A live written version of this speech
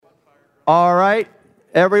All right,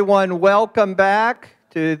 everyone, welcome back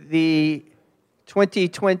to the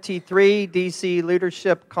 2023 DC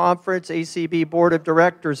Leadership Conference ACB Board of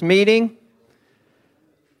Directors meeting.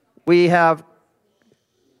 We have,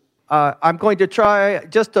 I'm going to try,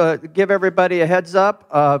 just to give everybody a heads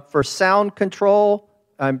up, for sound control,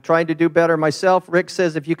 I'm trying to do better myself. Rick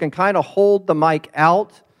says if you can kind of hold the mic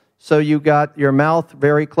out, so you got your mouth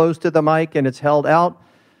very close to the mic and it's held out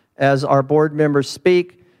as our board members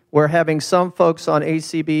speak. We're having some folks on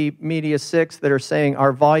ACB Media 6 that are saying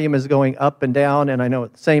our volume is going up and down, and I know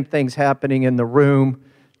the same thing's happening in the room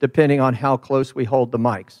depending on how close we hold the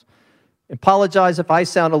mics. Apologize if I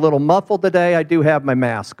sound a little muffled today. I do have my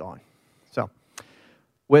mask on. So,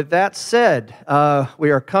 with that said,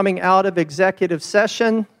 we are coming out of executive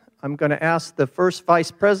session. I'm going to ask the first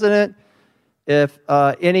vice president if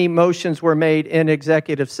any motions were made in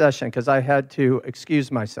executive session, because I had to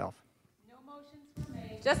excuse myself.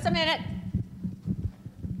 Just a minute.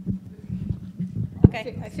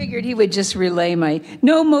 Okay. I figured he would just relay my,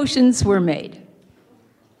 no motions were made.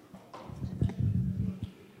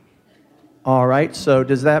 All right, so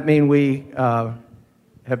does that mean we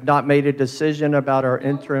have not made a decision about our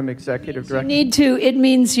interim executive director? It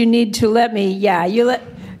means you need to let me,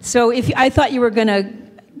 so I thought you were going to,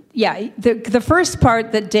 the first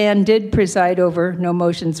part that Dan did preside over, no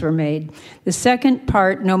motions were made. The second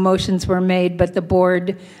part, no motions were made, but the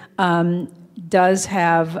board does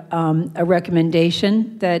have a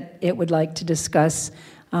recommendation that it would like to discuss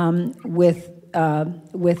with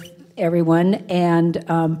everyone and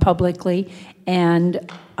publicly.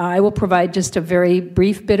 And I will provide just a very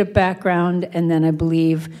brief bit of background, and then I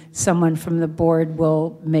believe someone from the board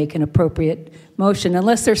will make an appropriate motion,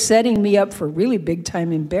 unless they're setting me up for really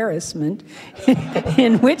big-time embarrassment,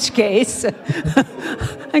 in which case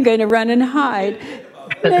I'm going to run and hide.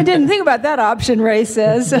 I didn't think about that option, Ray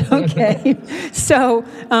says. Okay. So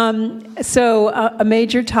a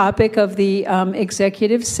major topic of the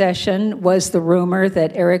executive session was the rumor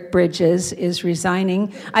that Eric Bridges is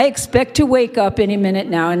resigning. I expect to wake up any minute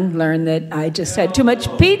now and learn that I just had too much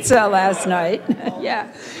pizza last night.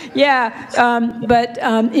 But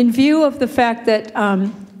in view of the fact that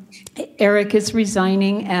Eric is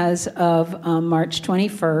resigning as of March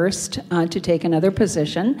 21st to take another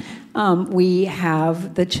position, we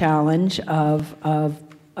have the challenge of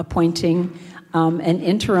appointing an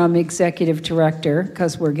interim executive director,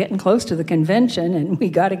 because we're getting close to the convention and we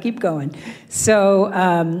got to keep going. So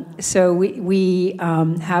we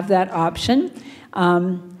have that option.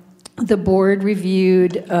 The board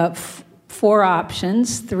reviewed 4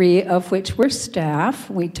 options, 3 of which were staff.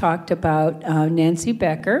 We talked about Nancy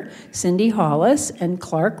Becker, Cindy Hollis, and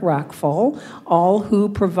Clark Rockfall, all who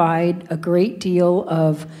provide a great deal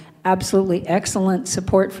of absolutely excellent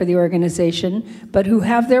support for the organization, but who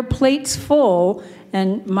have their plates full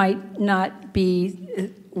and might not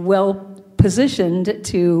be well positioned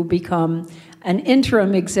to become an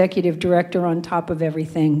interim executive director on top of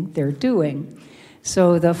everything they're doing.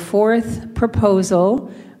 So the 4th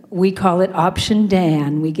proposal, we call it Option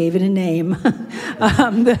Dan. We gave it a name.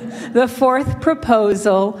 The 4th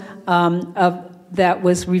proposal that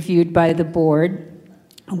was reviewed by the board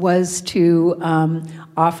was to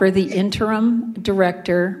offer the interim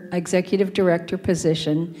director, executive director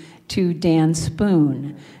position to Dan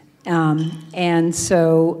Spoon. And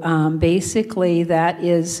so basically that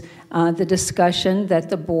is the discussion that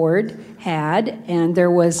the board had, and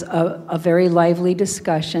there was a very lively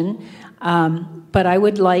discussion. But I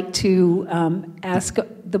would like to ask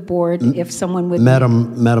the board if someone would...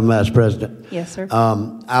 Madam Vice President. Yes, sir.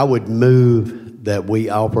 I would move that we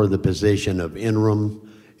offer the position of interim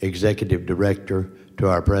executive director to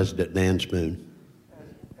our president, Dan Spoon.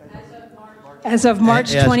 As of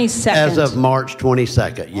March 22nd. As of March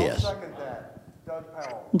 22nd, yes. I'll second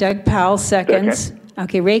that. Doug Powell seconds.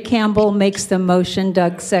 Okay, Ray Campbell makes the motion.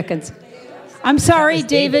 Doug seconds. I'm sorry,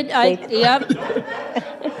 David. Yep.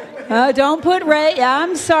 Don't put Ray.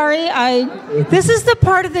 I'm sorry. This is the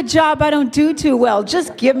part of the job I don't do too well.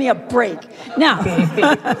 Just give me a break. Now,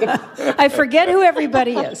 I forget who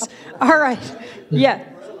everybody is. All right. Yeah.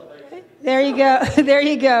 There you go. There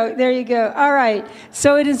you go. There you go. All right.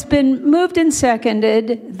 So it has been moved and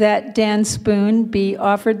seconded that Dan Spoon be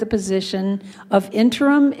offered the position of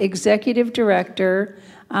interim executive director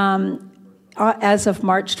as of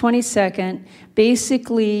March 22nd.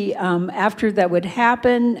 Basically, after that would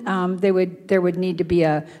happen, there would need to be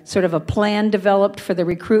a sort of a plan developed for the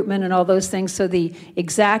recruitment and all those things. So the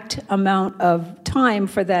exact amount of time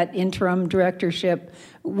for that interim directorship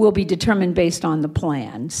will be determined based on the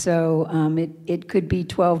plan. So it could be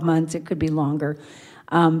 12 months, it could be longer.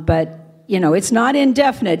 But it's not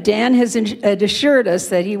indefinite. Dan has assured us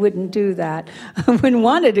that he wouldn't do that, wouldn't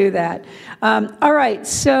want to do that. All right,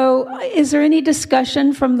 so is there any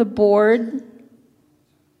discussion from the board?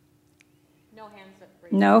 No hands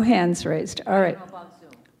raised. No hands raised. All right. I don't know about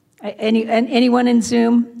Zoom. Anyone in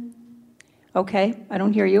Zoom? Okay, I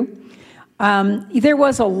don't hear you. There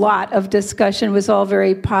was a lot of discussion. It was all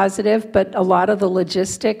very positive, but a lot of the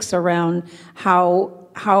logistics around how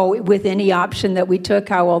with any option that we took,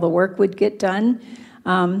 how all the work would get done.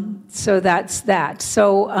 So that's that.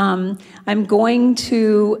 So I'm going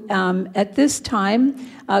to, at this time,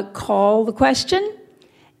 call the question.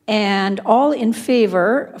 And all in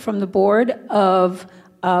favor from the board of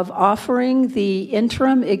offering the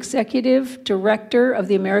interim executive director of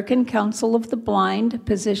the American Council of the Blind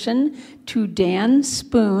position to Dan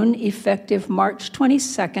Spoon, effective March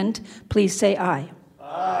 22nd, please say aye.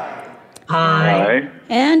 Aye. Aye.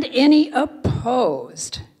 And any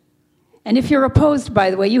opposed? And if you're opposed,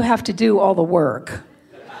 by the way, you have to do all the work.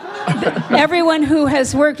 Everyone who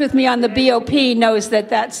has worked with me on the BOP knows that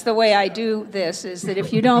that's the way I do this, is that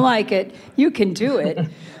if you don't like it, you can do it.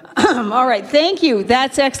 All right, thank you.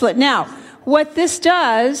 That's excellent. Now, what this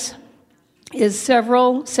does is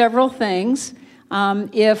several things.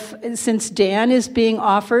 Since Dan is being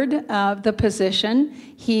offered the position,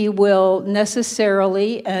 he will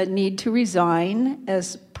necessarily need to resign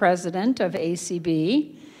as president of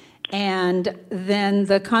ACB. And then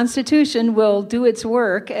the Constitution will do its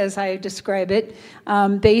work, as I describe it.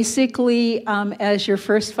 Basically, as your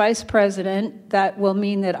first vice president, that will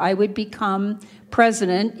mean that I would become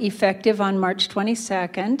president effective on March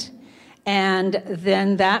 22nd. And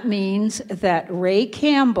then that means that Ray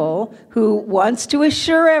Campbell, who wants to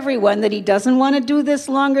assure everyone that he doesn't want to do this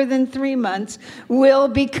longer than 3 months, will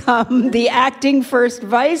become the acting first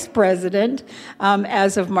vice president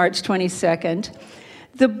as of March 22nd.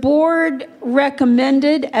 The board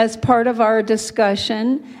recommended, as part of our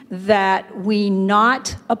discussion, that we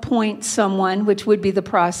not appoint someone, which would be the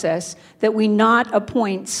process, that we not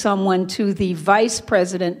appoint someone to the vice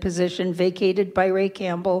president position vacated by Ray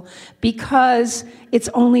Campbell, because it's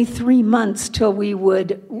only 3 months till we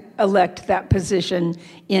would elect that position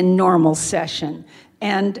in normal session.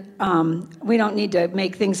 And we don't need to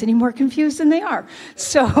make things any more confused than they are.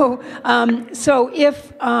 So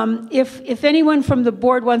if anyone from the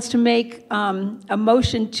board wants to make a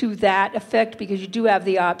motion to that effect, because you do have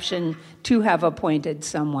the option to have appointed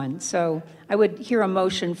someone. So I would hear a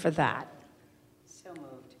motion for that. So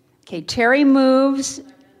moved. Okay, Terry moves,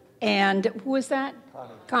 and who was that?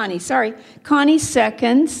 Connie, sorry. Connie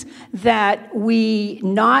seconds that we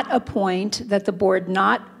not appoint, that the board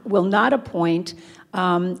will not appoint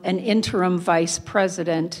an interim vice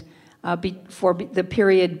president for the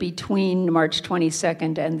period between March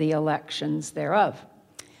 22nd and the elections thereof.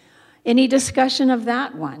 Any discussion of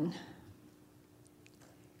that one?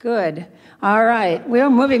 Good. All right. We're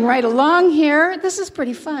moving right along here. This is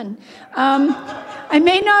pretty fun. I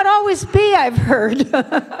may not always be, I've heard.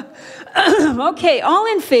 Okay. All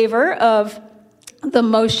in favor of the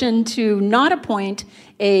motion to not appoint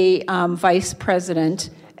a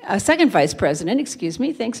second vice president, excuse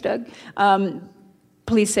me. Thanks, Doug.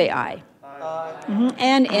 Please say aye. Aye. Mm-hmm.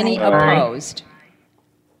 And any opposed?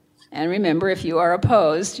 And remember, if you are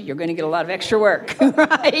opposed, you're going to get a lot of extra work,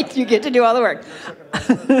 right? You get to do all the work.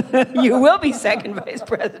 You will be second vice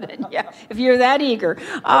president, yeah, if you're that eager.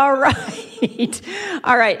 All right.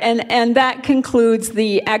 All right, and that concludes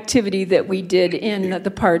the activity that we did in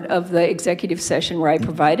the part of the executive session where I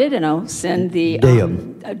provided, and I'll send the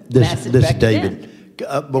message this back is David.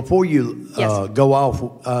 Before you Yes. go off,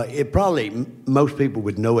 it probably, most people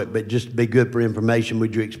would know it, but just to be good for information,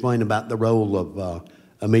 would you explain about the role of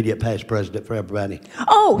immediate past president for everybody?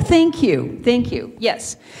 Oh, thank you. Thank you.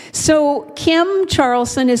 Yes. So Kim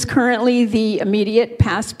Charlson is currently the immediate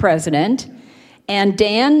past president, and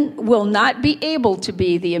Dan will not be able to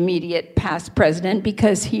be the immediate past president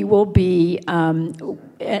because he will be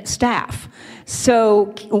staff.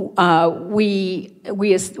 So we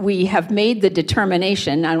have made the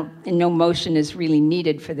determination, and no motion is really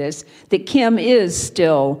needed for this, that Kim is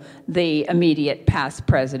still the immediate past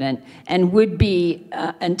president and would be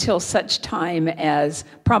until such time as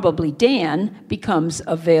probably Dan becomes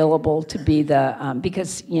available to be the,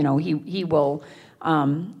 because, you know, he will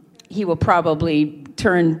probably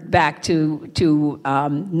turn back to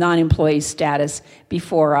non-employee status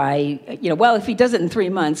before if he does it in 3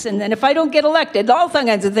 months, and then if I don't get elected, all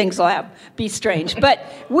kinds of things will be strange. But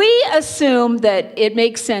we assume that it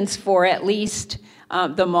makes sense for at least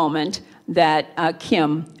the moment that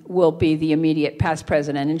Kim will be the immediate past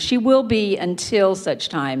president, and she will be until such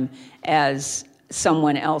time as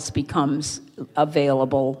someone else becomes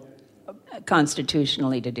available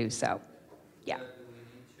constitutionally to do so. Yeah.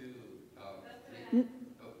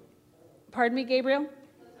 Pardon me, Gabriel?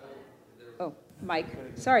 Oh, Mike.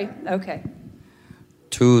 Sorry. Okay.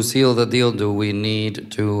 To seal the deal, do we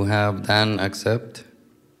need to have Dan accept?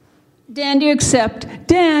 Dan, do you accept?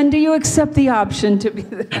 Dan, do you accept the option to be?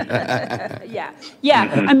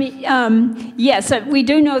 Yeah. I mean, yes, we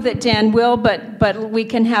do know that Dan will, but we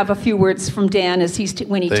can have a few words from Dan as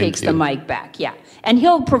when he takes the mic back. Yeah, and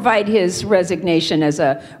he'll provide his resignation as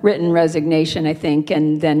a written resignation, I think,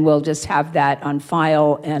 and then we'll just have that on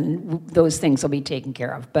file, and those things will be taken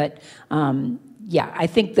care of. But yeah, I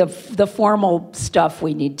think the formal stuff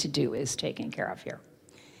we need to do is taken care of here.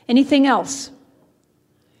 Anything else?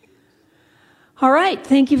 All right,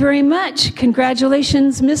 thank you very much.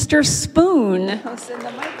 Congratulations, Mr. Spoon. I'll send the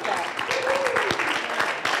mic back.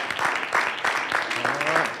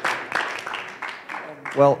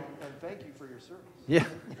 Well, thank you for your service. Yeah.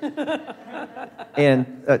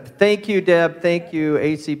 And thank you, Deb. Thank you,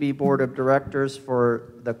 ACB Board of Directors,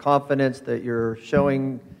 for the confidence that you're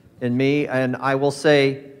showing in me. And I will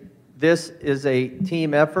say, this is a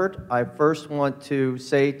team effort. I first want to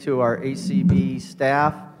say to our ACB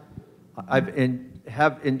staff,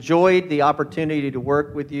 have enjoyed the opportunity to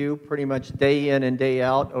work with you pretty much day in and day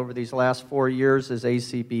out over these last 4 years as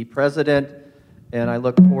ACB president, and I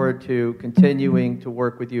look forward to continuing to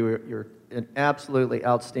work with you. You're an absolutely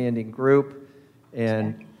outstanding group,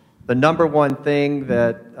 and the number one thing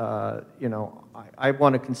that I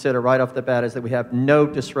want to consider right off the bat is that we have no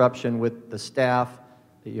disruption with the staff.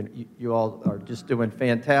 You all are just doing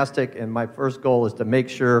fantastic, and my first goal is to make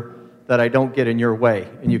sure that I don't get in your way,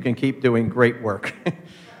 and you can keep doing great work.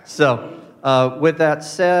 So, with that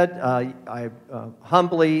said, I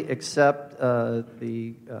humbly accept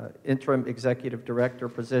the interim executive director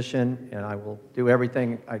position, and I will do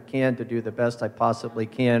everything I can to do the best I possibly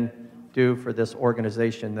can do for this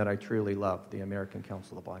organization that I truly love, the American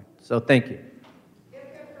Council of Blind. So, thank you.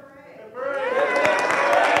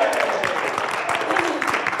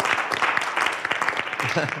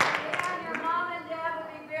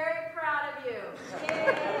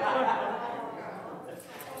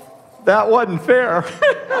 That wasn't fair.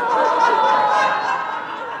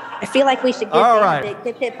 I feel like we should give All them right.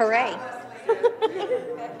 the hip hooray.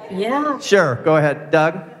 Yeah. Sure, go ahead,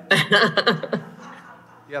 Doug.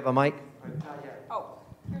 You have a mic? Oh,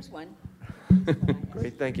 here's one.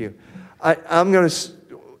 Great, thank you. I'm going to,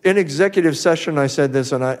 in executive session, I said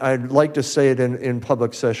this, and I'd like to say it in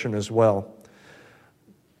public session as well.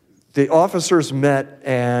 The officers met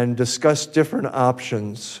and discussed different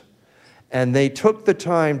options, and they took the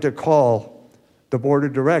time to call the board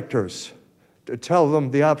of directors to tell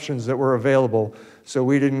them the options that were available, so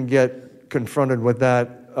we didn't get confronted with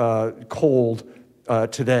that cold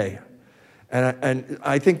today. And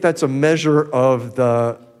I think that's a measure of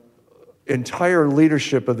the entire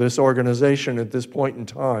leadership of this organization at this point in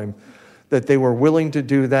time, that they were willing to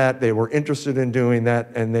do that, they were interested in doing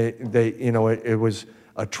that, and it was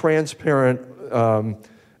a transparent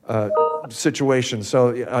situation. So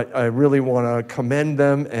I really want to commend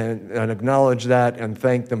them and acknowledge that and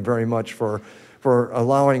thank them very much for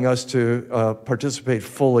allowing us to participate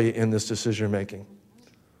fully in this decision making.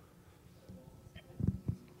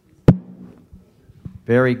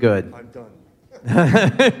 Very good. I'm done.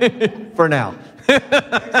 For now.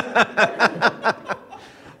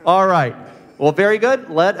 All right. Well, very good.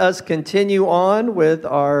 Let us continue on with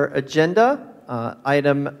our agenda.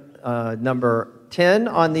 Item number 10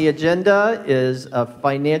 on the agenda is a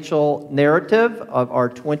financial narrative of our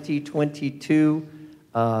 2022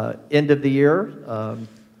 end of the year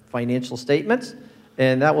financial statements,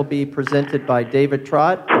 and that will be presented by David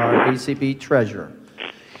Trott, our ACB treasurer.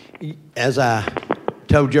 As I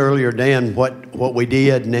told you earlier, Dan, what we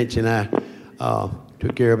did, Nancy and I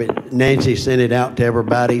took care of it. Nancy sent it out to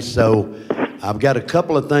everybody, so I've got a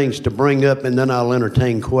couple of things to bring up, and then I'll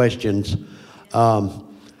entertain questions.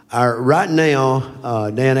 Right now,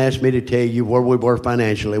 Dan asked me to tell you where we were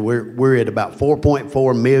financially. We're at about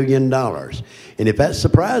 $4.4 million. And if that's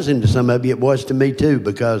surprising to some of you, it was to me too,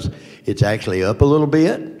 because it's actually up a little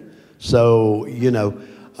bit. So,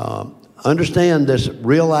 understand this,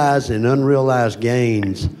 realized and unrealized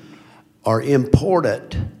gains are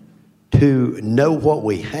important to know what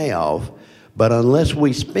we have, but unless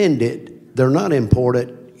we spend it, they're not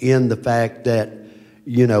important in the fact that,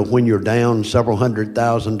 when you're down several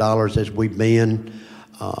 $100,000 as we've been,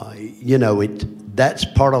 that's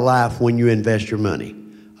part of life when you invest your money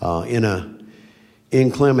in a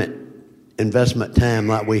inclement investment time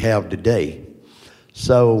like we have today.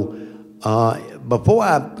 So before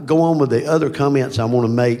I go on with the other comments I want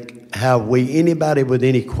to make, have we anybody with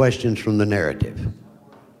any questions from the narrative?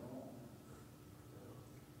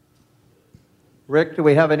 Rick, do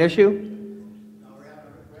we have an issue? No, we have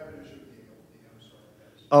an issue with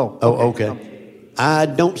the Oh, okay. I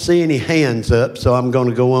don't see any hands up, so I'm going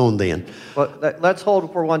to go on then. Well, let's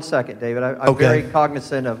hold for 1 second, David. I'm very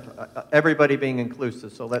cognizant of everybody being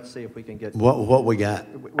inclusive, so let's see if we can get... What we got?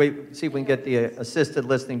 See if we can get the assisted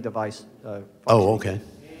listening device Oh, okay.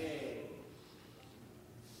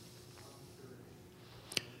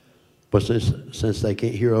 But since they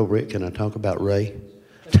can't hear over it, can I talk about Ray?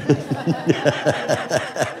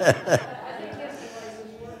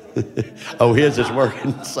 Oh, his is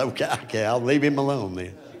working. So, okay, I'll leave him alone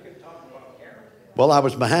then. Well, I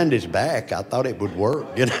was behind his back. I thought it would work,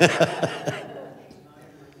 you know.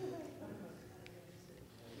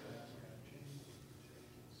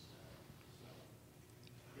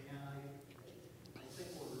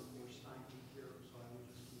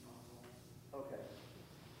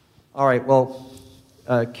 All right, well,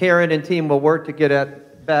 Karen and team will work to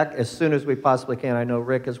get back as soon as we possibly can. I know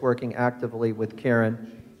Rick is working actively with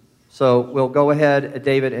Karen. So we'll go ahead,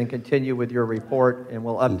 David, and continue with your report, and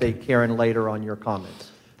we'll update Karen later on your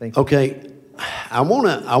comments. Thank you. Okay, I want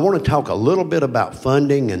to talk a little bit about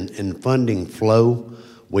funding and funding flow.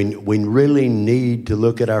 We really need to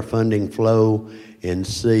look at our funding flow and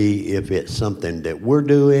see if it's something that we're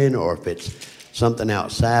doing or if it's something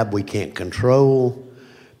outside we can't control,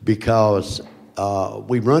 because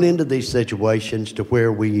we run into these situations to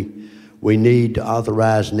where we need to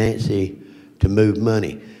authorize Nancy to move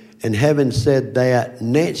money. And having said that,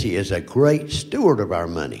 Nancy is a great steward of our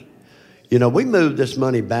money. You know, we moved this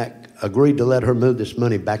money back, agreed to let her move this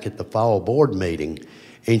money back at the fall board meeting,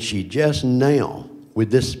 and she just now,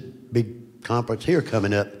 with this big conference here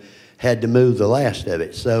coming up, had to move the last of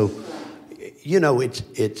it. So, you know,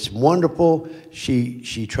 it's wonderful.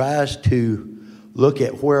 She tries to look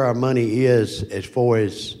at where our money is as far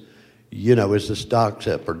as, you know, is the stocks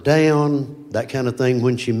up or down, that kind of thing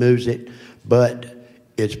when she moves it. But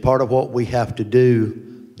it's part of what we have to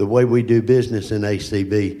do, the way we do business in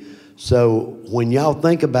ACB. So when y'all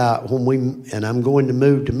think about and I'm going to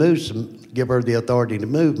move give her the authority to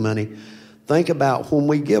move money, think about when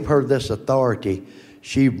we give her this authority,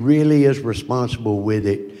 she really is responsible with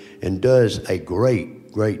it and does a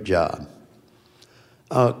great, great job.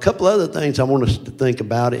 A couple other things I want us to think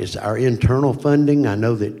about is our internal funding. I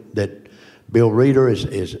know that Bill Reeder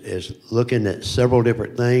is looking at several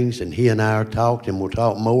different things, and he and I are talked, and we'll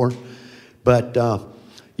talk more. But,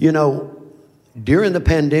 you know, during the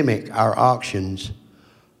pandemic, our auctions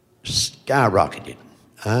skyrocketed.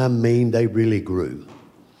 I mean, they really grew.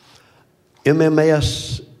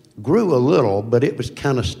 MMS grew a little, but it was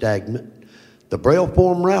kind of stagnant. The Braille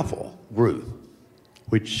Form raffle grew,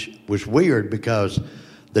 which was weird because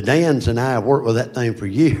the Dans and I have worked with that thing for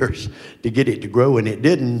years to get it to grow, and it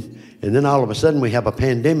didn't. And then all of a sudden we have a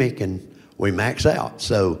pandemic and we max out.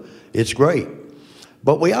 So it's great.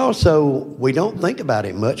 But we don't think about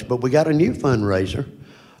it much, but we got a new fundraiser,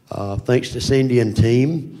 thanks to Cindy and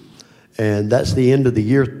team. And that's the end of the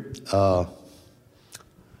year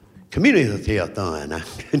community-a-thon. I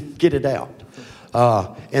couldn't get it out.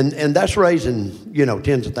 And that's raising, you know,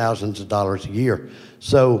 tens of thousands of dollars a year.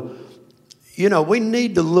 So, you know, we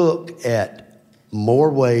need to look at more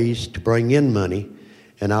ways to bring in money.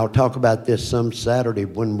 And I'll talk about this some Saturday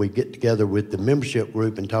when we get together with the membership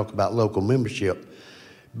group and talk about local membership.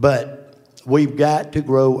 But we've got to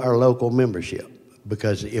grow our local membership,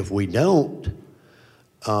 because if we don't,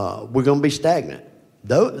 we're going to be stagnant.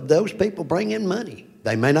 Those people bring in money.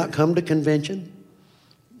 They may not come to convention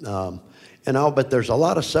and all, but there's a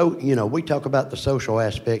lot of, you know, we talk about the social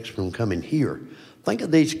aspects from coming here. Think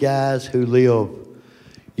of these guys who live,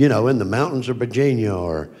 you know, in the mountains of Virginia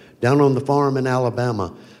or down on the farm in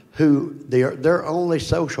Alabama, who their only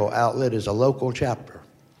social outlet is a local chapter.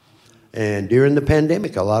 And during the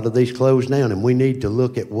pandemic, a lot of these closed down, and we need to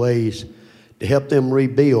look at ways to help them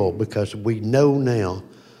rebuild, because we know now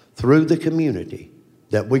through the community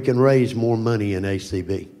that we can raise more money in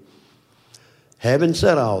ACB. Having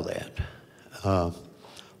said all that,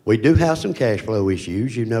 we do have some cash flow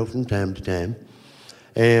issues, you know, from time to time.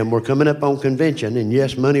 And we're coming up on convention, and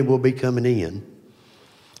yes, money will be coming in.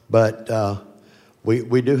 But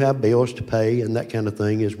we do have bills to pay and that kind of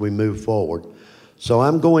thing as we move forward. So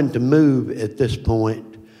I'm going to move at this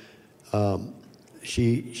point.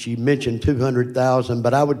 She mentioned $200,000,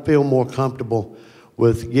 but I would feel more comfortable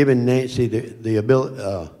with giving Nancy the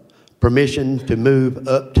ability, permission to move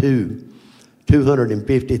up to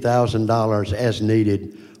 $250,000 as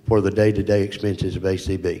needed for the day-to-day expenses of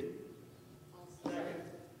ACB.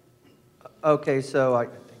 Okay, so I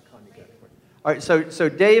think Connie got it. All right, so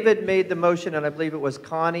David made the motion, and I believe it was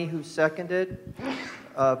Connie who seconded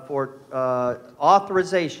for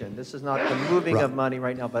authorization. This is not the moving of money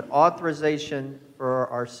right now, but authorization for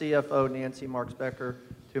our CFO, Nancy Marks Becker,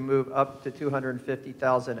 to move up to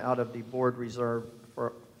 $250,000 out of the board reserve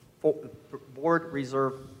board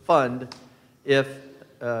reserve fund if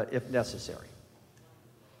necessary.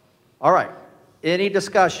 All right. Any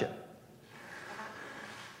discussion?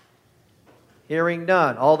 Hearing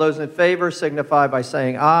none. All those in favor signify by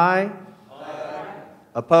saying aye. Aye.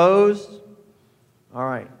 Opposed? All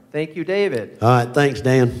right. Thank you, David. All right. Thanks,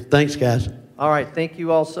 Dan. Thanks, guys. All right. Thank you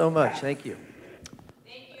all so much. Thank you.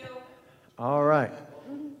 Thank you. All right.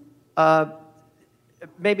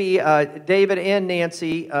 Maybe David and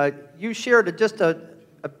Nancy, you shared just a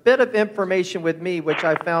bit of information with me, which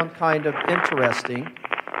I found kind of interesting.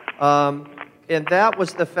 And that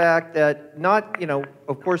was the fact that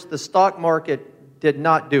of course, the stock market did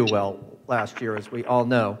not do well last year, as we all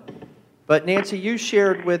know. But Nancy, you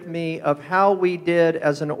shared with me of how we did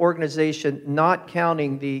as an organization, not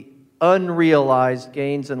counting the unrealized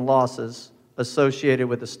gains and losses associated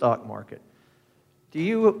with the stock market.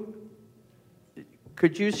 Could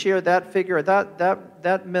you share that figure?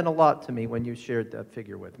 That meant a lot to me when you shared that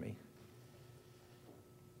figure with me.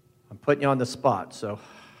 I'm putting you on the spot, so.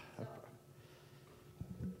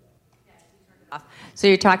 So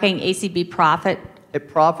you're talking ACB profit?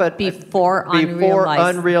 Profit before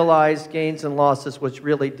unrealized gains and losses, which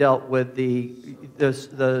really dealt with the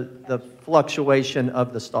fluctuation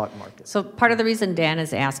of the stock market. So part of the reason Dan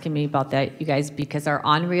is asking me about that, you guys, because our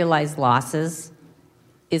unrealized losses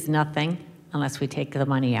is nothing unless we take the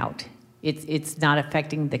money out. It's not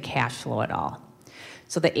affecting the cash flow at all.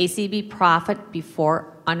 So the ACB profit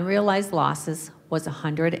before unrealized losses was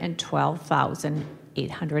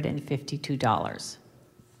 $112,852.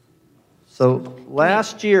 So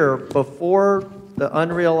last year, before the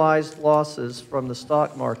unrealized losses from the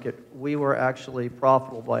stock market, we were actually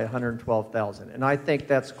profitable by $112,000. And I think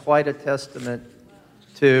that's quite a testament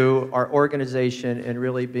to our organization and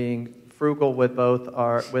really being frugal with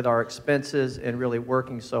our expenses and really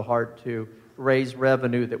working so hard to raise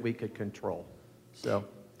revenue that we could control. So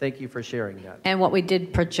thank you for sharing that. And what we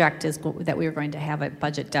did project is that we were going to have a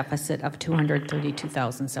budget deficit of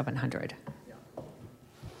 $232,700.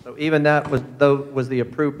 So even that was the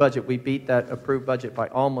approved budget. We beat that approved budget by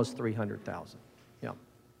almost $300,000. Yeah,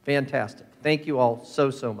 fantastic. Thank you all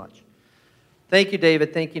so much. Thank you,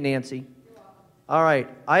 David. Thank you, Nancy. All right.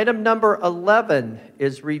 Item number 11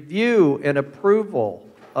 is review and approval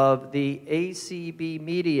of the ACB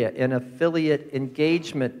Media and Affiliate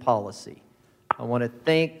Engagement Policy. I want to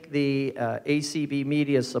thank the ACB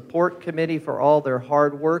Media Support Committee for all their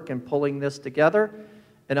hard work in pulling this together.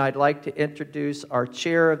 And I'd like to introduce our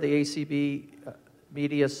chair of the ACB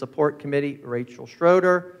Media Support Committee, Rachel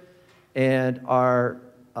Schroeder, and our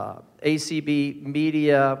ACB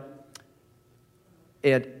Media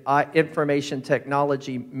and Information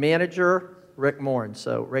Technology Manager, Rick Morin.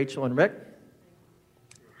 So Rachel and Rick.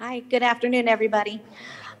 Hi, good afternoon, everybody.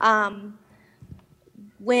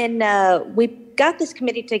 When we got this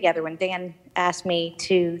committee together, when Dan asked me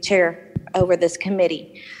to chair over this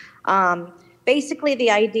committee, basically the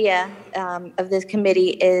idea of this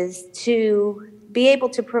committee is to be able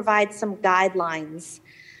to provide some guidelines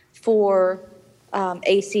for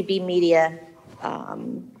ACB media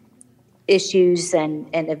issues and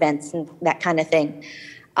events and that kind of thing.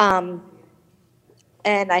 And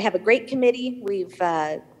I have a great committee. We've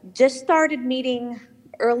just started meeting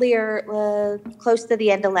earlier, close to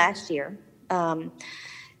the end of last year.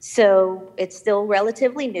 So it's still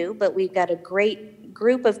relatively new, but we've got a great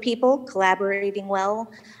group of people collaborating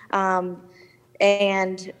well.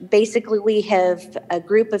 And basically we have a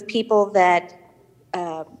group of people that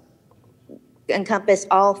encompass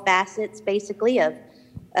all facets, basically, of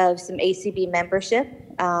some ACB membership,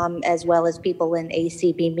 as well as people in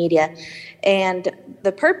ACB media. And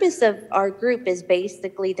the purpose of our group is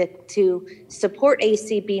basically to support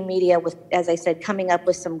ACB media with, as I said, coming up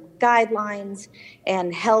with some guidelines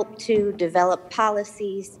and help to develop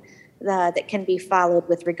policies that can be followed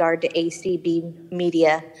with regard to ACB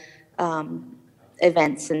media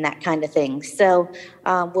events and that kind of thing. So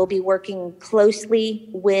we'll be working closely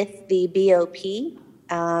with the BOP.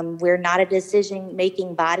 We're not a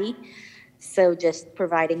decision-making body, so just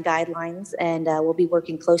providing guidelines, and we'll be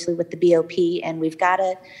working closely with the BOP. And we've got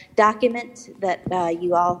a document that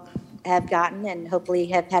you all have gotten and hopefully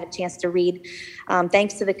have had a chance to read.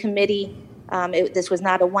 Thanks to the committee, this was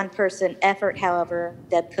not a one-person effort. However,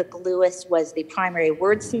 Deb Cook-Lewis was the primary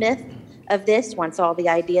wordsmith of this once all the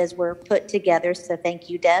ideas were put together. So thank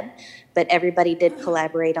you, Deb. But everybody did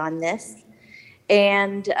collaborate on this.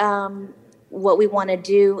 And what we want to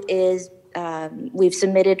do is we've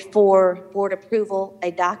submitted for board approval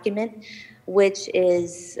a document, which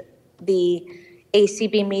is the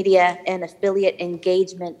ACB Media and Affiliate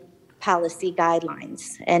Engagement Policy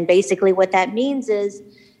Guidelines. And basically what that means is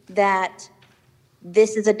that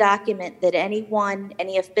this is a document that any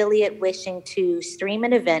affiliate wishing to stream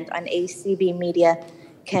an event on ACB Media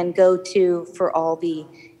can go to for all the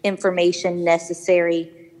information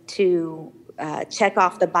necessary to check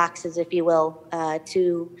off the boxes, if you will,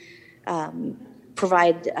 to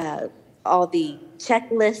provide all the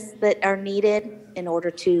checklists that are needed in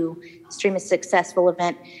order to stream a successful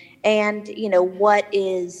event, and what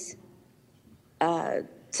is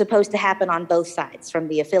supposed to happen on both sides, from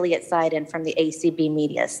the affiliate side and from the ACB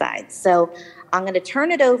Media side. So I'm going to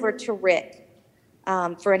turn it over to Rick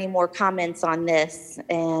for any more comments on this,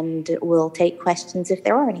 and we'll take questions if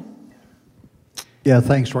there are any. Yeah,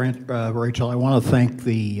 thanks, Rachel. I want to thank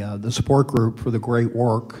the support group for the great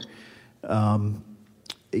work.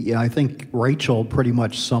 I think Rachel pretty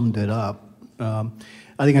much summed it up. I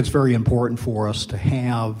think it's very important for us to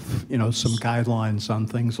have some guidelines on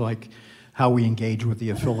things like how we engage with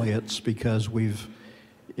the affiliates, because there's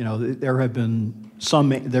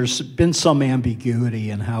been some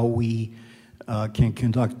ambiguity in how we can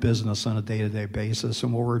conduct business on a day-to-day basis,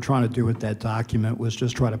 and what we're trying to do with that document was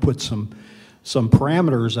just try to put some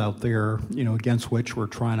parameters out there, against which we're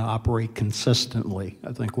trying to operate consistently.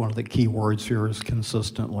 I think one of the key words here is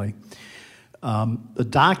consistently. The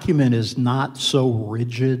document is not so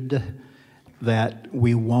rigid that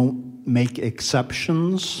we won't make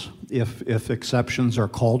exceptions if exceptions are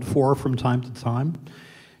called for from time to time.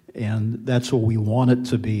 And that's what we want it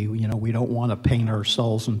to be. We don't want to paint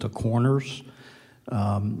ourselves into corners,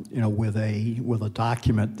 with a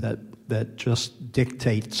document that just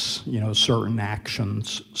dictates, certain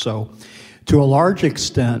actions. So to a large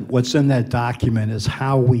extent, what's in that document is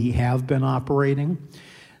how we have been operating.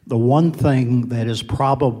 The one thing that is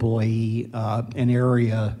probably an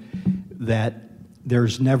area that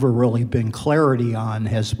there's never really been clarity on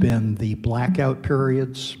has been the blackout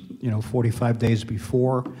periods, 45 days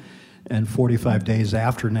before and 45 days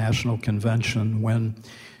after National Convention, when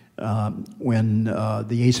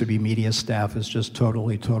the ACB media staff is just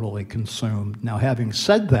totally consumed. Now, having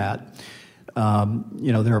said that,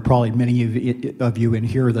 there are probably many of you in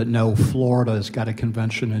here that know Florida has got a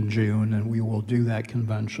convention in June, and we will do that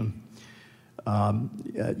convention.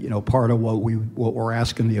 Part of what we're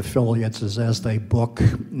asking the affiliates is, as they book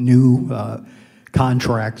new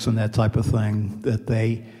contracts and that type of thing, that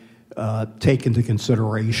they take into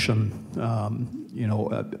consideration,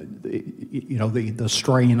 the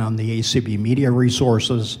strain on the ACB media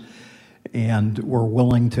resources, and we're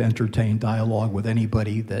willing to entertain dialogue with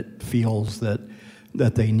anybody that feels that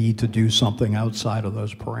they need to do something outside of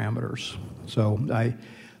those parameters. So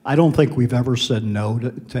I don't think we've ever said no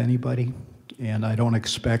to anybody, and I don't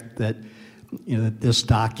expect that that this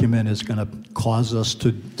document is going to cause us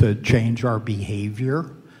to change our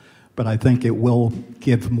behavior. But I think it will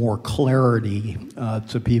give more clarity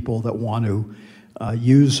to people that want to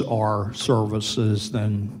use our services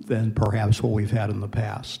than perhaps what we've had in the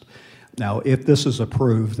past. Now, if this is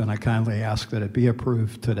approved, and I kindly ask that it be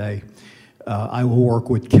approved today, I will work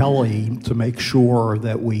with Kelly to make sure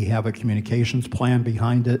that we have a communications plan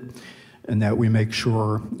behind it, and that we make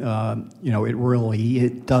sure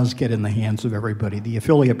it does get in the hands of everybody. The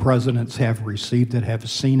affiliate presidents have received it, have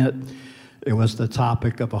seen it. It was the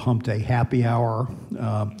topic of a hump day happy hour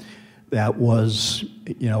that was,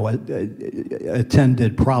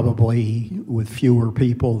 attended probably with fewer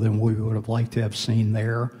people than we would have liked to have seen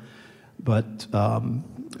there. But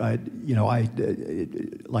like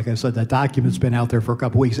I said, that document's been out there for a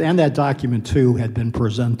couple weeks, and that document too had been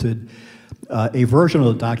presented. A version of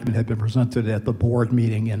the document had been presented at the board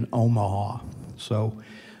meeting in Omaha. So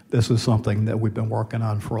this is something that we've been working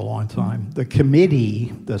on for a long time. The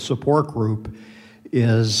committee, the support group,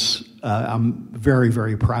 is, I'm very,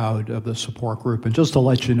 very proud of the support group. And just to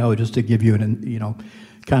let you know, just to give you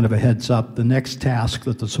kind of a heads up, the next task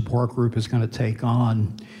that the support group is going to take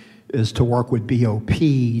on is to work with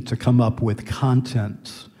BOP to come up with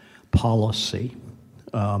content policy.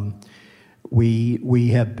 We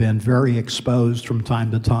have been very exposed from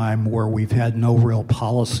time to time where we've had no real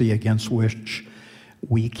policy against which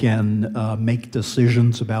we can make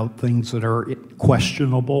decisions about things that are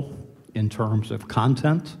questionable in terms of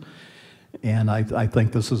content. And I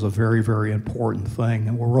think this is a very, very important thing.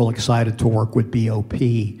 And we're real excited to work with BOP,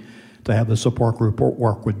 to have the support group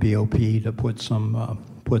work with BOP to put some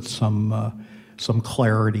put some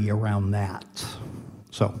clarity around that.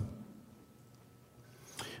 So,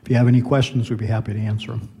 if you have any questions, we'd be happy to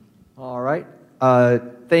answer them. All right.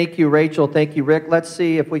 Thank you, Rachel. Thank you, Rick. Let's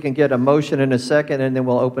see if we can get a motion in a second, and then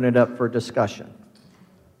we'll open it up for discussion.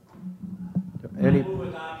 Any? Move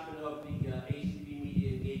adoption of the ACB media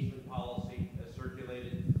engagement policy as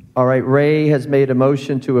circulated. All right. Ray has made a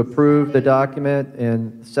motion to approve the document,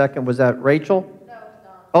 and second, was that Rachel? No, it was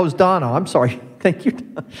Donna. Oh, it was Donna. I'm sorry. Thank you.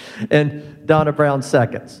 And Donna Brown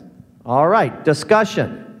seconds. All right.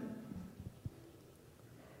 Discussion.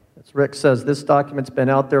 As Rick says, this document's been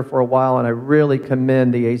out there for a while, and I really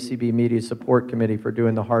commend the ACB Media Support Committee for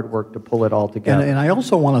doing the hard work to pull it all together. And I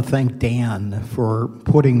also want to thank Dan for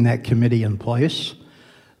putting that committee in place.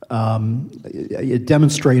 It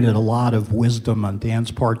demonstrated a lot of wisdom on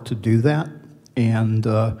Dan's part to do that. And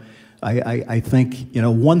I think,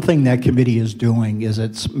 one thing that committee is doing is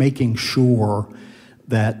it's making sure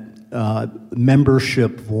that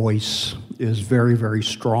membership voice is very, very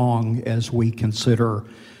strong as we consider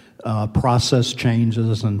process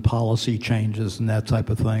changes and policy changes and that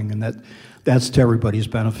type of thing. And that's to everybody's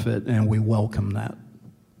benefit, and we welcome that.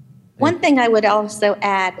 One thing I would also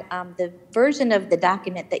add, the version of the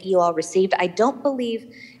document that you all received, I don't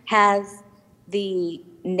believe has the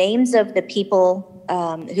names of the people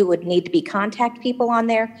who would need to be contact people on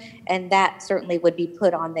there, and that certainly would be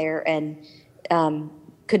put on there and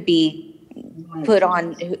could be put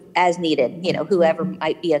on as needed, whoever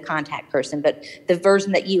might be a contact person. But the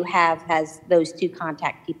version that you have has those two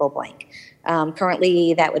contact people blank.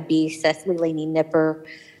 Currently, that would be Cecily Laney Nipper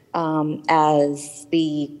as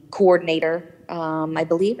the coordinator, I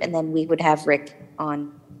believe, and then we would have Rick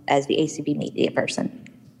on as the ACB media person.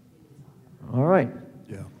 All right.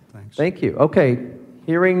 Yeah, thanks. Thank you. Okay.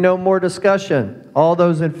 Hearing no more discussion. All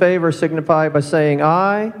those in favor signify by saying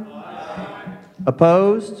aye. Aye.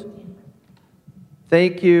 Opposed?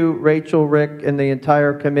 Thank you, Rachel, Rick, and the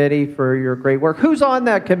entire committee for your great work. Who's on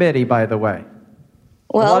that committee, by the way?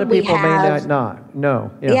 Well, a lot of people may not know.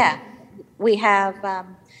 Yeah, we have,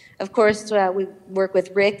 of course, we work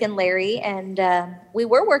with Rick and Larry, and we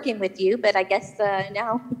were working with you, but I guess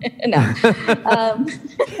now, no.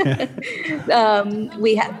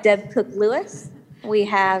 We have Deb Cook-Lewis. We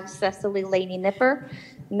have Cecily Laney Nipper,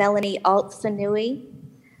 Melanie Altsanui,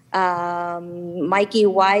 Mikey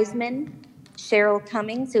Wiseman, Cheryl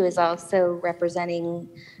Cummings, who is also representing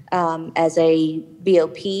as a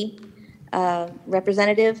BOP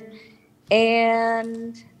representative,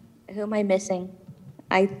 and who am I missing?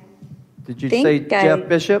 Did you say Jeff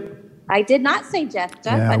Bishop? I did not say Jeff.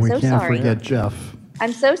 Yeah, I'm so sorry. We can't forget Jeff.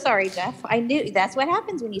 I'm so sorry, Jeff. I knew that's what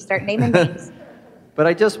happens when you start naming names. But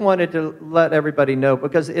I just wanted to let everybody know,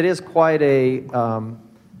 because it is quite a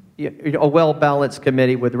well-balanced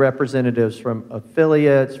committee with representatives from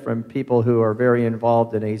affiliates, from people who are very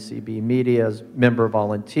involved in ACB media as member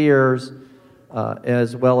volunteers,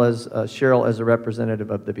 as well as Cheryl as a representative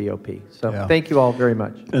of the BOP. So Thank you all very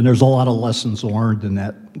much. And there's a lot of lessons learned in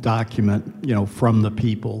that document, from the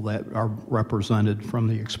people that are represented, from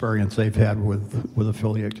the experience they've had with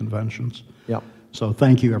affiliate conventions. Yeah. So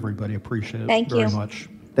thank you, everybody. Appreciate it very much.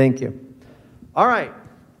 Thank you. All right.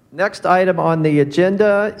 Next item on the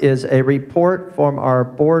agenda is a report from our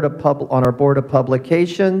Board of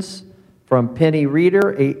Publications from Penny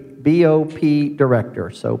Reeder, a BOP director.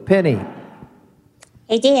 So Penny.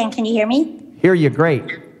 Hey, Dan, can you hear me? Hear you great.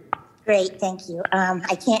 Great, thank you.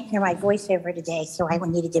 I can't hear my voiceover today, so I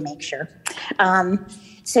needed to make sure.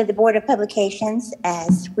 So the Board of Publications,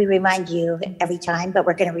 as we remind you every time, but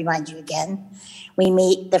we're going to remind you again, we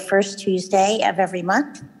meet the first Tuesday of every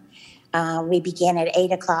month. We begin at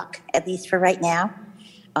 8 o'clock, at least for right now,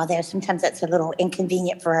 although sometimes that's a little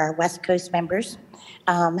inconvenient for our West Coast members.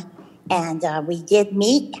 And we did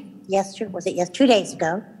meet yesterday, 2 days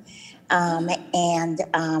ago,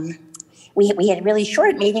 we had a really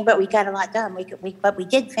short meeting, but we got a lot done. But we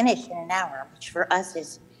did finish in an hour, which for us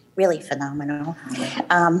is really phenomenal.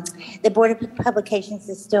 The Board of Publications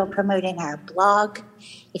is still promoting our blog.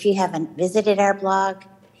 If you haven't visited our blog,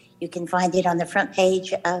 you can find it on the front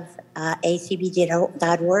page of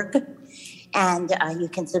acb.org, and you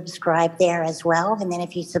can subscribe there as well. And then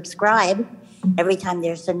if you subscribe, every time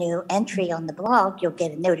there's a new entry on the blog, you'll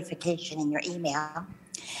get a notification in your email.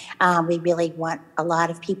 We really want a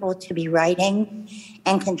lot of people to be writing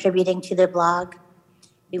and contributing to the blog.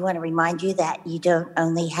 We want to remind you that you don't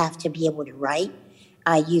only have to be able to write.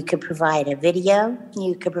 You could provide a video.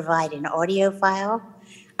 You could provide an audio file.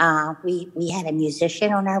 We had a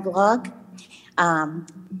musician on our blog.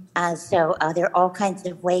 So there are all kinds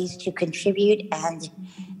of ways to contribute, and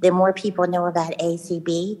The more people know about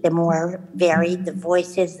ACB, the more varied the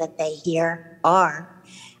voices that they hear are,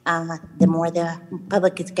 the more the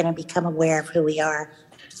public is going to become aware of who we are.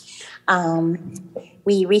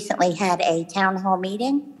 We recently had a town hall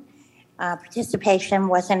meeting. Participation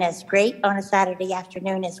wasn't as great on a Saturday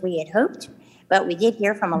afternoon as we had hoped, but we did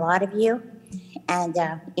hear from a lot of you. And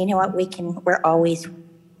you know what? We're always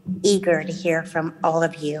eager to hear from all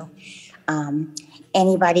of you.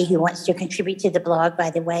 Anybody who wants to contribute to the blog,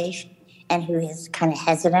 by the way, and who is kind of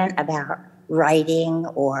hesitant about writing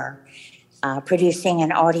or producing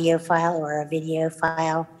an audio file or a video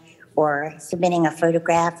file or submitting a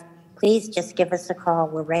photograph, please just give us a call.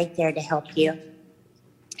 We're right there to help you.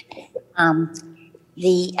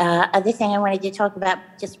 The other thing I wanted to talk about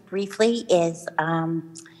just briefly is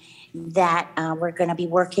that we're going to be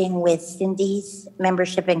working with Cindy's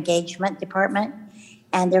membership engagement department,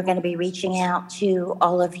 and they're going to be reaching out to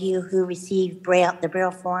all of you who receive the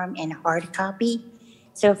Braille form in hard copy.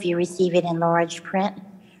 So if you receive it in large print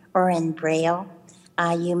or in Braille,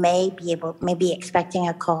 you may be expecting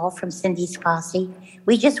a call from Cindy's posse.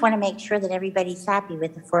 We just want to make sure that everybody's happy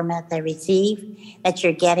with the format they receive, that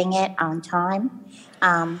you're getting it on time.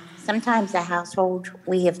 Sometimes a household,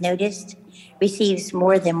 we have noticed, receives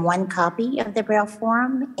more than one copy of the Braille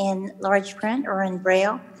form in large print or in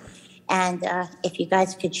Braille. And if you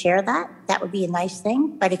guys could share that, that would be a nice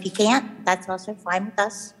thing. But if you can't, that's also fine with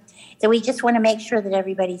us. So we just want to make sure that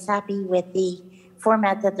everybody's happy with the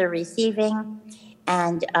format that they're receiving.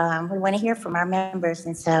 And we want to hear from our members.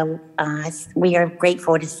 And so we are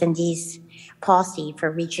grateful to Cindy's posse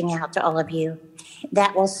for reaching out to all of you.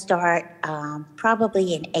 That will start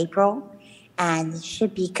probably in April and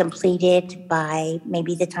should be completed by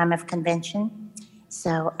maybe the time of convention.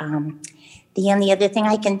 So the only other thing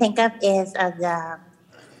I can think of is the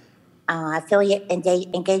affiliate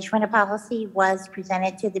engagement policy was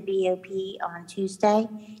presented to the BOP on Tuesday,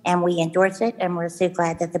 and we endorse it, and we're so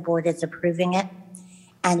glad that the board is approving it.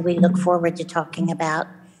 And we look forward to talking about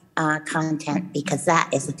content, because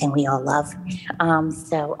that is the thing we all love.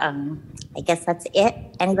 I guess that's it.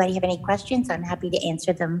 Anybody have any questions? I'm happy to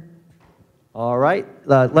answer them. All right,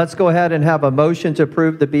 let's go ahead and have a motion to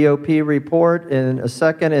approve the BOP report in a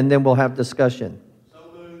second, and then we'll have discussion. So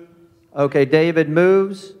moved. Okay, David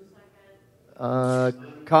moves.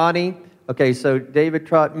 Connie. Okay, so David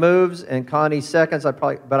Trott moves and Connie seconds.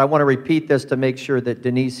 But I want to repeat this to make sure that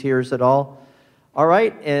Denise hears it all. All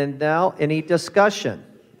right, and now any discussion?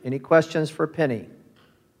 Any questions for Penny?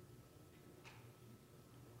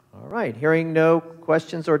 All right, hearing no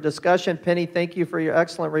questions or discussion, Penny, thank you for your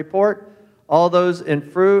excellent report. All those in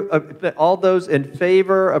favor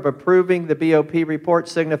of approving the BOP report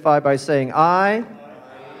signify by saying aye. Aye.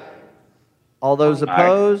 All those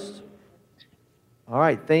opposed? All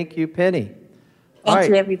right, thank you, Penny. Thank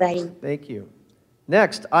you, everybody. Thank you.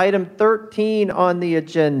 Next, item 13 on the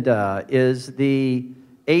agenda is the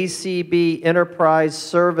ACB Enterprise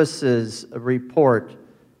Services report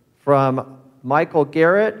from Michael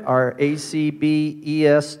Garrett, our ACB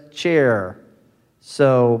ES chair.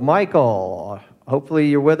 So, Michael, hopefully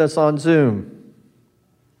you're with us on Zoom.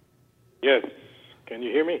 Yes. Can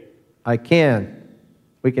you hear me? I can.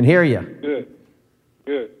 We can hear you. Good.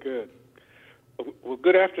 Well,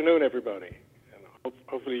 good afternoon, everybody. And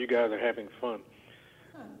hopefully you guys are having fun.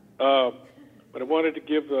 But I wanted to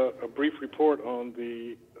give a brief report on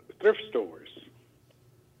the thrift stores.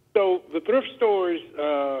 So the thrift stores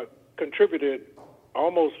contributed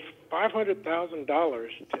almost $500,000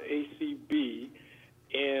 to ACB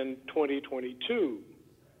in 2022.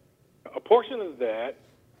 A portion of that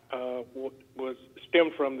was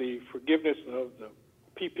stemmed from the forgiveness of the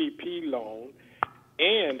PPP loan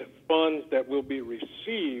and funds that will be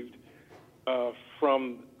received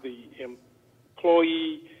from the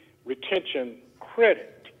employee retention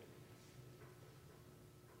credit.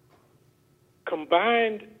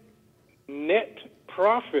 Combined net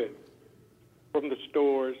profit from the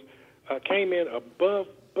stores came in above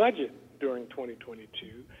budget during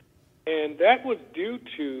 2022, and that was due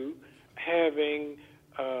to having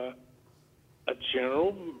a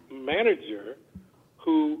general manager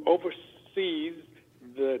who oversees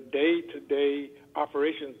the day-to-day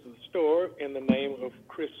operations of the store in the name of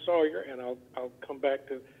Chris Sawyer, and I'll come back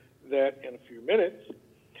to that in a few minutes.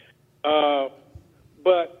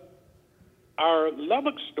 But our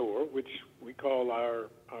Lubbock store, which we call our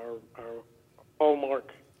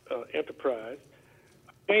hallmark enterprise,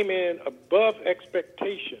 came in above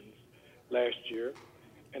expectations last year,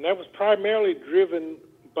 and that was primarily driven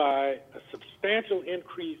by a substantial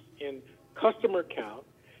increase in customer count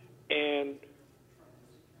and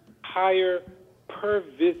higher per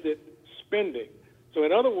visit spending So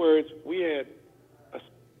in other words, we had a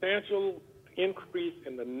substantial increase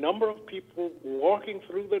in the number of people walking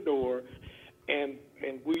through the door, and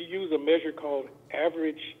we use a measure called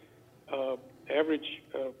average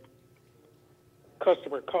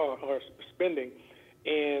customer cost or spending,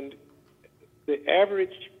 and the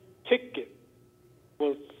average ticket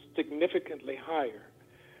was significantly higher,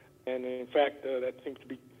 and in fact that seems to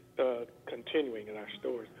be continuing in our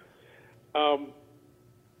stores.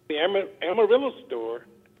 The Amarillo store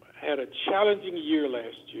had a challenging year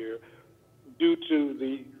last year due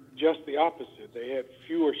to just the opposite. They had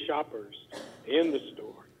fewer shoppers in the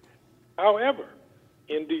store. However,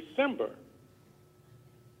 in December,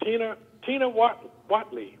 Tina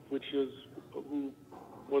Watley, who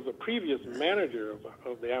was a previous manager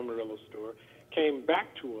of the Amarillo store, came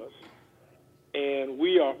back to us, and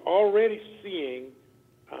we are already seeing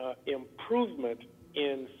improvement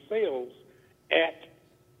in sales at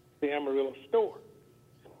the Amarillo store.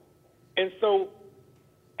 And so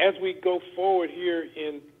as we go forward here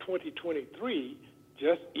in 2023,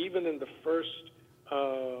 just even in the first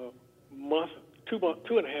month,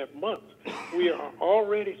 2.5 months, we are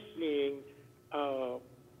already seeing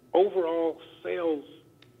overall sales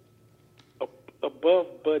above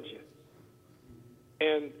budget.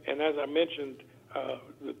 And as I mentioned,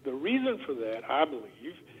 the reason for that, I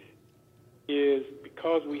believe, is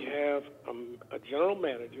because we have a general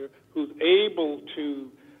manager who's able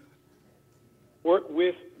to work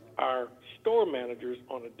with our store managers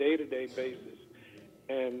on a day-to-day basis.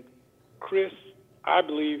 And Chris, I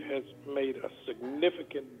believe, has made a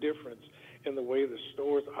significant difference in the way the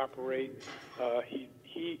stores operate.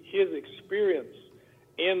 His experience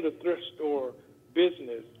in the thrift store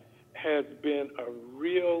business has been a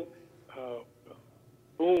real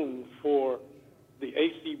boon for the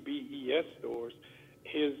ACBES stores.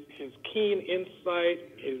 His keen insight,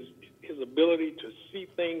 his ability to see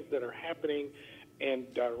things that are happening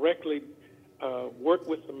and directly work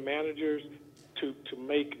with the managers to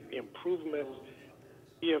make improvements.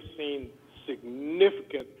 We have seen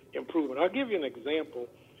significant improvement. I'll give you an example,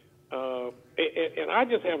 and I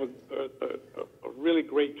just have a really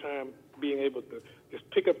great time being able to just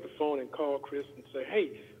pick up the phone and call Chris and say,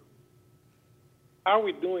 hey, how are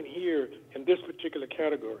we doing here in this particular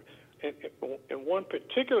category? And one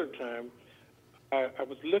particular time, I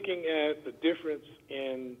was looking at the difference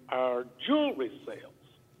in our jewelry sales.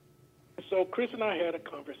 So Chris and I had a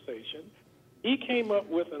conversation. He came up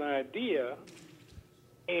with an idea,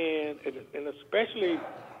 and especially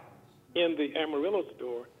in the Amarillo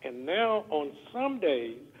store, and now on some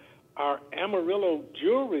days, our Amarillo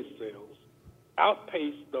jewelry sales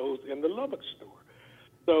outpace those in the Lubbock store.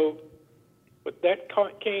 So, but that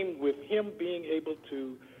came with him being able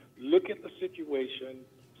to look at the situation,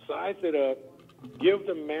 size it up, give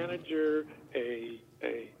the manager a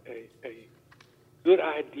good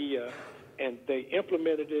idea, and they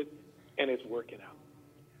implemented it, and it's working out.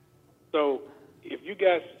 So if you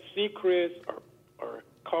guys see Chris or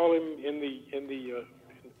call him in the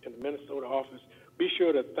Minnesota office, be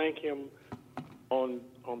sure to thank him on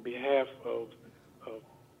behalf of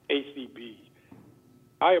ACB.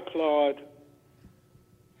 I applaud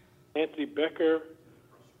Nancy Becker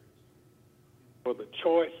for the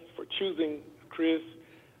choice, for choosing Chris.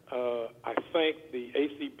 I thank the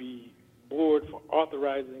ACB board for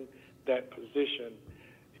authorizing that position,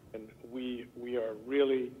 and we are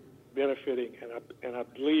really benefiting, and I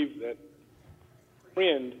believe that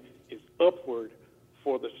trend is upward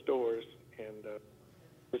for the stores, and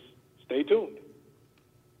just stay tuned.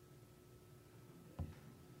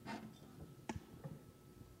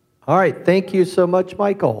 All right, thank you so much,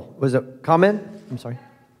 Michael. Was it a comment? I'm sorry.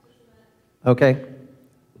 Okay.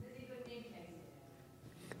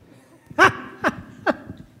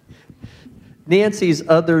 Nancy's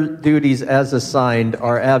other duties as assigned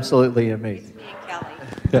are absolutely amazing.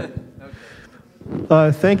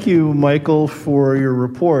 Thank you, Michael, for your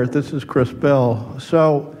report. This is Chris Bell.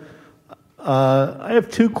 So I have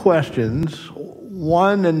two questions.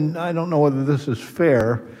 One, and I don't know whether this is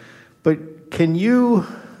fair, but can you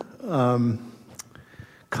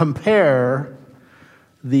compare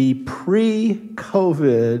the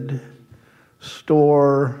pre-COVID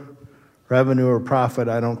store revenue or profit,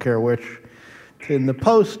 I don't care which, in the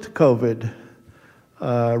post-COVID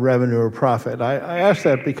revenue or profit? I ask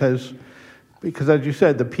that because as you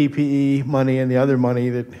said, the PPE money and the other money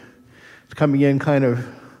that is coming in kind of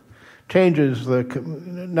changes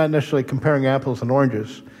not necessarily comparing apples and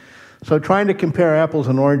oranges. So trying to compare apples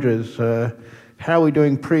and oranges, how are we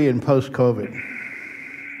doing pre and post-COVID?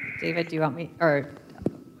 David, do you want me, or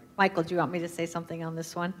Michael, do you want me to say something on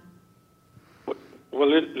this one? Well,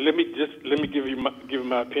 let me give you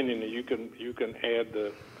my opinion, and you can add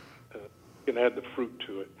the fruit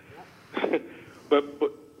to it. but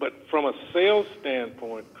from a sales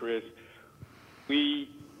standpoint, Chris, we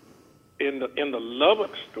in the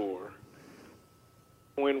Lubbock store,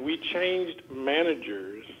 when we changed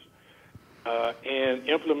managers and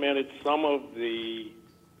implemented some of the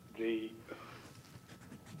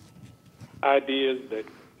ideas that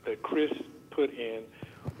Chris put in,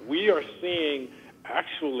 we are seeing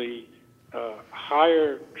actually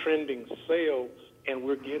higher trending sales, and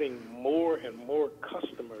we're getting more and more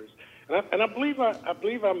customers. And I believe I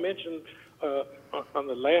mentioned on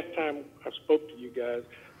the last time I spoke to you guys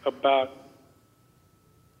about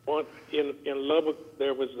in Lubbock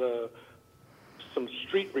there was some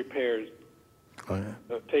street repairs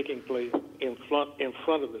taking place in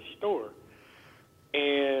front of the store,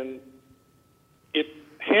 and it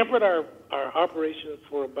hampered our operations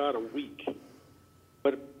for about a week.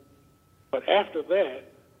 But after that,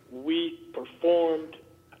 we performed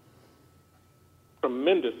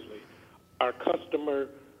tremendously. Our customer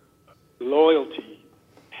loyalty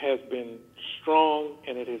has been strong,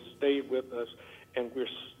 and it has stayed with us, and we're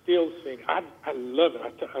still seeing. I love it.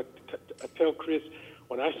 I tell Chris,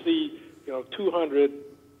 when I see 200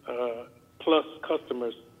 plus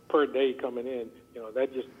customers per day coming in,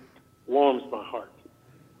 that just warms my heart.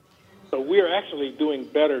 So we are actually doing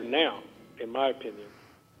better now, in my opinion,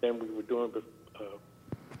 than we were doing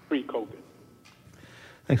pre-COVID.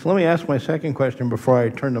 Thanks. Let me ask my second question before I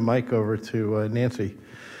turn the mic over to Nancy.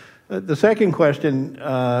 The second question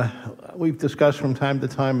we've discussed from time to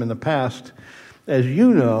time in the past. As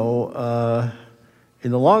you know, in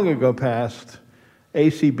the long ago past,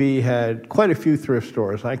 ACB had quite a few thrift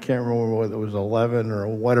stores. I can't remember whether it was 11 or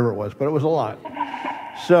whatever it was, but it was a lot.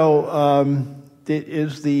 So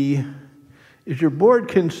is your board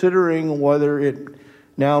considering whether it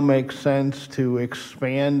now makes sense to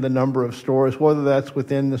expand the number of stores, whether that's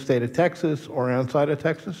within the state of Texas or outside of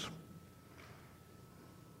Texas?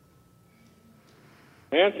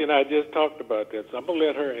 Nancy and I just talked about that, so I'm going to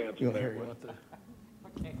let her answer that one.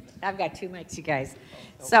 Okay. I've got 2 mics, you guys.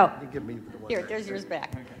 So, here, there's yours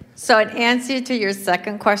back. So in answer to your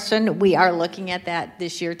second question, we are looking at that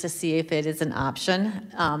this year to see if it is an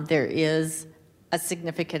option. There is a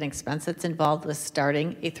significant expense that's involved with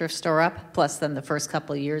starting a thrift store up, plus then the first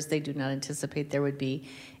couple of years, they do not anticipate there would be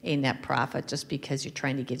a net profit just because you're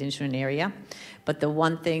trying to get into an area. But the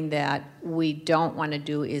one thing that we don't want to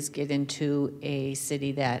do is get into a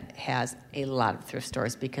city that has a lot of thrift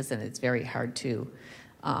stores, because then it's very hard to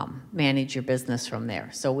manage your business from there.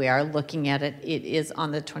 So we are looking at it. It is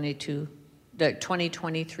on the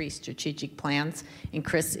 2023 strategic plans, and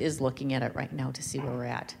Chris is looking at it right now to see where we're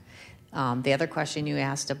at. The other question you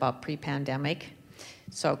asked about pre-pandemic.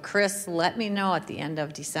 So Chris let me know at the end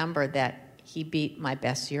of December that he beat my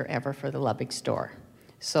best year ever for the Lubbock store.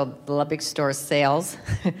 So the Lubbock store sales,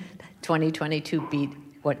 2022 beat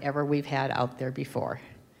whatever we've had out there before.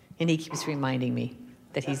 And he keeps reminding me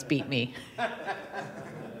that he's beat me.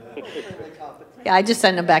 Yeah, I just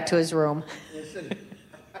sent him back to his room.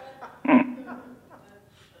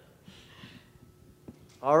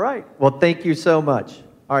 All right. Well, thank you so much.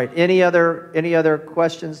 All right. Any other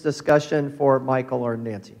questions, discussion for Michael or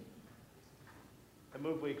Nancy? I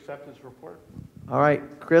move we accept this report. All right.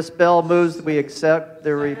 Chris Bell moves that we accept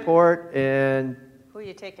the report. And who are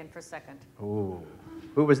you taking for second? Ooh.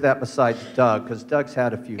 Who was that besides Doug? Because Doug's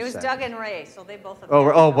had a few. It was seconds. Doug and Ray, so they both have.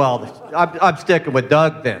 Oh well, I'm sticking with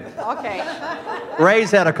Doug then. Okay.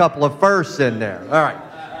 Ray's had a couple of firsts in there. All right.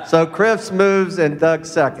 So Chris moves and Doug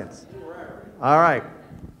seconds. All right.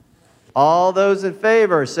 All those in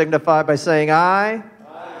favor signify by saying aye.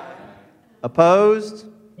 Aye. Opposed?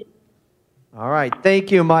 All right.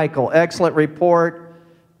 Thank you, Michael. Excellent report.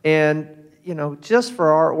 And, just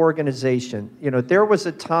for our organization, there was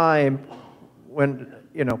a time when,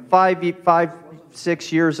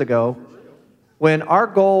 6 years ago, when our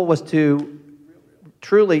goal was to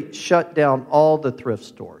truly shut down all the thrift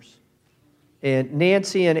stores. And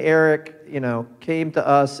Nancy and Eric, came to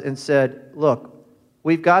us and said, look,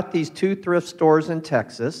 we've got these 2 thrift stores in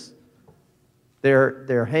Texas.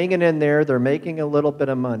 They're hanging in there. They're making a little bit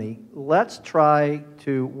of money. Let's try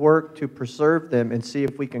to work to preserve them and see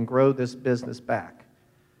if we can grow this business back.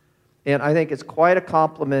 And I think it's quite a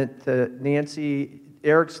compliment to Nancy,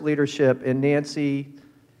 Eric's leadership, and Nancy's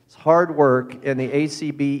hard work in the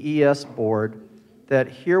ACB ES board that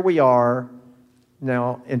here we are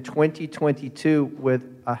now in 2022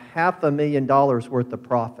 with $500,000 worth of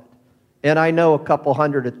profit. And I know a couple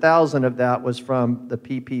 $100,000 of that was from the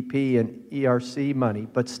PPP and ERC money,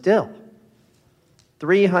 but still,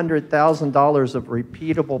 $300,000 of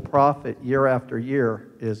repeatable profit year after year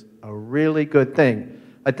is a really good thing.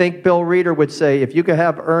 I think Bill Reeder would say, if you could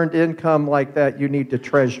have earned income like that, you need to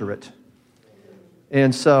treasure it.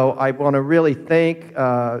 And so I want to really thank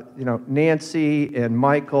Nancy and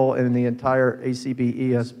Michael and the entire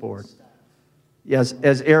ACB ES board. Yes,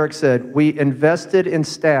 as Eric said, we invested in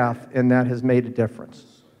staff, and that has made a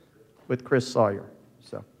difference with Chris Sawyer.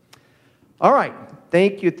 So, all right,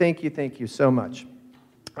 thank you so much.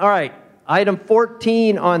 All right, item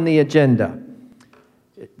 14 on the agenda.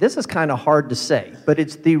 This is kind of hard to say, but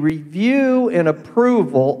it's the review and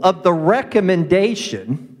approval of the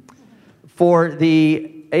recommendation for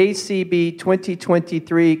the ACB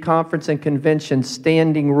 2023 Conference and Convention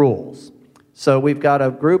Standing Rules. So we've got a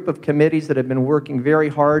group of committees that have been working very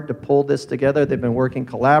hard to pull this together. They've been working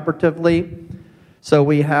collaboratively. So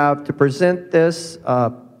we have to present this,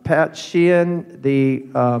 Pat Sheehan, the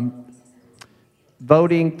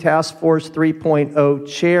Voting Task Force 3.0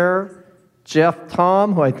 Chair, Jeff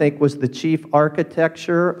Tom, who I think was the chief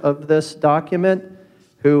architecture of this document,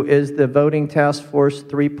 who is the Voting Task Force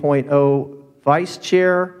 3.0 Vice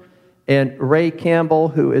Chair, and Ray Campbell,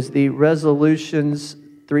 who is the Resolutions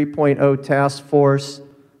 3.0 Task Force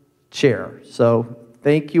Chair. So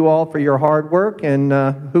thank you all for your hard work, and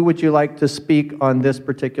who would you like to speak on this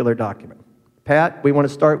particular document? Pat, we want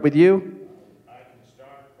to start with you. I can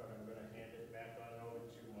start, but I'm going to hand it back on over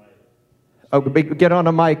to my... Oh, get on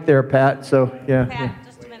a mic there, Pat. So, yeah. Pat,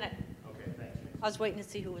 just a minute. Okay, thanks. I was waiting to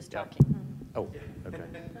see who was talking. Oh, okay.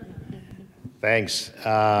 Thanks.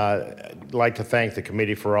 I'd like to thank the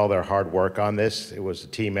committee for all their hard work on this. It was a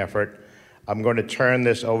team effort. I'm going to turn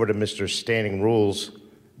this over to Mr. Standing Rules,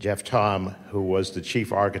 Jeff Tom, who was the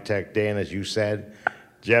chief architect. Dan, as you said.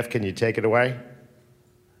 Jeff, can you take it away?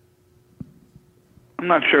 I'm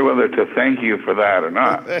not sure whether to thank you for that or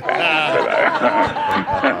not.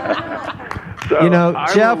 So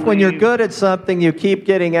Jeff, when you're good at something, you keep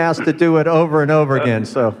getting asked to do it over and over again.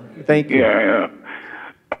 So thank you. Yeah.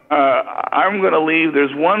 I'm going to leave.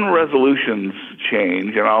 There's one resolutions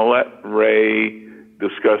change, and I'll let Ray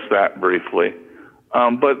discuss that briefly.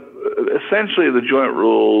 But essentially, the joint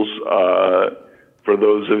rules, for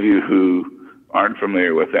those of you who aren't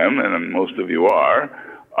familiar with them, and most of you are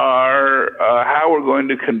how we're going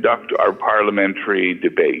to conduct our parliamentary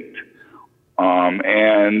debate.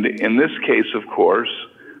 And in this case, of course,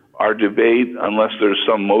 our debate, unless there's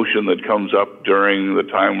some motion that comes up during the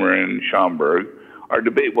time we're in Schaumburg, our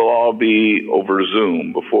debate will all be over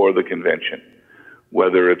Zoom before the convention,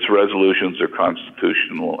 whether it's resolutions or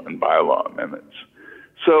constitutional and bylaw amendments.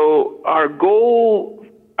 So our goal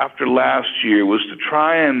after last year was to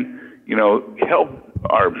try and, help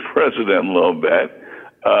our president a little bit,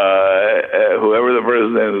 whoever the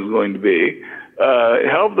president is going to be,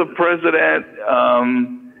 help the president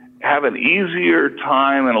have an easier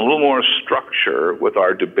time and a little more structure with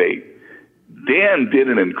our debate. Dan did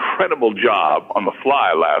an incredible job on the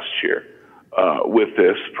fly last year with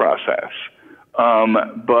this process. And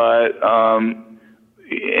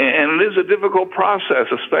it is a difficult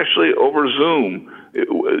process, especially over Zoom.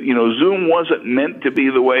 Zoom wasn't meant to be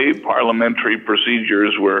the way parliamentary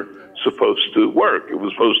procedures were supposed to work. It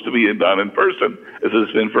was supposed to be done in person, as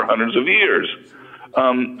it's been for hundreds of years.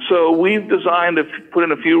 So we've designed to put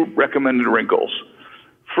in a few recommended wrinkles.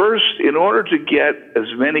 First, in order to get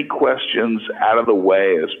as many questions out of the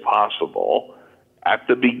way as possible at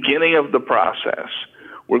the beginning of the process,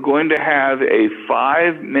 we're going to have a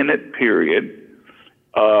 5-minute period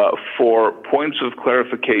for points of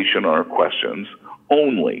clarification or questions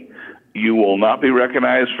only. You will not be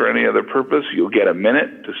recognized for any other purpose. You'll get a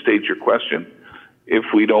minute to state your question. If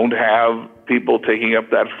we don't have people taking up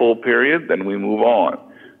that full period, then we move on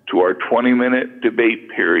to our 20-minute debate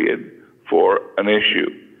period for an issue.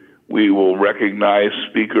 We will recognize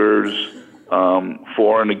speakers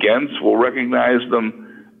for and against. We'll recognize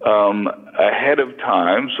them ahead of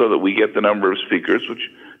time so that we get the number of speakers, which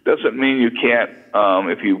doesn't mean you can't,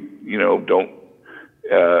 if you don't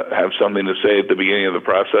have something to say at the beginning of the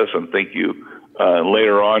process and think you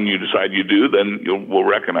later on you decide you do, then we'll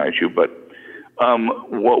recognize you. But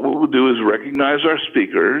what we'll do is recognize our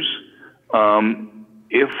speakers.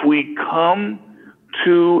 If we come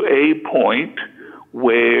to a point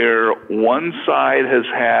where one side has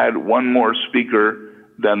had one more speaker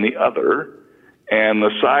than the other, and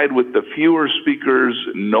the side with the fewer speakers,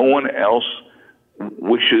 no one else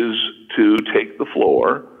wishes to take the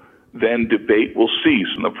floor, then debate will cease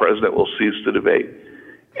and the president will cease to debate.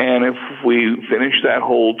 And if we finish that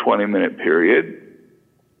whole 20-minute period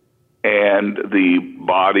and the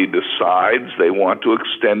body decides they want to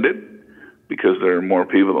extend it because there are more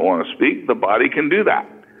people that want to speak, the body can do that.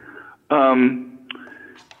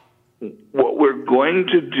 What we're going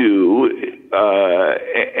to do,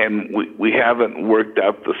 and we haven't worked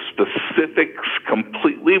out the specifics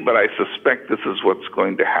completely, but I suspect this is what's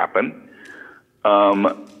going to happen.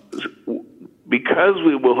 Because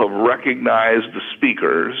we will have recognized the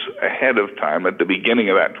speakers ahead of time at the beginning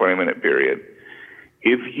of that 20-minute period,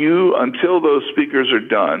 until those speakers are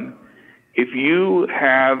done, if you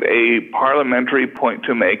have a parliamentary point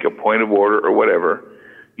to make, a point of order or whatever,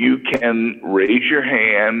 you can raise your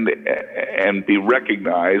hand and be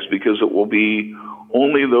recognized, because it will be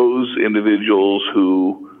only those individuals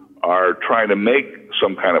who are trying to make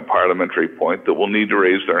some kind of parliamentary point that will need to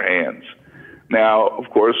raise their hands. Now, of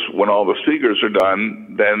course, when all the speakers are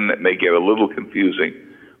done, then it may get a little confusing.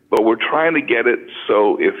 But we're trying to get it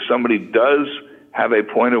so if somebody does have a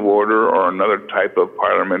point of order or another type of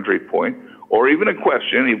parliamentary point, or even a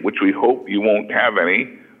question, which we hope you won't have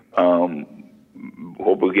any,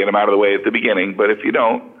 hope we'll get them out of the way at the beginning, but if you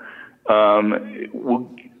don't,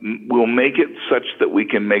 we'll make it such that we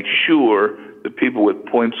can make sure that people with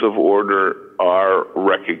points of order are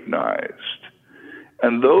recognized.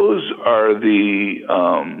 And those are the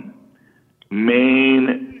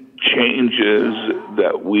main changes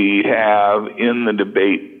that we have in the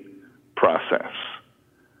debate process.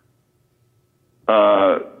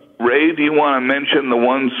 Ray, do you want to mention the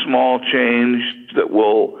one small change that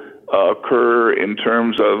will occur in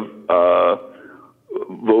terms of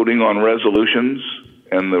voting on resolutions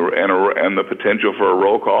and the potential for a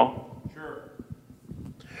roll call?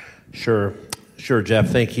 Sure, Jeff.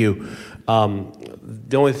 Thank you.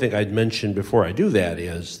 The only thing I'd mention before I do that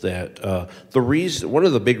is that one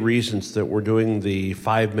of the big reasons that we're doing the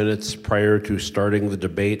 5 minutes prior to starting the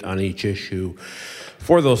debate on each issue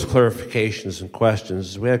for those clarifications and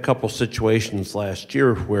questions, we had a couple situations last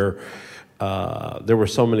year where there were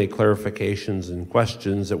so many clarifications and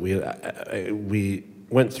questions that we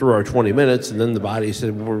went through our 20 minutes, and then the body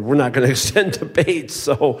said, we're not going to extend debate,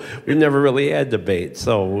 so we never really had debate.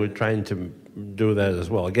 So we're trying to do that as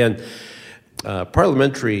well. Again,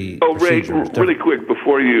 parliamentary procedure. Ray, really quick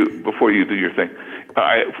before you do your thing,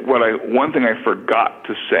 one thing I forgot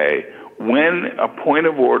to say: when a point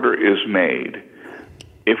of order is made,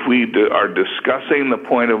 if we are discussing the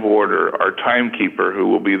point of order, our timekeeper, who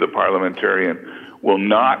will be the parliamentarian, will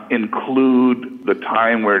not include the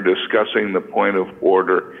time we're discussing the point of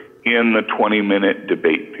order in the 20-minute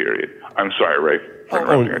debate period. I'm sorry, Ray.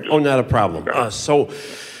 Not a problem.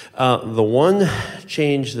 The one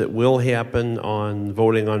change that will happen on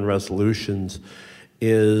voting on resolutions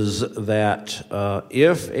is that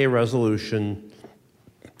if a resolution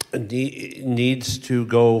needs to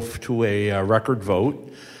go to a record vote,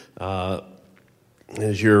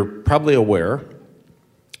 as you're probably aware,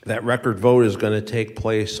 that record vote is going to take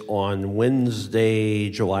place on Wednesday,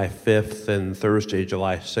 July 5th and Thursday,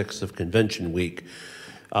 July 6th of Convention Week,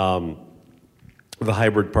 the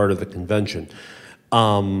hybrid part of the convention.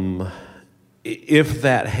 If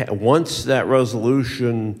once that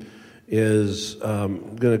resolution is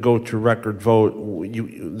going to go to record vote,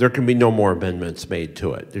 there can be no more amendments made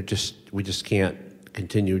to it. We just can't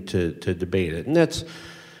continue to debate it, and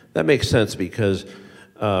that makes sense because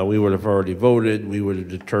we would have already voted. We would have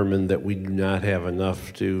determined that we do not have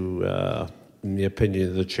enough to, in the opinion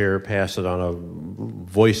of the chair, pass it on a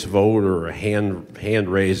voice vote or a hand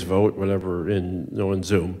raise vote, whatever, in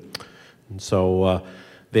Zoom. And so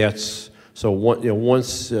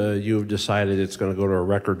once you've decided it's going to go to a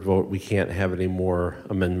record vote, we can't have any more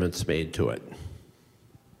amendments made to it.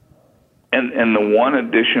 And the one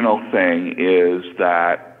additional thing is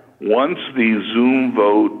that once the Zoom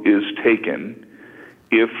vote is taken,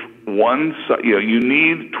 if you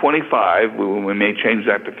need 25, we may change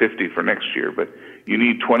that to 50 for next year, but you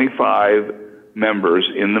need 25 members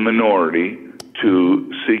in the minority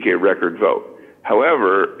to seek a record vote.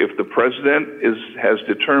 However, if the president has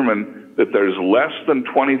determined that there's less than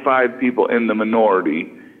 25 people in the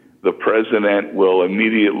minority, the president will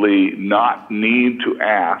immediately not need to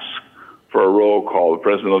ask for a roll call. The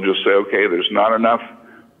president will just say, okay, there's not enough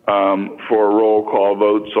for a roll call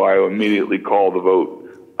vote, so I will immediately call the vote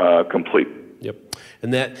complete. Yep,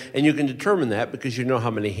 and you can determine that because you know how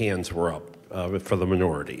many hands were up for the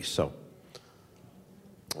minority. So,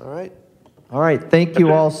 all right. Thank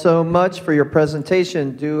you all so much for your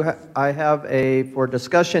presentation. For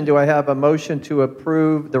discussion, do I have a motion to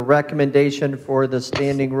approve the recommendation for the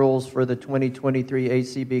standing rules for the 2023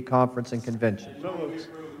 ACB Conference and Convention?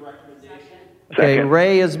 Okay,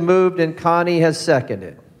 Ray has moved and Connie has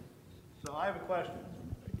seconded. So I have a question.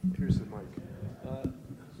 Here's the mic.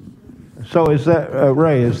 So is that,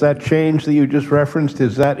 Ray, is that change that you just referenced,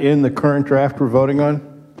 is that in the current draft we're voting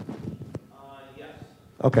on? Yes.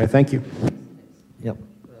 Okay, thank you. Yep.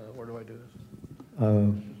 Where do I do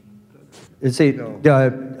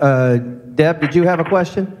this? Deb, did you have a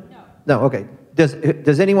question? No. No, okay.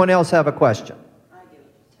 Does anyone else have a question? I do.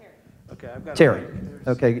 Terry. Okay, I've got Terry.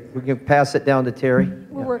 Okay, we can pass it down to Terry.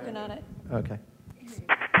 We're working on it. Okay.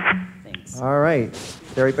 Thanks. All right.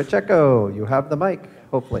 Terry Pacheco, you have the mic,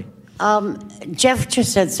 hopefully. Jeff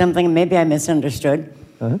just said something, maybe I misunderstood.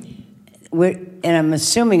 Uh-huh. And I'm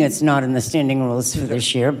assuming it's not in the standing rules for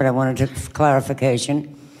this year, but I wanted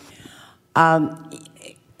clarification.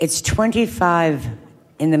 It's 25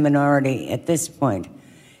 in the minority at this point.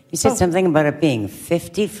 You said something about it being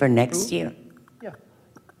 50 for next year?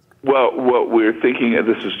 Well, what we're thinking, and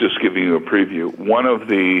this is just giving you a preview, one of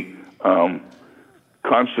the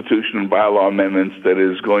Constitution and bylaw amendments that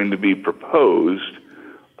is going to be proposed,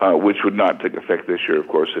 which would not take effect this year, of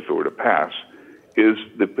course, if it were to pass, is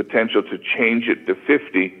the potential to change it to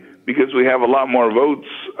 50 because we have a lot more votes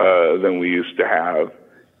than we used to have,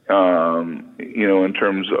 in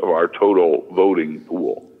terms of our total voting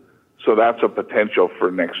pool. So that's a potential for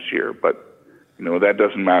next year, but, that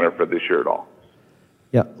doesn't matter for this year at all.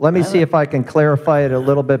 Yeah, let me see if I can clarify it a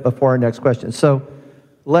little bit before our next question. So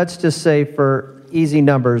let's just say for easy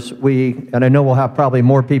numbers, and I know we'll have probably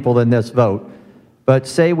more people than this vote, but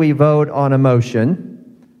say we vote on a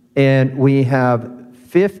motion and we have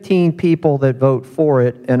 15 people that vote for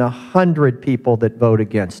it and 100 people that vote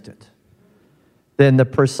against it. Then the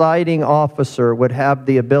presiding officer would have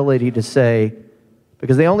the ability to say,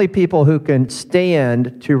 because the only people who can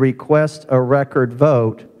stand to request a record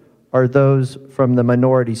vote are those from the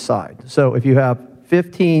minority side. So if you have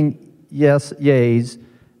 15 yays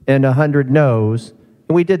and 100 noes,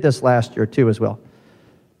 and we did this last year too as well,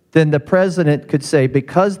 then the president could say,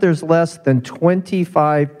 because there's less than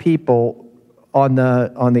 25 people on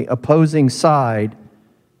the opposing side,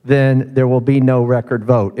 then there will be no record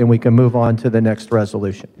vote, and we can move on to the next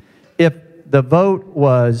resolution. If the vote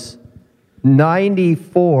was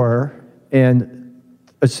 94 and,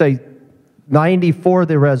 say, 90 for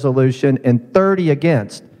the resolution and 30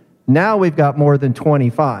 against, now we've got more than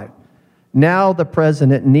 25. Now the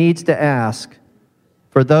president needs to ask,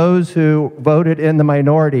 for those who voted in the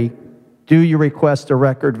minority, do you request a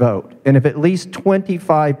record vote? And if at least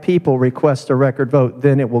 25 people request a record vote,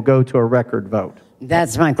 then it will go to a record vote.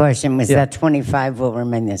 That's my question, was that 25 will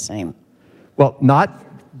remain the same? Well, not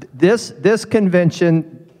this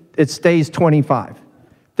convention, it stays 25.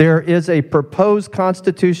 There is a proposed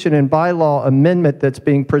Constitution and bylaw amendment that's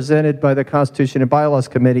being presented by the Constitution and Bylaws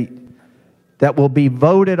Committee that will be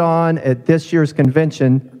voted on at this year's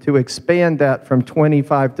convention to expand that from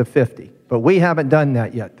 25 to 50. But we haven't done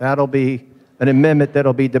that yet. That'll be an amendment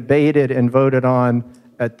that'll be debated and voted on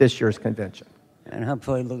at this year's convention. And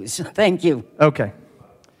hopefully lose. Thank you. Okay.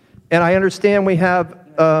 And I understand we have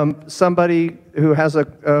somebody who has a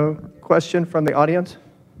question from the audience.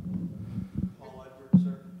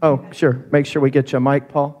 Oh, sure. Make sure we get you a mic,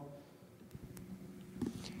 Paul.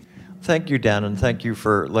 Thank you, Dan, and thank you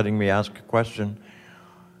for letting me ask a question.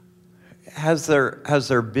 Has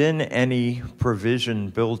there been any provision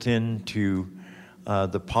built into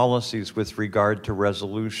the policies with regard to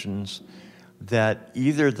resolutions that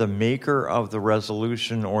either the maker of the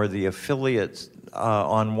resolution or the affiliates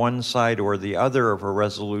on one side or the other of a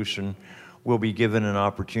resolution will be given an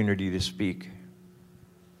opportunity to speak?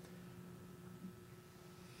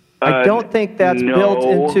 I don't think that's built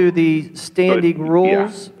into the standing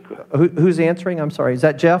rules. Yeah. Who's answering? I'm sorry. Is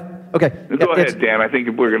that Jeff? Okay. Go ahead, Dan. I think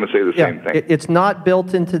we're going to say the same thing. It's not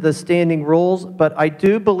built into the standing rules, but I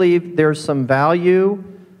do believe there's some value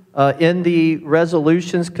in the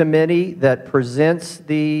resolutions committee that presents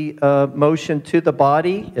the motion to the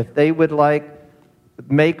body. If they would like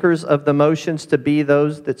makers of the motions to be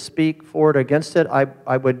those that speak for it or against it,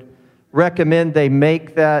 I would recommend they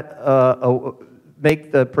make that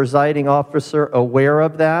make the presiding officer aware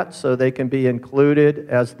of that so they can be included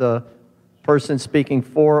as the person speaking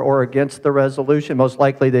for or against the resolution. Most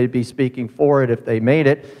likely they'd be speaking for it if they made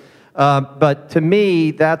it. But to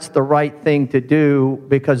me, that's the right thing to do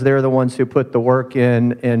because they're the ones who put the work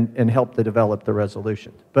in and help to develop the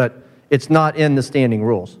resolution. But it's not in the standing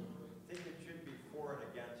rules. I think it should be for and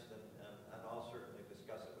against, and I'll certainly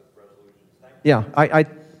discuss it with resolutions. Thank Yeah,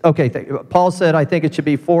 you. Okay, Paul said I think it should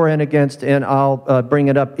be for and against, and I'll bring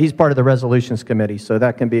it up. He's part of the resolutions committee, so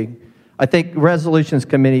that can be. I think resolutions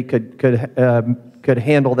committee could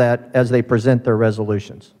handle that as they present their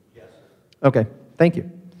resolutions. Yes. Okay, thank you.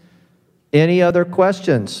 Any other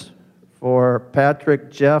questions for Patrick,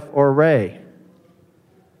 Jeff, or Ray?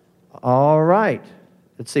 All right.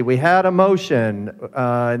 Let's see. We had a motion,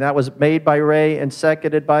 and that was made by Ray and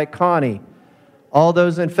seconded by Connie. All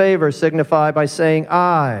those in favor signify by saying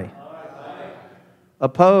aye. Aye.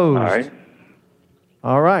 Opposed? Aye.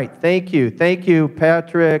 All right. Thank you. Thank you,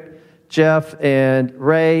 Patrick, Jeff, and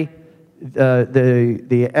Ray.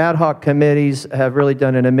 The ad hoc committees have really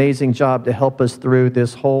done an amazing job to help us through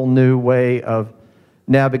this whole new way of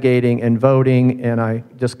navigating and voting, and I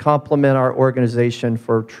just compliment our organization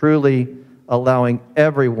for truly allowing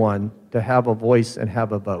everyone to have a voice and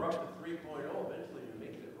have a vote.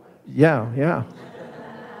 Yeah.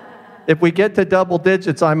 If we get to double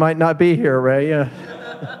digits, I might not be here, Ray. Yeah.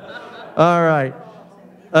 All right.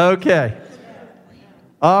 Okay.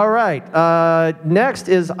 All right. Next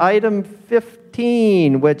is item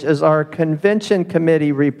 15, which is our Convention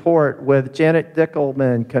Committee report with Janet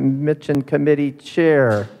Dickelman, Convention Committee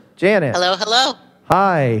Chair. Janet. Hello.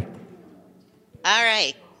 Hi. All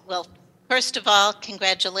right. Well, first of all,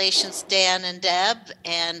 congratulations, Dan and Deb,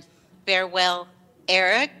 and farewell,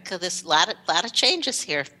 Eric. There's a lot of changes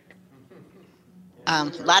here. A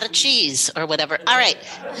lot of cheese or whatever. All right.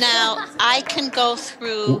 Now, I can go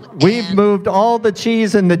through. We've moved all the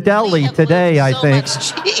cheese in the deli today, I think.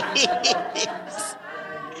 Much cheese.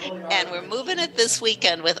 And we're moving it this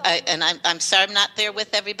weekend with, and I'm sorry I'm not there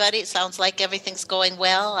with everybody. It sounds like everything's going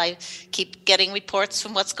well. I keep getting reports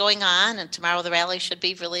from what's going on, and tomorrow the rally should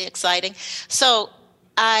be really exciting. So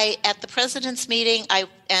at the president's meeting,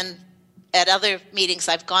 and at other meetings,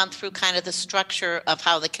 I've gone through kind of the structure of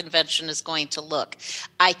how the convention is going to look.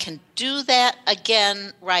 I can do that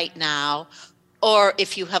again right now, or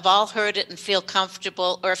if you have all heard it and feel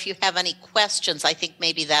comfortable, or if you have any questions, I think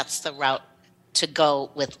maybe that's the route to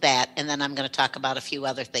go with that, and then I'm going to talk about a few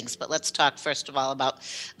other things. But let's talk first of all about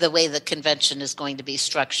the way the convention is going to be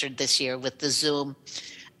structured this year with the Zoom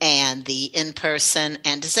and the in-person.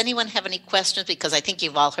 And does anyone have any questions? Because I think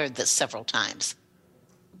you've all heard this several times.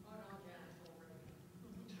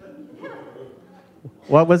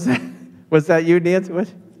 What was that? Was that you, Nancy?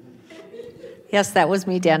 What? Yes, that was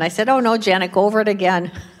me, Dan. I said, oh, no, Janet, go over it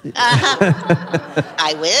again.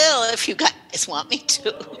 I will if you guys want me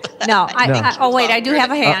to. No. I do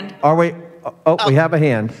have a hand. We have a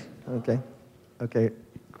hand. Okay.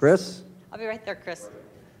 Chris? I'll be right there, Chris.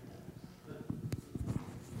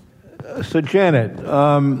 So, Janet,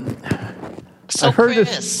 I've heard Chris.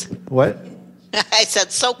 this. What? I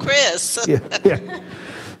said, so Chris. Yeah.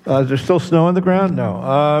 Is there still snow on the ground?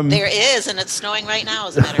 No. There is, and it's snowing right now,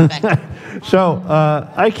 as a matter of fact. So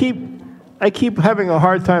I keep having a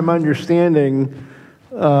hard time understanding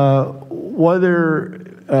whether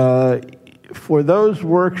for those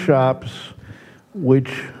workshops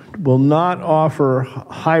which will not offer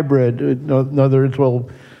hybrid, in other words, will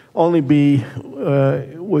only be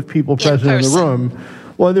with people present in the room,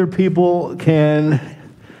 whether people can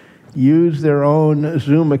use their own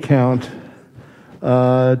Zoom account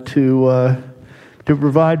to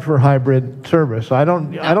provide for hybrid service. I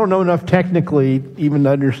don't know enough technically even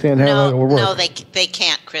to understand how that will work. No, they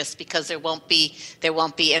can't, Chris, because there won't be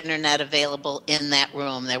internet available in that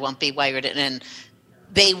room. There won't be wired in. And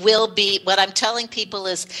they will be. What I'm telling people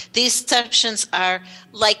is these sessions are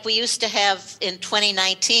like we used to have in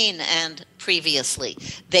 2019 and previously.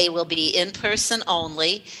 They will be in person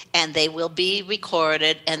only, and they will be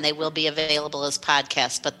recorded, and they will be available as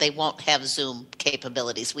podcasts, but they won't have Zoom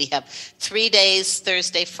capabilities. We have 3 days,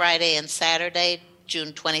 Thursday, Friday, and Saturday,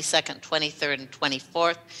 June 22nd, 23rd, and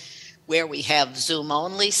 24th, where we have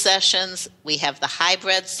Zoom-only sessions. We have the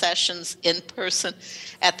hybrid sessions in person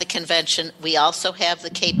at the convention. We also have the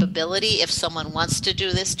capability, if someone wants to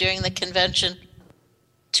do this during the convention,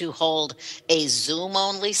 to hold a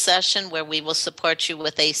Zoom-only session where we will support you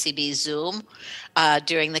with ACB Zoom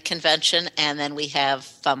during the convention. And then we have,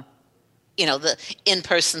 the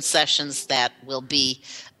in-person sessions that will be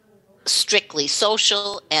strictly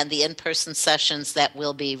social and the in-person sessions that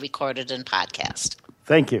will be recorded and podcast.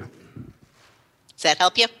 Thank you. Does that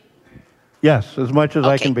help you? Yes, as much as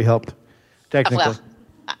I can be helped, technically.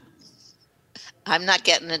 Well, I'm not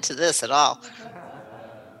getting into this at all.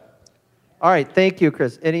 All right, thank you,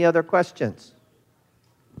 Chris. Any other questions?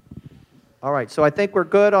 All right, so I think we're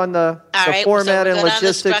good on the format and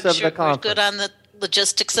logistics of the conference. We're good on the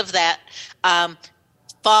logistics of that.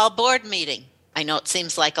 Fall board meeting. I know it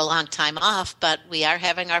seems like a long time off, but we are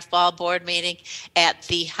having our fall board meeting at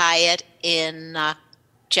the Hyatt in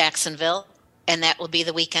Jacksonville, and that will be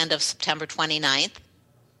the weekend of September 29th.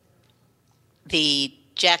 The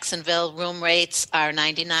Jacksonville room rates are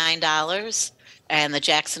 $99. And the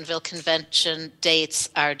Jacksonville convention dates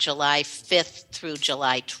are July 5th through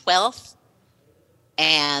July 12th.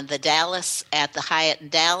 and the Dallas at the Hyatt in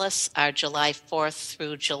Dallas are July 4th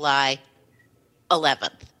through July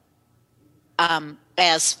 11th.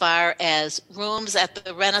 As far as rooms at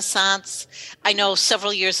the Renaissance, I know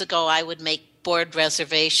several years ago I would make board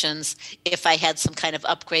reservations if I had some kind of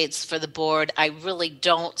upgrades for the board. I really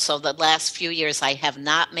don't, so the last few years I have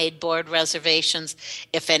not made board reservations.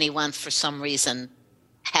 If anyone for some reason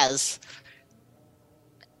has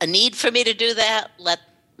a need for me to do that, let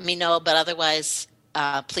me know, but otherwise,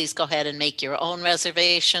 please go ahead and make your own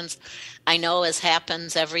reservations. I know, as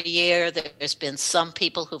happens every year, there's been some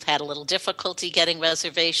people who've had a little difficulty getting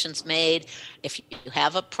reservations made. If you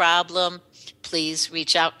have a problem, please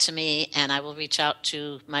reach out to me, and I will reach out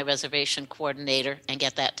to my reservation coordinator and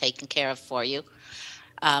get that taken care of for you.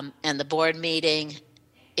 And the board meeting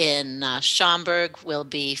in Schaumburg will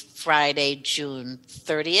be Friday, June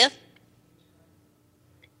 30th.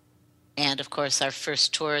 And of course, our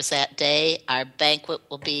first tour is that day. Our banquet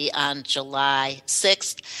will be on July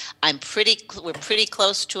 6th. We're pretty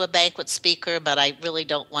close to a banquet speaker, but I really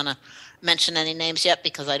don't want to mention any names yet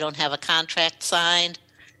because I don't have a contract signed.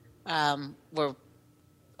 We're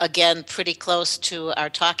again pretty close to our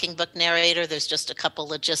talking book narrator. There's just a couple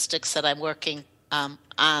logistics that I'm working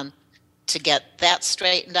on to get that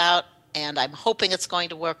straightened out, and I'm hoping it's going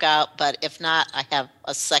to work out. But if not, I have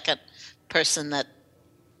a second person that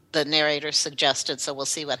the narrator suggested, so we'll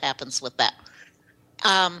see what happens with that.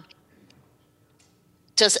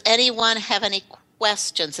 Does anyone have any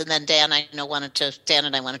questions? And then Dan and I wanted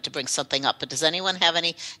to bring something up, but does anyone have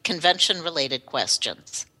any convention-related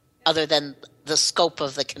questions other than the scope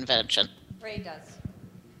of the convention? Ray does.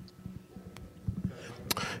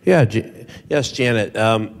 Yeah, yes, Janet.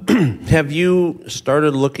 Have you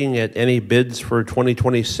started looking at any bids for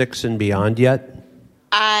 2026 and beyond yet?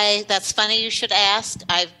 That's funny you should ask.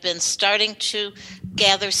 I've been starting to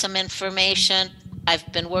gather some information.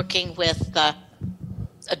 I've been working with a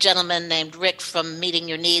gentleman named Rick from Meeting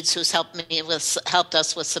Your Needs, who's helped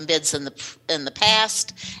us with some bids in the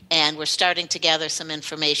past, and we're starting to gather some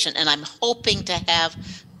information. And I'm hoping to have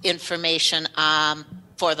information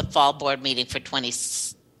for the fall board meeting for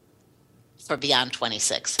beyond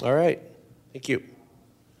 26. All right, thank you.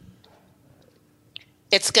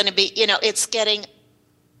 It's going to be, it's getting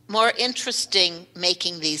more interesting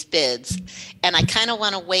making these bids, and I kind of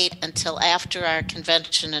want to wait until after our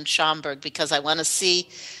convention in Schaumburg because I want to see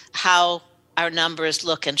how our numbers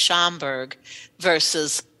look in Schaumburg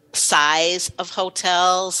versus size of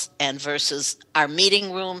hotels and versus our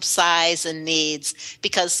meeting room size and needs,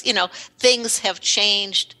 because things have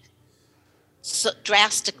changed so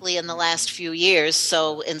drastically in the last few years.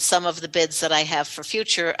 So in some of the bids that I have for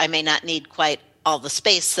future, I may not need quite all the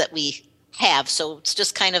space that we have. So it's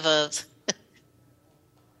just kind of a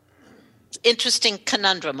interesting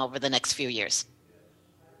conundrum over the next few years.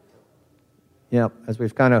 Yeah, as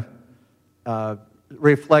we've kind of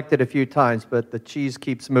reflected a few times, but the cheese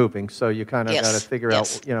keeps moving, so you kind of got to figure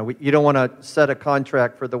out, you don't want to set a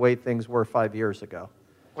contract for the way things were 5 years ago.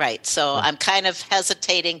 Right, so I'm kind of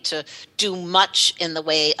hesitating to do much in the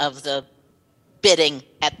way of the bidding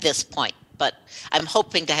at this point. But I'm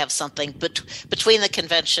hoping to have something between the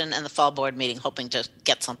convention and the fall board meeting, hoping to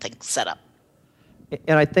get something set up.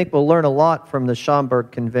 And I think we'll learn a lot from the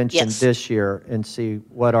Schaumburg convention this year and see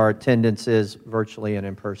what our attendance is virtually and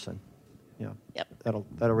in person. Yep.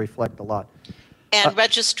 That'll reflect a lot. And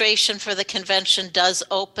registration for the convention does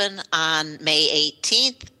open on May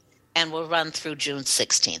 18th and will run through June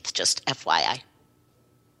 16th, just FYI.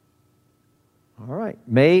 All right,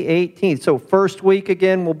 May 18th. So first week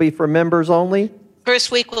again will be for members only? First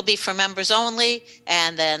week will be for members only,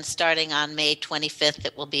 and then starting on May 25th,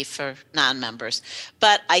 it will be for non-members.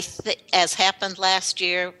 But I think, as happened last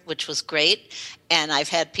year, which was great, and I've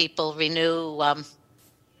had people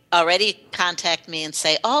already contact me and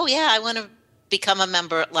say, oh yeah, I want to become a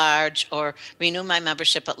member at large or renew my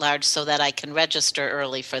membership at large so that I can register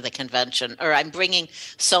early for the convention, or I'm bringing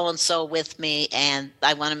so-and-so with me and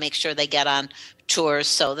I want to make sure they get on tours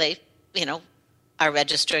so they, are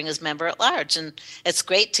registering as member at large. And it's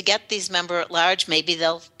great to get these member at large. Maybe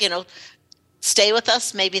they'll, stay with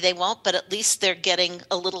us, maybe they won't, but at least they're getting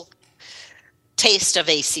a little taste of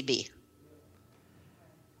ACB.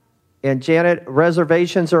 And Janet,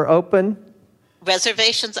 reservations are open?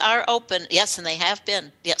 Reservations are open, yes, and they have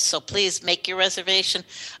been. Yes, so please make your reservation.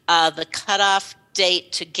 The cutoff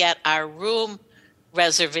date to get our room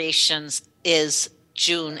reservations is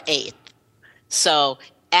June 8th. So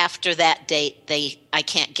after that date, I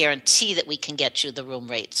can't guarantee that we can get you the room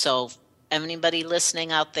rate. So anybody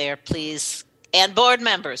listening out there, please, and board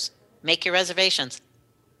members, make your reservations.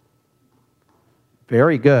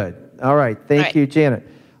 Very good. All right. Thank you, Janet.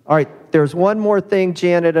 All right. There's one more thing,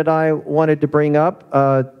 Janet, that I wanted to bring up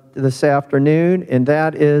this afternoon, and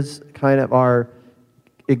that is kind of our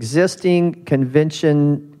existing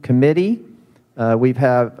convention committee. We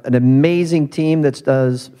have an amazing team that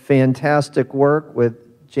does fantastic work with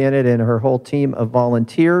Janet and her whole team of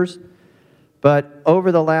volunteers. But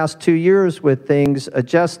over the last 2 years, with things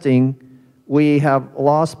adjusting, we have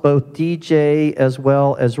lost both DJ as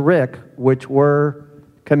well as Rick, which were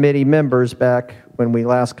committee members back when we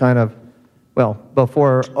last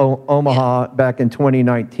before Omaha back in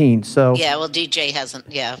 2019. So Yeah, well, DJ hasn't,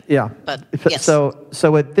 yeah. But yes.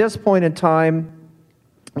 So at this point in time,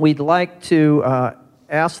 we'd like to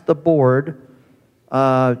ask the board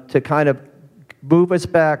to kind of move us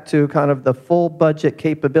back to kind of the full budget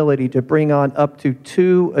capability to bring on up to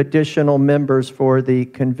 2 additional members for the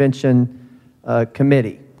convention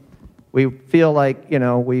committee. We feel like,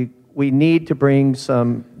 we need to bring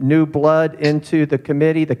some new blood into the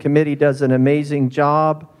committee. The committee does an amazing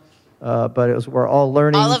job, but as we're all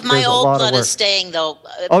learning, All of my there's a old lot blood of work. is staying, though.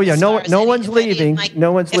 Oh yeah, no one's leaving.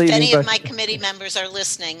 No one's leaving. If any of but- my committee members are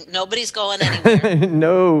listening, nobody's going anywhere.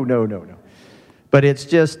 No. But it's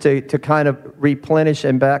just to kind of replenish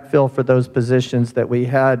and backfill for those positions that we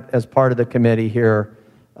had as part of the committee here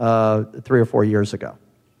 3 or 4 years ago.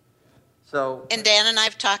 So, And Dan and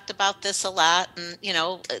I've talked about this a lot, and,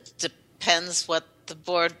 it depends what the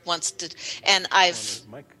board wants to, and I've,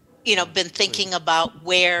 been thinking about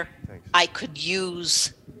where I could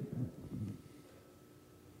use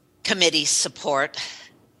committee support.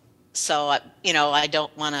 So, I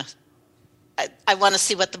don't want to, I want to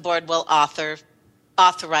see what the board will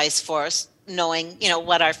authorize for us, knowing,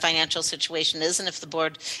 what our financial situation is, and if the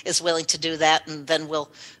board is willing to do that, and then we'll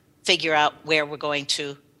figure out where we're going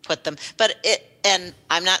to put them. But it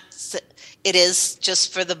is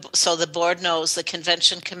just so the board knows, the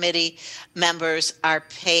convention committee members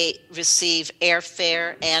receive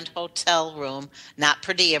airfare and hotel room, not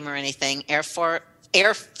per diem or anything, airfare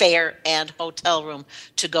and hotel room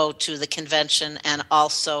to go to the convention and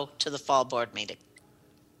also to the fall board meeting,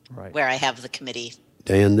 right, where I have the committee.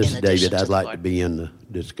 Dan, this is in addition David. to I'd the like board. to be in the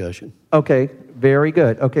discussion. okay, very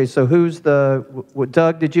good. Okay, so who's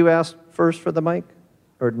Doug, did you ask first for the mic?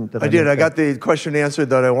 Or did I did. I got the question answered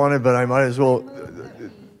that I wanted, but I might as well.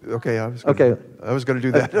 Okay, I was going to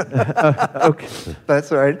do that. Okay.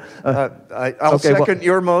 That's all right. I'll okay, second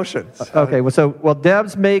your motion. Okay, well,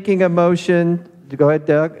 Deb's making a motion. Go ahead,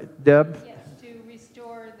 Deb. Yes, to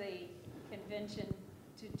restore the convention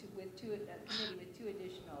with a committee with 2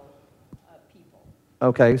 additional people.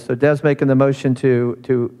 Okay, so Deb's making the motion to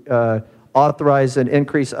authorize an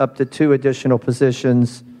increase up to 2 additional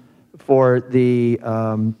positions for the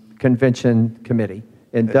convention committee.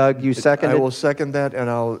 And Doug, you second it? I will second that, and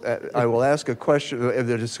I will ask a question,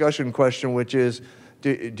 the discussion question, which is,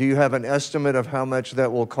 do you have an estimate of how much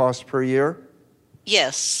that will cost per year?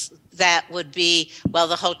 Yes, that would be,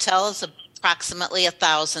 the hotel is approximately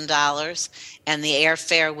 $1,000, and the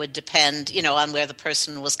airfare would depend, on where the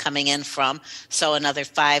person was coming in from. So another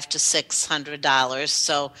 $500 to $600.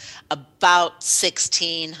 So about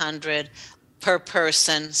 $1,600 per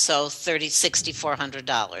person. So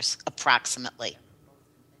 $6,400 approxiximately.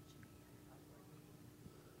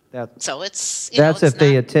 So it's that's if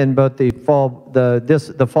they attend both the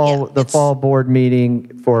fall board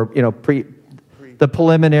meeting for the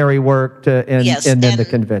preliminary work and then the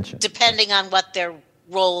convention. Depending on what their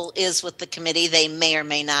role is with the committee, they may or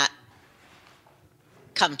may not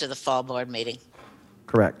come to the fall board meeting.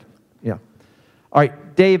 Correct. Yeah. All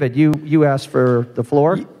right, David, you asked for the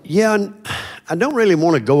floor. Yeah, and I don't really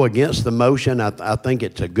want to go against the motion. I think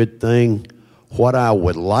it's a good thing. What I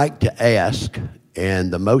would like to ask,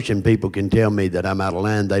 and the motion people can tell me that I'm out of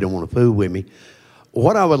line, they don't want to fool with me.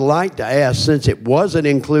 What I would like to ask, since it wasn't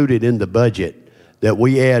included in the budget, that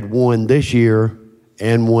we add one this year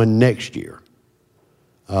and one next year.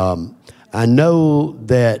 I know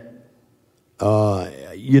that,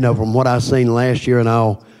 from what I've seen last year and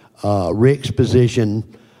all, Rick's position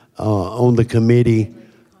on the committee,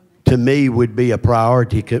 to me, would be a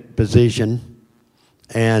priority position.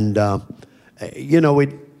 And,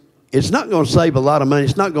 it's not going to save a lot of money.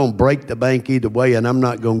 It's not going to break the bank either way, and I'm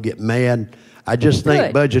not going to get mad. I just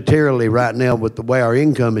think budgetarily right now, with the way our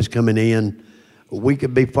income is coming in, we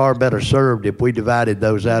could be far better served if we divided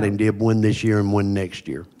those out and did one this year and one next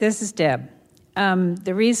year. This is Deb.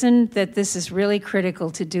 The reason that this is really critical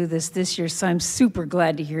to do this year, so I'm super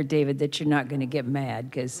glad to hear, David, that you're not going to get mad,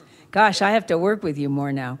 because, gosh, I have to work with you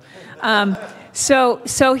more now.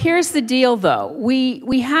 So here's the deal, though.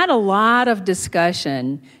 We had a lot of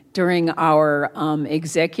discussion during our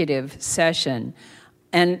executive session,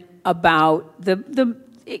 and about the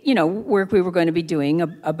work we were going to be doing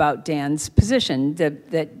about Dan's position,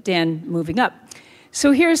 that Dan moving up.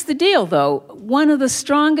 So here's the deal, though. One of the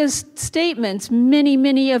strongest statements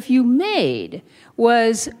many of you made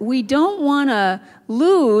was, we don't want to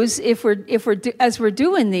lose if we're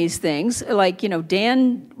doing these things, like,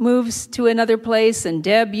 Dan moves to another place, and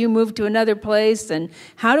Deb, you move to another place, and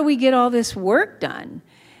how do we get all this work done?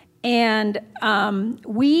 And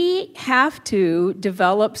we have to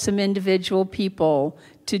develop some individual people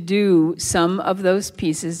to do some of those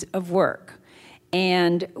pieces of work.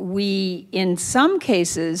 And we, in some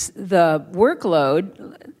cases, the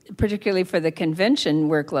workload, particularly for the convention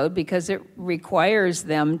workload, because it requires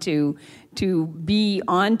them to be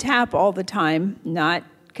on tap all the time, not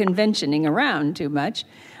conventioning around too much,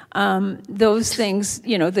 those things,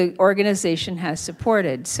 the organization has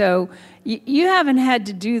supported. So you haven't had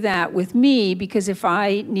to do that with me, because if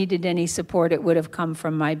I needed any support, it would have come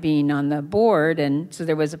from my being on the board, and so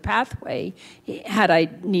there was a pathway had I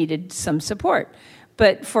needed some support.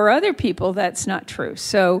 But for other people, that's not true.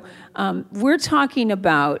 So we're talking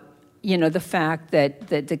about, the fact that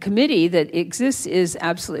the committee that exists is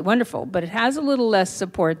absolutely wonderful, but it has a little less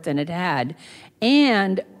support than it had.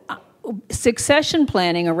 And succession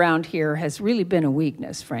planning around here has really been a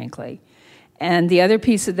weakness, frankly. And the other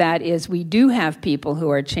piece of that is we do have people who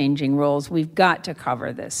are changing roles. We've got to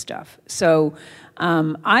cover this stuff. So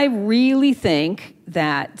I really think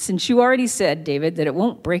that, since you already said, David, that it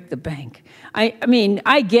won't break the bank. I mean,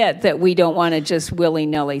 I get that we don't want to just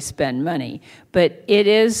willy-nilly spend money, but it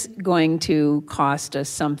is going to cost us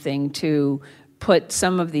something to put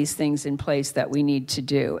some of these things in place that we need to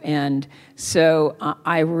do. And so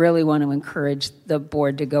I really want to encourage the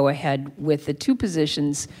board to go ahead with the 2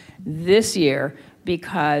 positions this year,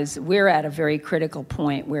 because we're at a very critical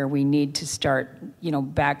point where we need to start,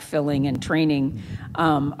 backfilling and training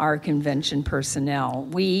our convention personnel.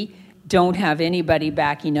 We don't have anybody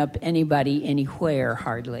backing up anybody anywhere,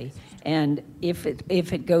 hardly. And if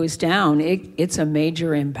it goes down, it's a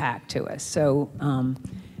major impact to us. So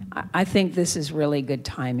I think this is really good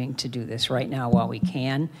timing to do this right now while we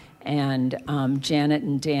can. And Janet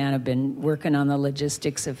and Dan have been working on the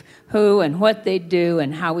logistics of who and what they do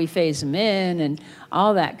and how we phase them in and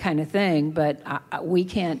all that kind of thing. But we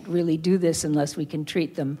can't really do this unless we can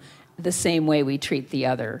treat them the same way we treat the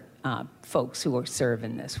other folks who serve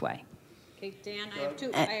in this way. Okay, Dan,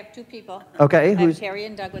 I have two people. Okay, I who's have Terry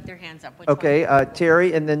and Doug with their hands up. Which okay?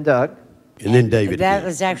 Terry and then Doug. And then David. That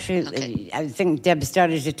was actually, I think Deb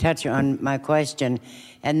started to touch on my question,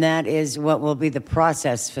 and that is, what will be the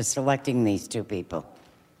process for selecting these 2 people?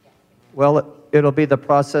 Well, it'll be the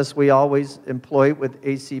process we always employ with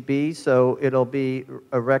ACB, so it'll be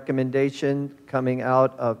a recommendation coming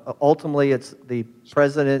out of, ultimately it's the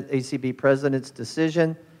president, ACB president's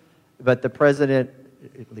decision, but the president,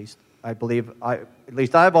 at least I believe, at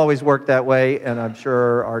least I've always worked that way, and I'm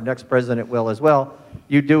sure our next president will as well.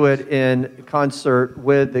 You do it in concert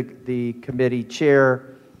with the committee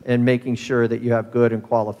chair and making sure that you have good and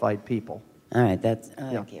qualified people. All right,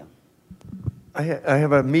 thank you. I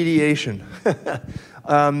have a mediation.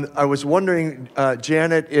 I was wondering,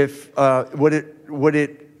 Janet, if would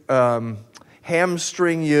it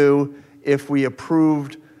hamstring you if we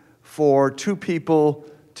approved for 2 people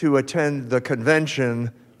to attend the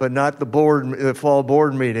convention, but not the fall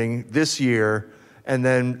board meeting this year, and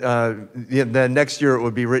then next year it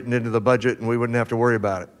would be written into the budget and we wouldn't have to worry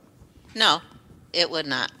about it? No, it would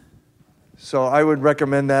not. So I would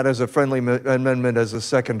recommend that as a friendly amendment as a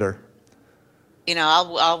seconder.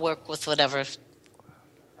 I'll work with whatever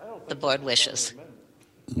the board wishes.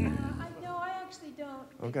 No, I actually don't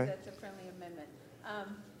think that's a friendly amendment,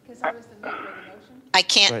 because I was the maker of the motion. I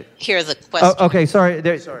can't hear the question. Oh, okay, sorry.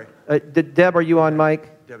 Sorry. Deb, are you on mic?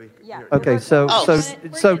 Debbie. Yeah. Okay, so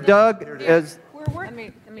Doug is. Let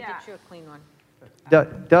me get you a clean one.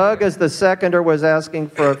 Doug, as the seconder, was asking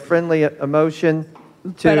for a friendly motion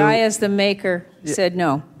to. But I, as the maker, said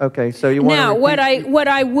no. Okay, so you want now to what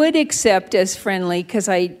I would accept as friendly, because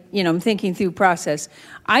I'm thinking through process.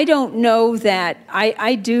 I don't know that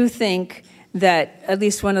I do think that at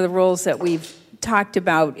least one of the roles that we've talked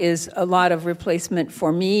about is a lot of replacement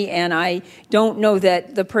for me, and I don't know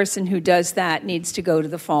that the person who does that needs to go to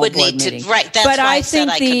the fall board meeting. Right, that's but why I said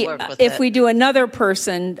think I could work with if it. we do another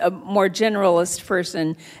person, a more generalist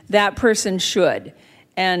person, that person should.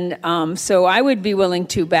 And so I would be willing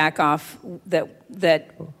to back off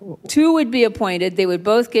that 2 would be appointed. They would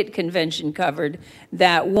both get convention covered.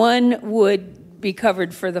 That 1 would be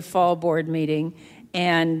covered for the fall board meeting,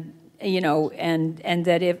 and and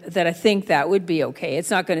that I think that would be okay. It's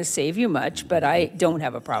not going to save you much, but I don't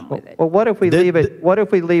have a problem with it. Well, what if we leave it? What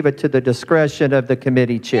if we leave it to the discretion of the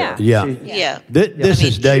committee chair? Yeah. This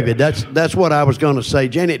is David. That's what I was going to say.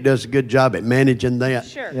 Janet does a good job at managing that.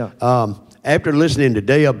 Sure. Yeah. After listening to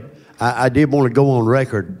Deb, I did want to go on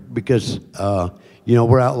record because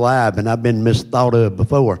we're out live and I've been misthought of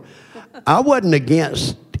before. I wasn't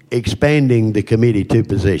against expanding the committee to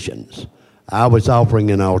positions. I was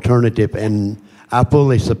offering an alternative, and I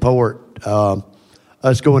fully support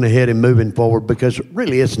us going ahead and moving forward because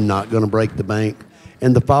really it's not going to break the bank.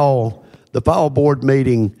 And the fall board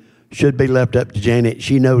meeting should be left up to Janet.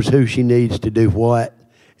 She knows who she needs to do what,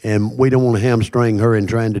 and we don't want to hamstring her in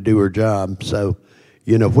trying to do her job. So,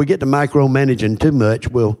 if we get to micromanaging too much,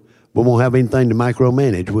 we won't have anything to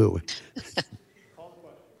micromanage, will we?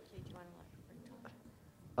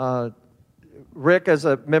 Rick, as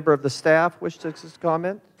a member of the staff, wish to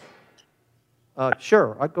comment?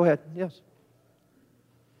 Sure, go ahead. Yes.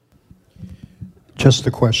 Just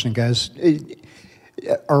a question, guys.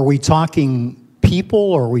 Are we talking people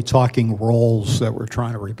or are we talking roles that we're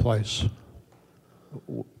trying to replace?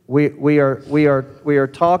 We are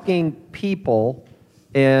talking people,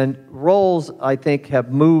 and roles I think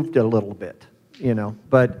have moved a little bit,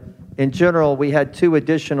 but in general we had 2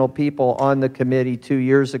 additional people on the committee 2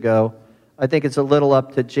 years ago. I think it's a little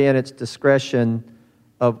up to Janet's discretion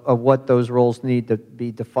of what those roles need to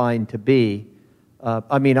be defined to be.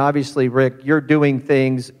 Obviously, Rick, you're doing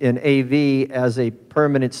things in AV as a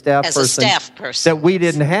permanent staff As person. a staff person. That we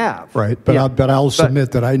didn't have. Right, but I'll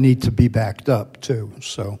submit that I need to be backed up too.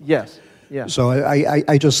 So yes, yeah. So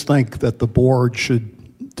I just think that the board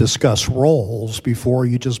should discuss roles before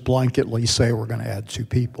you just blanketly say we're going to add 2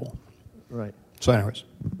 people. Right. So, anyways.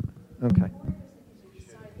 Okay.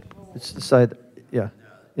 It's decided. Yeah.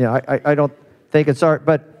 I don't think it's art,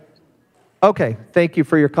 but okay. Thank you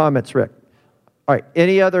for your comments, Rick. All right.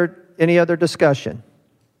 Any other discussion?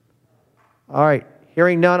 All right.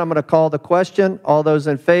 Hearing none, I'm going to call the question. All those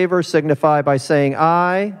in favor signify by saying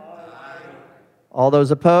aye. Aye. All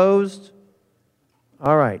those opposed?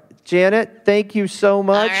 All right. Janet, thank you so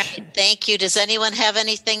much. All right. Thank you. Does anyone have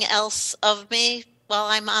anything else of me while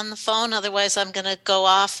I'm on the phone? Otherwise, I'm going to go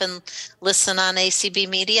off and listen on ACB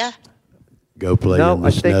Media. Go play in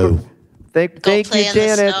the snow. Thank you,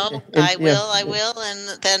 Janet. I will,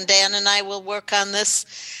 and then Dan and I will work on this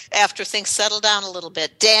after things settle down a little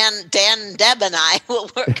bit. Dan, Deb, and I will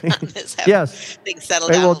work on this after yes. things settle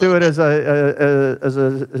Maybe down. We'll do it as a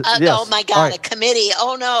yes. Oh my God, right. A committee!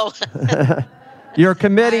 Oh no. Your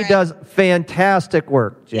committee does fantastic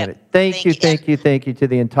work, Janet. Yep. Thank you to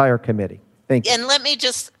the entire committee. Thank you. And let me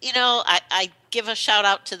just, I give a shout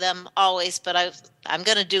out to them always, but I'm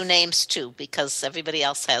going to do names too because everybody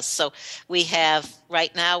else has. So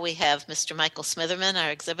right now we have Mr. Michael Smitherman,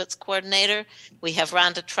 our exhibits coordinator. We have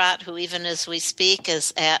Rhonda Trott, who even as we speak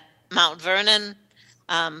is at Mount Vernon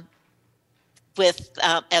as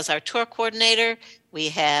our tour coordinator. We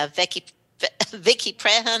have Vicky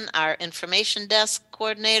Prehan, our information desk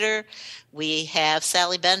coordinator. We have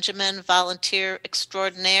Sally Benjamin, volunteer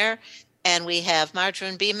extraordinaire. And we have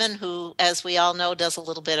Margarine Beeman, who, as we all know, does a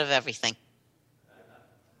little bit of everything.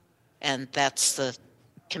 And that's the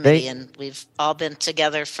committee. And we've all been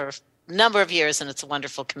together for a number of years, and it's a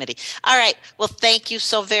wonderful committee. All right. Well, thank you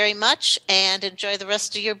so very much, and enjoy the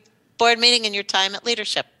rest of your board meeting and your time at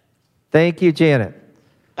leadership. Thank you, Janet.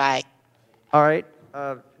 Bye. All right.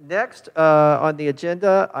 Next on the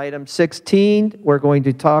agenda, item 16, we're going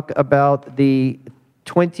to talk about the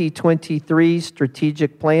 2023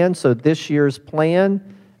 strategic plan, so this year's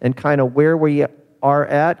plan and kind of where we are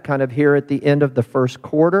at kind of here at the end of the first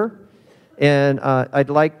quarter. And I'd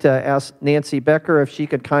like to ask Nancy Becker if she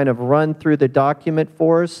could kind of run through the document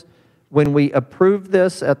for us. When we approved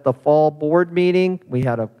this at the fall board meeting, we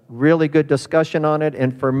had a really good discussion on it,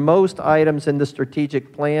 and for most items in the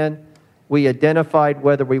strategic plan, we identified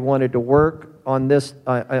whether we wanted to work on this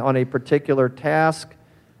on a particular task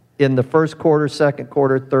in the first quarter, second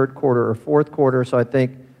quarter, third quarter, or fourth quarter. So I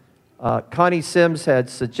think Connie Sims had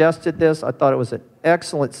suggested this. I thought it was an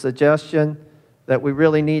excellent suggestion that we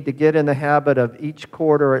really need to get in the habit of each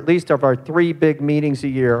quarter, or at least of our 3 big meetings a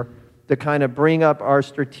year, to kind of bring up our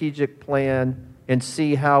strategic plan and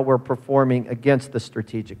see how we're performing against the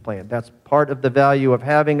strategic plan. That's part of the value of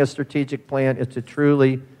having a strategic plan, is to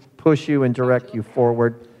truly push you and direct you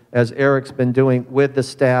forward, as Eric's been doing with the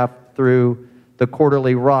staff through the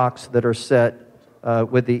quarterly rocks that are set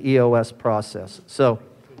with the EOS process. So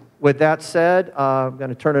with that said, I'm going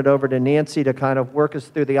to turn it over to Nancy to kind of work us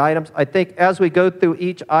through the items. I think as we go through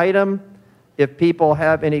each item, if people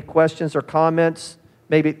have any questions or comments,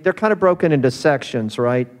 maybe they're kind of broken into sections,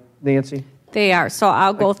 right, Nancy? They are. So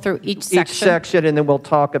I'll go through each section. Each section, and then we'll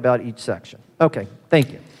talk about each section. Okay,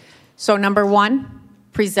 thank you. So number 1,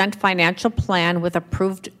 present financial plan with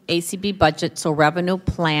approved ACB budget, so revenue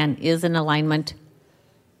plan is in alignment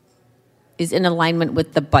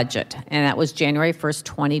with the budget, and that was January 1st,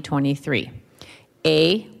 2023.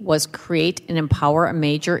 A was create and empower a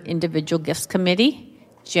major individual gifts committee,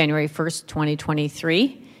 January 1st,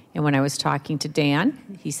 2023, and when I was talking to Dan,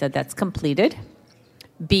 he said that's completed.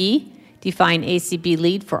 B, define ACB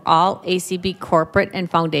lead for all ACB corporate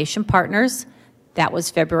and foundation partners. That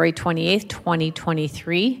was February 28th,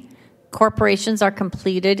 2023. Corporations are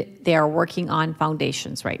completed. They are working on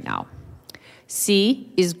foundations right now.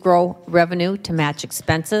 C is grow revenue to match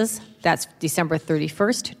expenses. That's December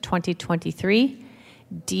 31st, 2023.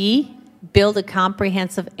 D, build a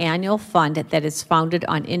comprehensive annual fund that is founded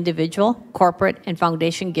on individual, corporate, and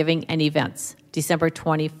foundation giving and events. December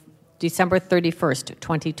 31st,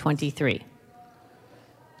 2023.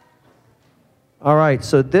 All right,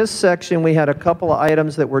 so this section, we had a couple of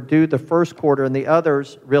items that were due the first quarter, and the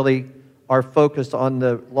others really are focused on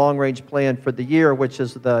the long-range plan for the year, which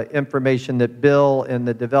is the information that Bill and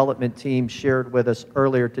the development team shared with us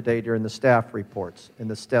earlier today during the staff reports and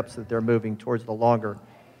the steps that they're moving towards the longer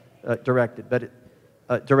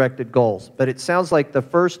directed goals. But it sounds like the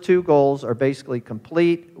first 2 goals are basically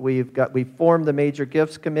complete. We've formed the Major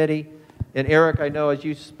Gifts Committee. And Eric, I know as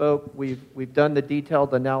you spoke, we've done the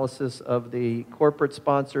detailed analysis of the corporate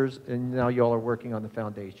sponsors, and now you all are working on the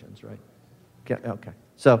foundations, right? Okay.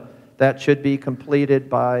 So that should be completed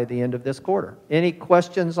by the end of this quarter. Any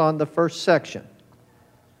questions on the first section?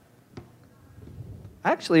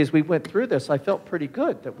 Actually, as we went through this, I felt pretty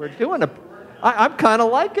good that we're doing I'm kind of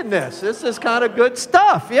liking this. This is kind of good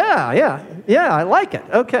stuff. Yeah, I like it.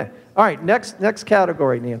 Okay. All right, next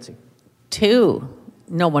category, Nancy. 2.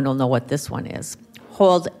 No one will know what this one is.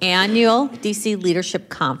 Hold annual DC Leadership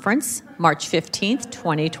Conference, March 15th,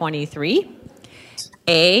 2023.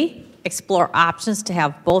 A, explore options to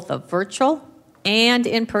have both a virtual and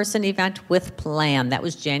in-person event with plan. That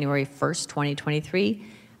was January 1st, 2023.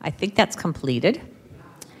 I think that's completed.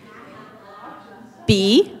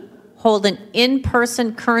 B, hold an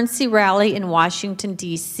in-person currency rally in Washington,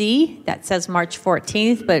 D.C. That says March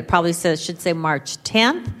 14th, but it probably should say March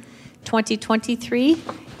 10th. 2023,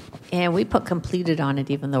 and we put completed on it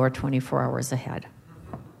even though we're 24 hours ahead.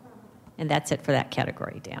 And that's it for that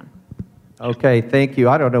category, Dan. Okay, thank you.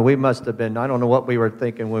 I don't know, I don't know what we were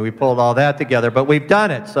thinking when we pulled all that together, but we've done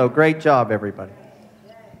it, so great job, everybody.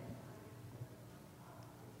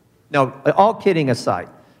 No, all kidding aside,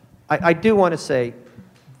 I do want to say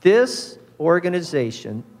this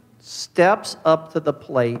organization steps up to the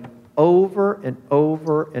plate over and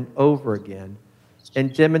over and over again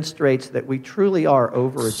and demonstrates that we truly are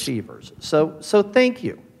overachievers. So thank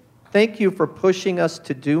you. Thank you for pushing us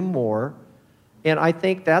to do more, and I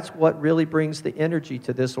think that's what really brings the energy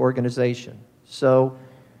to this organization. So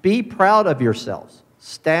be proud of yourselves.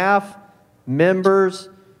 Staff, members,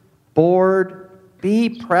 board, be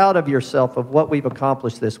proud of yourself of what we've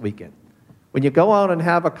accomplished this weekend. When you go out and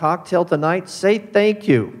have a cocktail tonight, say thank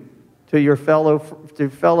you to your fellow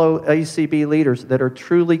ACB leaders that are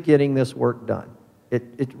truly getting this work done.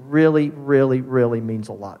 It really, really, really means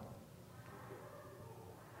a lot.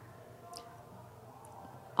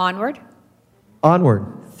 Onward.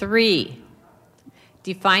 3,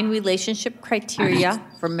 define relationship criteria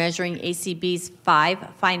for measuring ACB's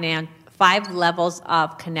 5 levels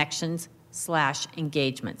of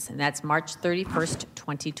connections/engagements. And that's March 31st,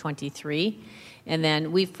 2023. And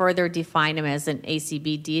then we further define them as an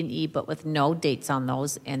ACB D&E, but with no dates on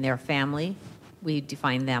those, and their family. We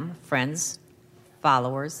define them, friends,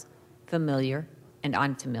 followers, familiar, and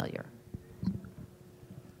unfamiliar.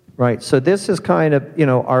 Right, so this is kind of,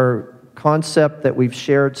 our concept that we've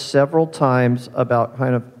shared several times about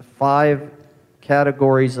kind of 5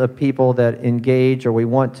 categories of people that engage or we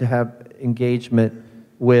want to have engagement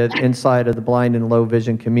with inside of the blind and low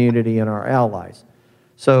vision community and our allies.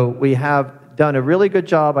 So we have done a really good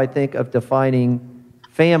job, I think, of defining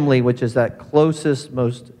family, which is that closest,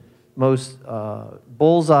 most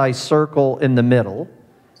bullseye circle in the middle,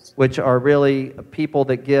 which are really people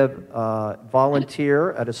that give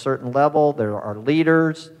volunteer at a certain level. There are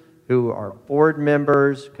leaders who are board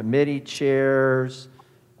members, committee chairs,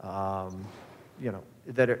 that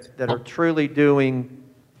are truly doing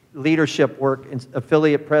leadership work,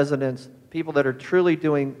 affiliate presidents, people that are truly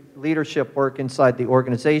doing leadership work inside the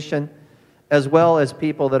organization, as well as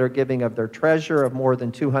people that are giving of their treasure of more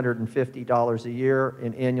than $250 a year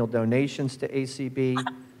in annual donations to ACB.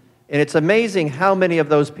 And it's amazing how many of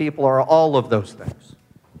those people are all of those things.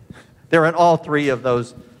 They're in all three of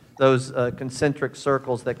those concentric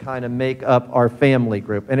circles that kind of make up our family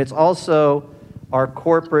group. And it's also our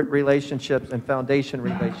corporate relationships and foundation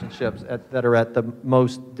relationships that are at the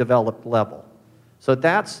most developed level. So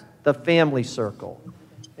that's the family circle.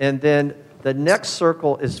 And then the next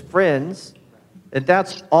circle is friends, and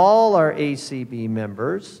that's all our ACB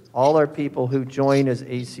members, all our people who join as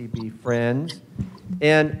ACB friends,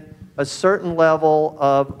 and a certain level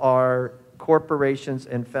of our corporations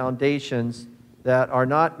and foundations that are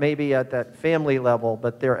not maybe at that family level,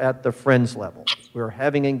 but they're at the friends level. We're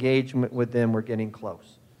having engagement with them, we're getting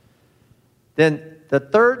close. Then the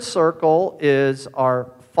third circle is our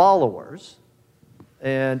followers,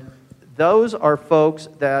 and those are folks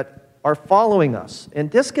that are following us. And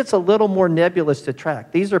this gets a little more nebulous to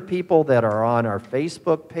track. These are people that are on our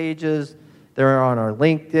Facebook pages, they're on our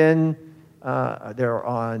LinkedIn, they're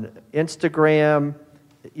on Instagram,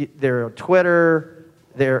 they're on Twitter,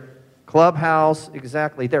 they're Clubhouse,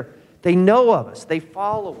 exactly. They know of us, they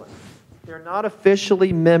follow us. They're not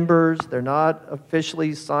officially members, they're not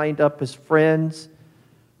officially signed up as friends,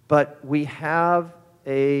 but we have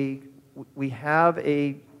a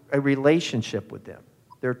relationship with them.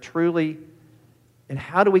 They're truly, and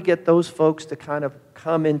how do we get those folks to kind of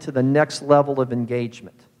come into the next level of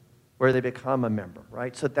engagement where they become a member,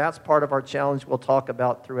 right? So that's part of our challenge we'll talk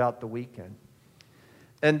about throughout the weekend.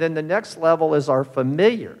 And then the next level is our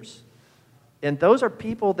familiars. And those are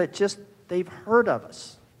people that they've heard of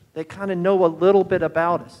us. They kind of know a little bit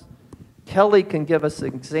about us. Kelly can give us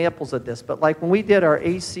examples of this, but like when we did our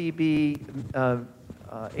ACB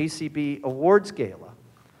Awards Gala,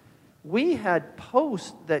 we had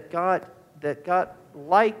posts that got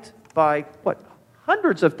liked by,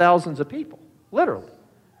 hundreds of thousands of people, literally.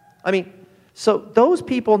 I mean, so those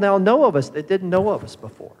people now know of us that didn't know of us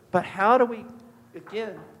before. But how do we,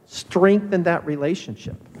 again, strengthen that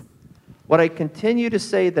relationship? What I continue to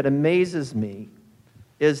say that amazes me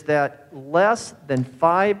is that less than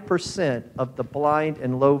 5% of the blind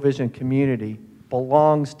and low vision community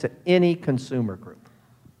belongs to any consumer group.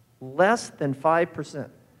 Less than 5%.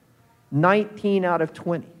 19 out of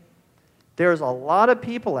 20. There's a lot of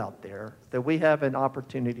people out there that we have an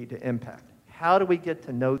opportunity to impact. How do we get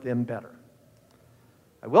to know them better?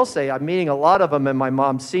 I will say I'm meeting a lot of them in my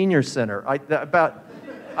mom's senior center. I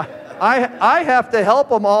have to help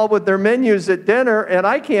them all with their menus at dinner, and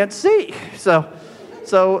I can't see. So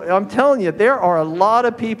I'm telling you, there are a lot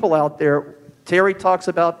of people out there. Terry talks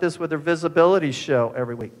about this with her visibility show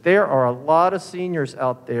every week. There are a lot of seniors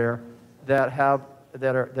out there that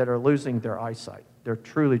are losing their eyesight. There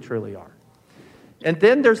truly, truly are. And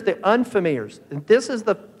then there's the unfamiliars. And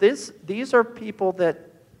these are people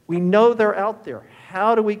that we know they're out there.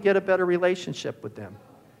 How do we get a better relationship with them?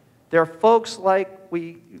 There are folks like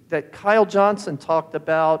that Kyle Johnson talked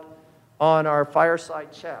about on our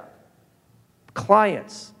fireside chat.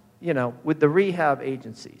 Clients, with the rehab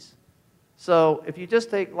agencies. So if you just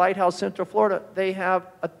take Lighthouse Central Florida, they have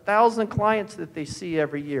 1,000 clients that they see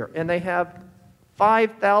every year, and they have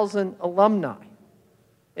 5,000 alumni.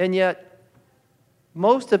 And yet,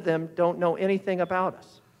 most of them don't know anything about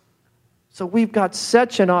us. So we've got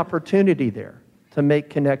such an opportunity there to make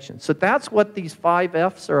connections. So that's what these 5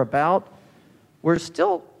 F's are about. We're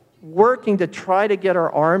still working to try to get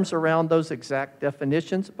our arms around those exact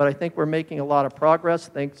definitions, but I think we're making a lot of progress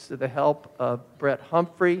thanks to the help of Brett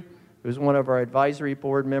Humphrey, who's one of our advisory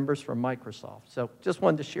board members from Microsoft. So just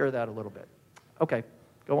wanted to share that a little bit. Okay,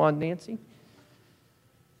 go on, Nancy.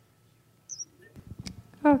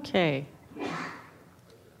 Okay.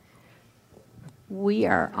 We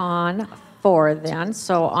are on 4 then.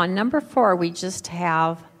 So on number 4, we just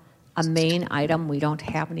have a main item. We don't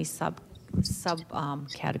have any sub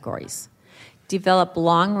categories. Develop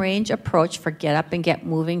long-range approach for Get Up and Get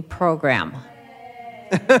Moving program.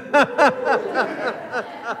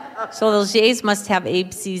 So those J's must have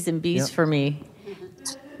A's, C's, and B's for me.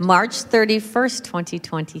 March 31st,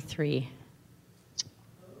 2023.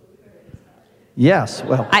 Yes,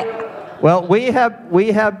 well, we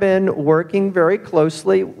have been working very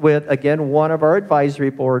closely with, again, one of our advisory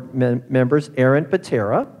board members, Aaron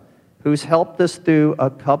Patera, who's helped us through a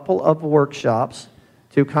couple of workshops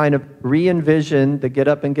to kind of re-envision the Get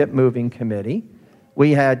Up and Get Moving committee.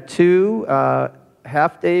 We had 2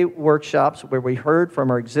 half-day workshops where we heard from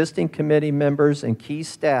our existing committee members and key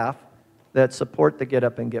staff that support the Get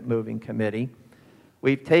Up and Get Moving committee.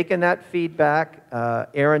 We've taken that feedback.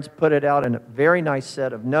 Aaron's put it out in a very nice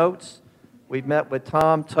set of notes. We've met with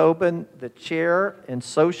Tom Tobin, the chair, and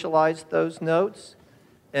socialized those notes.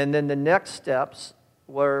 And then the next steps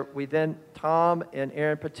were Tom and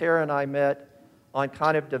Aaron Patera and I met on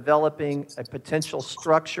kind of developing a potential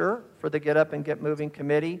structure for the Get Up and Get Moving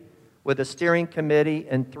committee with a steering committee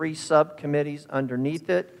and 3 subcommittees underneath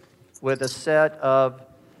it with a set of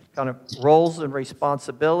kind of roles and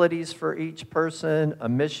responsibilities for each person, a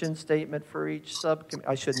mission statement for each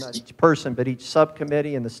subcommittee, not each person, but each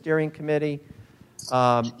subcommittee and the steering committee,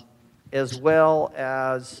 as well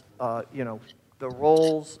as, the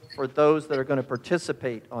roles for those that are going to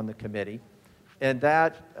participate on the committee. And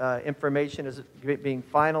that information is being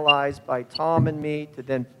finalized by Tom and me to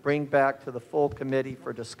then bring back to the full committee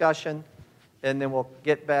for discussion. And then we'll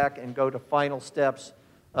get back and go to final steps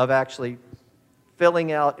of actually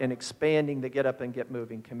filling out and expanding the Get Up and Get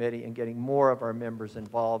Moving committee and getting more of our members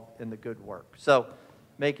involved in the good work. So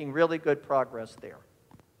making really good progress there.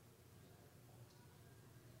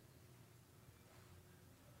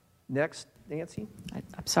 Next, Nancy.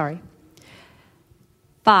 I'm sorry.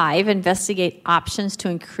 5, investigate options to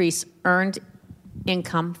increase earned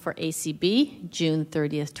income for ACB, June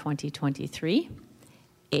 30th, 2023.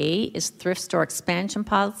 A is thrift store expansion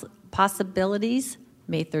possibilities,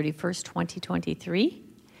 May 31st, 2023.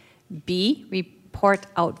 B, report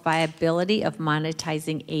out viability of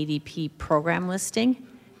monetizing ADP program listing,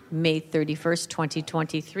 May 31st,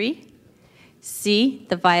 2023. C,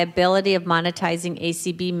 the viability of monetizing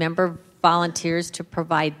ACB member volunteers to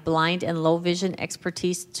provide blind and low vision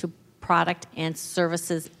expertise to product and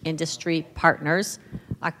services industry partners,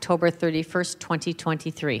 October 31st,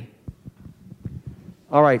 2023.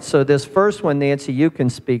 All right, so this first one, Nancy, you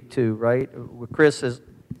can speak to, right? Chris is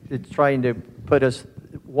trying to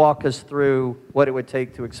walk us through what it would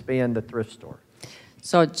take to expand the thrift store.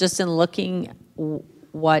 So just in looking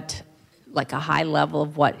what, like a high level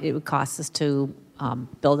of what it would cost us to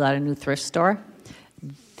build out a new thrift store,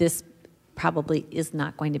 this probably is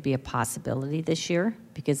not going to be a possibility this year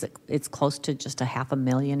because it's close to just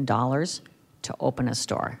 $500,000 to open a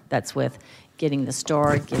store. That's with getting the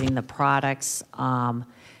store, getting the products. Not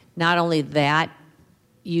only that,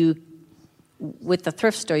 with the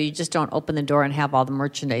thrift store, you just don't open the door and have all the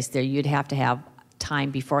merchandise there. You'd have to have time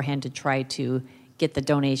beforehand to try to get the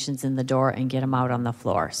donations in the door and get them out on the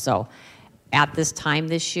floor. So at this time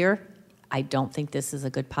this year, I don't think this is a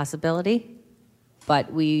good possibility.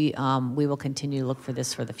 But we will continue to look for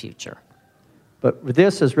this for the future. But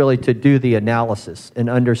this is really to do the analysis and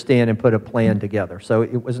understand and put a plan together. So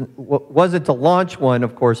it wasn't to launch one,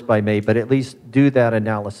 of course, by May, but at least do that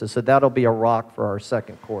analysis. So that'll be a rock for our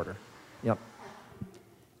second quarter. Yep.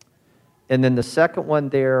 And then the second one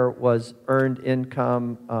there was earned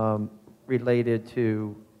income related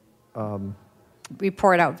to...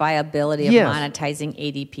 report out viability of monetizing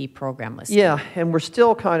ADP program listing. Yeah, and we're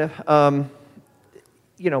still kind of...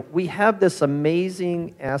 we have this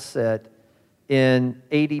amazing asset in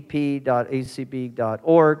adp.acb.org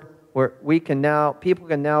where people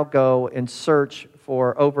can now go and search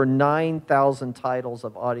for over 9,000 titles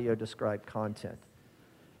of audio described content.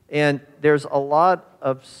 And there's a lot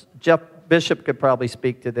of, Jeff Bishop could probably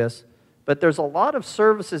speak to this, but there's a lot of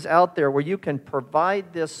services out there where you can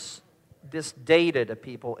provide this data to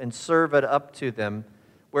people and serve it up to them,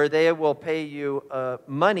 where they will pay you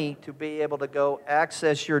money to be able to go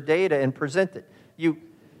access your data and present it.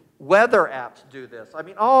 Weather apps do this. I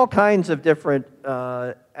mean, all kinds of different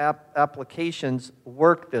applications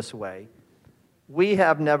work this way. We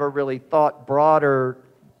have never really thought broader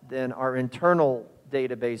than our internal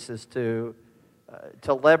databases to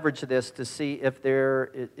leverage this to see if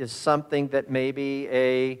there is something that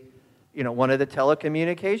maybe one of the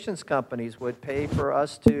telecommunications companies would pay for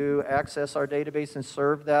us to access our database and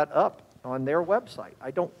serve that up on their website.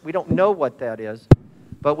 We don't know what that is,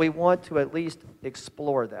 but we want to at least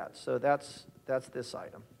explore that. So that's this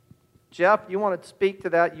item. Jeff, you want to speak to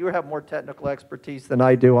that? You have more technical expertise than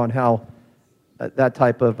I do on how that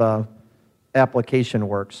type of application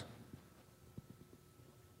works.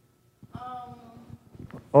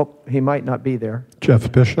 Oh, he might not be there. Jeff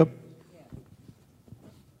Bishop.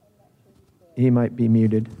 He might be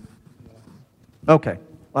muted. Okay.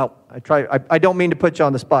 Well, I don't mean to put you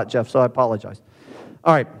on the spot, Jeff, so I apologize.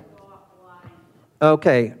 All right.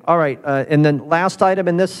 Okay. All right. And then last item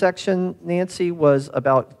in this section, Nancy, was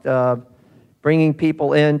about bringing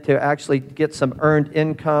people in to actually get some earned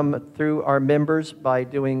income through our members by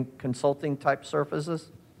doing consulting type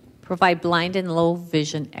services. Provide blind and low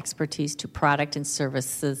vision expertise to product and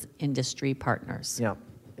services industry partners. Yeah.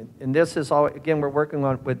 And this is all, again, we're working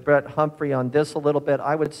with Brett Humphrey on this a little bit.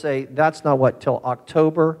 I would say that's not till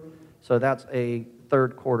October, so that's a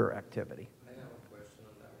third quarter activity. I have a question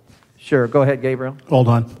on that. Sure, go ahead, Gabriel. Hold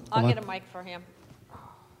on. I'll get a mic for him.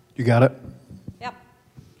 You got it? Yep.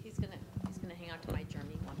 He's gonna hang on to my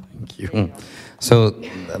journey one. Thank you. So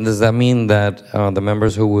does that mean that the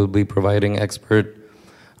members who will be providing expert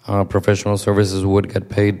professional services would get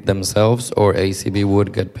paid themselves, or ACB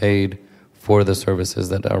would get paid for the services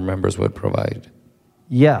that our members would provide?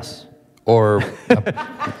 Yes. Or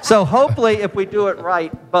so hopefully, if we do it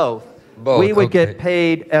right, both. We would get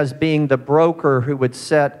paid as being the broker who would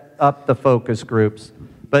set up the focus groups,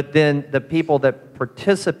 but then the people that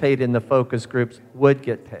participate in the focus groups would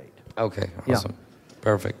get paid. Okay, awesome. Yeah.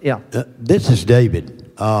 Perfect. Yeah. This is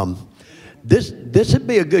David. This would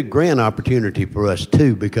be a good grant opportunity for us,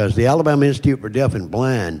 too, because the Alabama Institute for Deaf and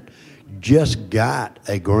Blind just got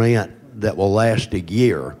a grant that will last a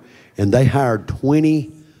year, and they hired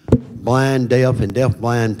 20 blind, deaf, and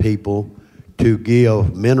deaf-blind people to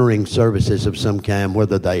give mentoring services of some kind,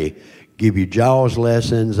 whether they give you JAWS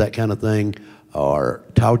lessons, that kind of thing, or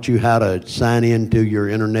taught you how to sign into your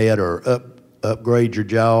internet or upgrade your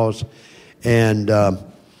JAWS. And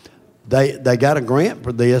they got a grant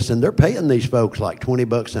for this, and they're paying these folks like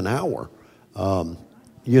 $20 an hour,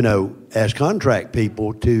 as contract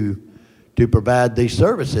people to provide these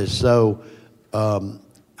services. So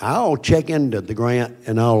I'll check into the grant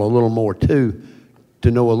and all a little more too, to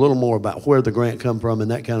know a little more about where the grant come from and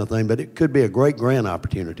that kind of thing. But it could be a great grant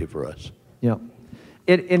opportunity for us. Yeah.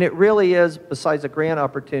 And it really is, besides a grant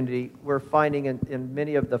opportunity, we're finding in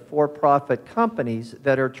many of the for-profit companies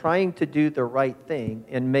that are trying to do the right thing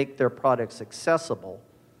and make their products accessible,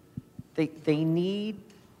 they need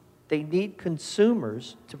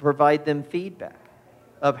consumers to provide them feedback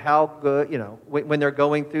of how good, when they're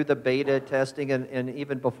going through the beta testing and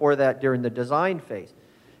even before that during the design phase.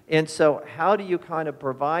 And so how do you kind of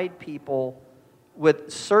provide people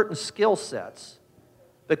with certain skill sets?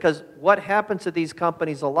 Because what happens to these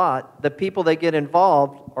companies a lot, the people that get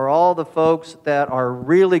involved are all the folks that are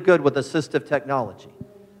really good with assistive technology.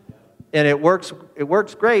 And it works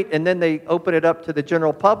great, and then they open it up to the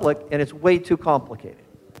general public, and it's way too complicated,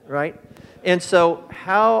 right? And so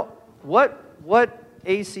what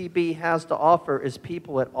ACB has to offer is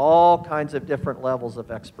people at all kinds of different levels of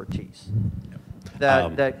expertise.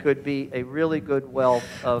 That could be a really good wealth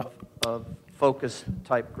of focus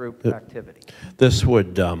type group activity. This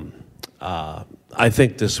would, I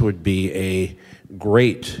think this would be a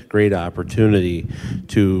great opportunity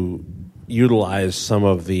to utilize some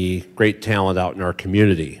of the great talent out in our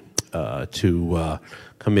community to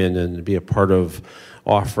come in and be a part of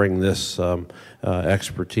offering this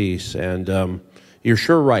expertise. And you're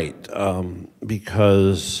sure right,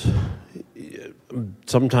 because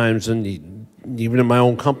sometimes, even in my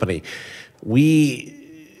own company, we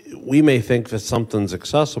may think that something's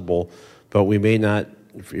accessible, but we may not,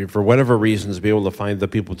 for whatever reasons, be able to find the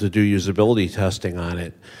people to do usability testing on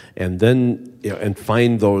it, and then and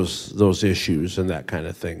find those issues and that kind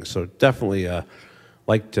of thing. So definitely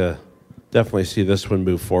like to see this one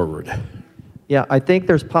move forward. Yeah, I think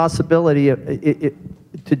there's possibility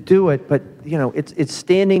to do it, but it's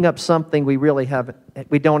standing up something we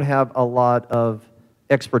don't have a lot of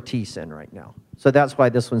expertise in right now. So that's why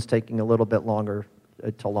this one's taking a little bit longer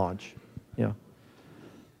to launch. Yeah.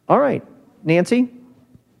 All right, Nancy?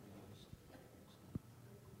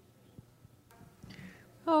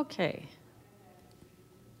 Okay.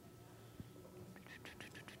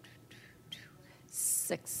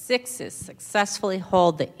 6 is successfully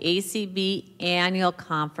hold the ACB annual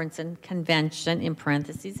conference and convention, in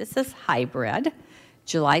parentheses, it says hybrid,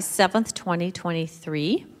 July 7th,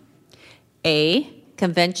 2023. A,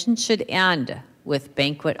 convention should end with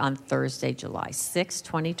banquet on Thursday, July 6,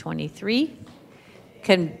 2023.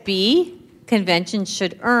 B, convention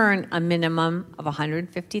should earn a minimum of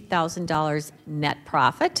 $150,000 net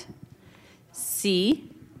profit. C,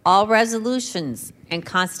 all resolutions and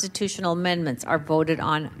constitutional amendments are voted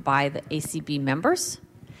on by the ACB members.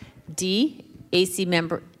 D, AC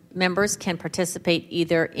members can participate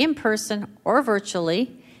either in person or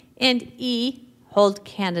virtually. And E, hold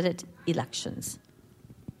candidate elections.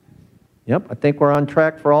 Yep, I think we're on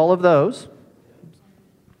track for all of those.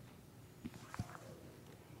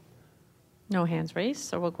 No hands raised,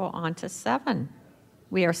 so we'll go on to 7.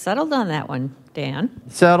 We are settled on that one, Dan.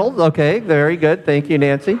 Settled, okay, very good. Thank you,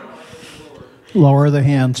 Nancy. Lower the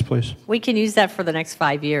hands, please. We can use that for the next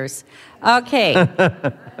 5 years. Okay.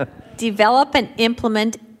 Develop and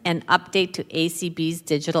implement an update to ACB's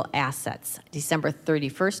digital assets, December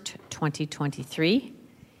 31st, 2023.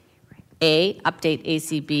 A, update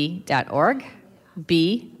acb.org.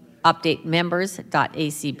 B, update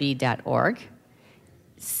members.acb.org.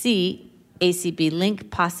 C, ACB link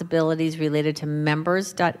possibilities related to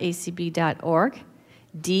members.acb.org.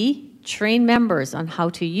 D, train members on how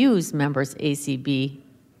to use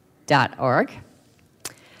membersacb.org.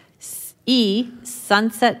 E,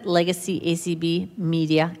 sunset legacy ACB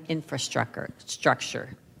media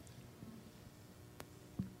infrastructure.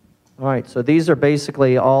 All right, so these are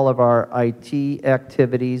basically all of our IT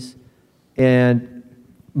activities, and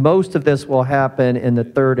most of this will happen in the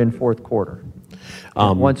third and fourth quarter,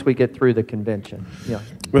 once we get through the convention. Yeah.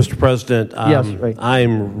 Mr. President, Yes, Ray.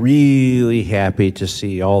 I'm really happy to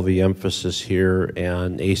see all the emphasis here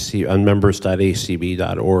on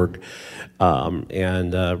members.acb.org,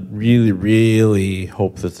 and really, really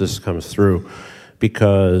hope that this comes through,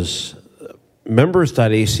 because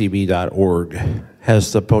members.acb.org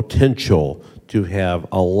has the potential to have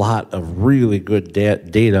a lot of really good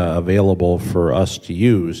data available for us to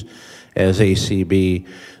use as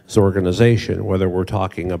ACB's organization, whether we're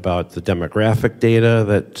talking about the demographic data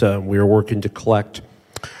that we are working to collect,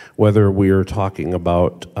 whether we are talking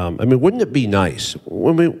about, wouldn't it be nice,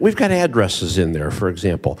 we've got addresses in there, for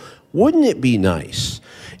example, wouldn't it be nice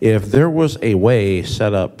if there was a way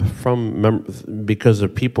set up because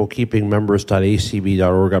of people keeping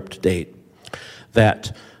members.acb.org up to date,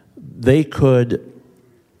 that they could,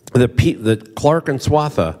 that Clark and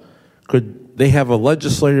Swatha they have a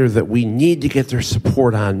legislator that we need to get their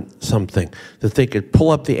support on something, that they could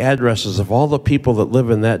pull up the addresses of all the people that live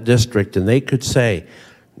in that district, and they could say,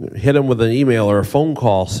 hit them with an email or a phone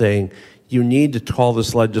call saying, you need to call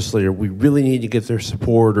this legislator, we really need to get their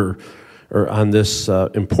support or on this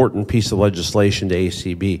important piece of legislation to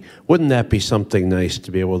ACB. Wouldn't that be something nice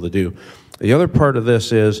to be able to do? The other part of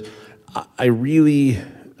this is, I really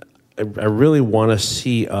want to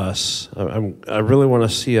see us. I really want to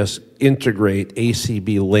see us integrate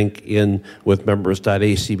ACB Link in with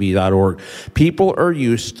members.acb.org. People are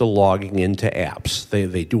used to logging into apps.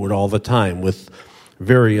 They do it all the time with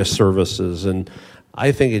various services, and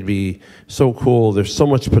I think it'd be so cool. There's so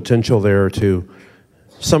much potential there to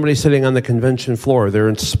somebody sitting on the convention floor. They're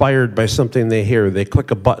inspired by something they hear. They click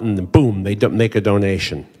a button, and boom, they make a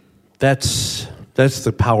donation. That's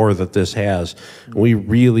the power that this has. We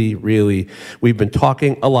really, really, we've been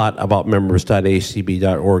talking a lot about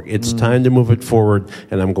members.acb.org. It's time to move it forward,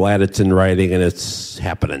 and I'm glad it's in writing and it's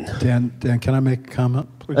happening. Dan, can I make a comment,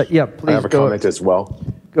 please? Yeah, please. I have a comment as well.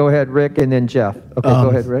 Go ahead, Rick, and then Jeff. Okay, go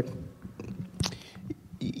ahead, Rick.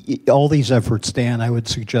 All these efforts, Dan, I would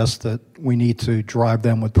suggest that we need to drive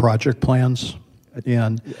them with project plans.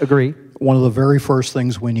 And agree. One of the very first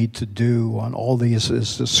things we need to do on all these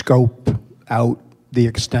is to scope out the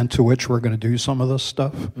extent to which we're going to do some of this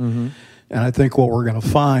stuff. Mm-hmm. And I think what we're going to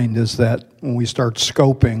find is that when we start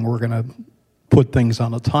scoping, we're going to put things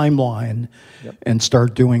on a timeline and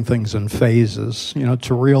start doing things in phases. You know,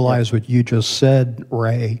 to realize what you just said,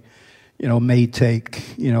 Ray, may take,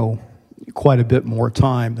 quite a bit more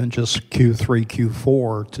time than just Q3,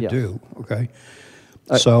 Q4 to do, okay?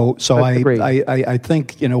 So I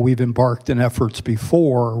think, we've embarked in efforts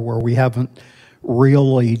before where we haven't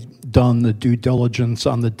really done the due diligence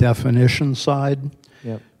on the definition side.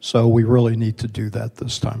 Yep. So we really need to do that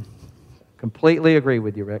this time. Completely agree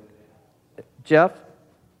with you, Rick. Jeff?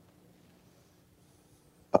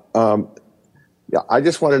 Yeah, I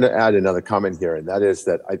just wanted to add another comment here, and that is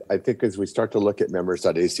that I think as we start to look at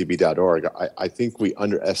members.acb.org, I think we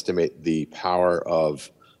underestimate the power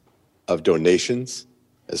of donations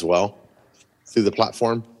as well through the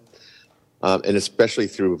platform, and especially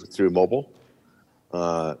through mobile.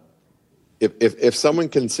 If someone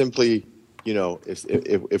can simply,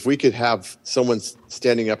 if we could have someone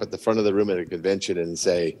standing up at the front of the room at a convention and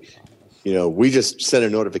say, we just sent a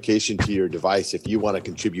notification to your device. If you want to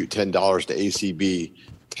contribute $10 to ACB,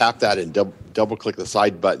 tap that and double click the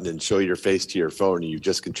side button and show your face to your phone, and you've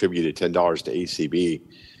just contributed $10 to ACB.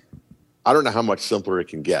 I don't know how much simpler it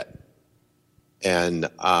can get. And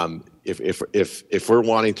if we're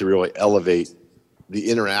wanting to really elevate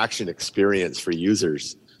the interaction experience for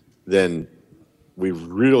users, then we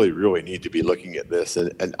really, really need to be looking at this.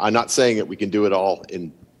 And I'm not saying that we can do it all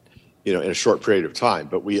in a short period of time,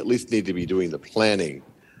 but we at least need to be doing the planning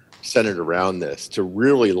centered around this to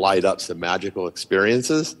really light up some magical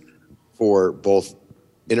experiences for both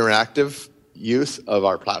interactive use of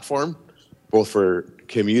our platform, both for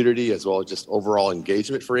community as well as just overall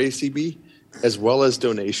engagement for ACB, as well as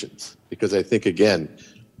donations. Because I think, again,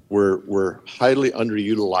 we're highly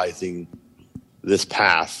underutilizing this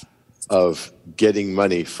path of getting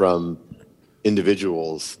money from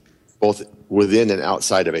individuals, both within and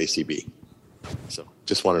outside of ACB. So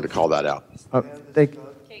just wanted to call that out.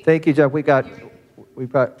 Thank you, Jeff. I've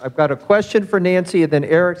got a question for Nancy, and then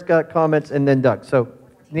Eric's got comments, and then Doug. So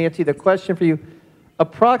Nancy, the question for you,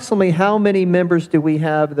 approximately how many members do we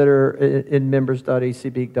have that are in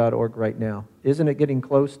members.acb.org right now? Isn't it getting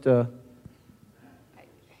close to?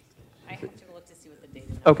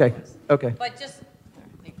 Okay, okay. But just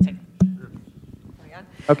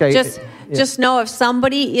Okay. just know if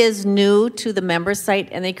somebody is new to the member site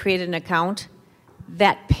and they create an account,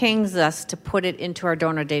 that pings us to put it into our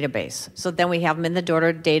donor database. So then we have them in the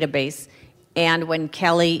donor database, and when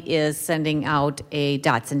Kelly is sending out a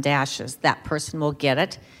dots and dashes, that person will get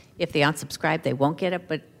it. If they unsubscribe, they won't get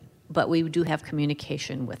it, but we do have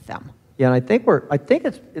communication with them. Yeah, and I think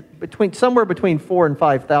it's somewhere between 4,000 and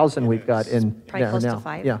 5,000 we've got in Probably there close now. to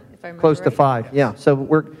 5, Yeah, if I remember close to right. 5. Yeah,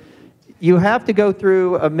 so you have to go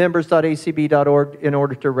through members.acb.org in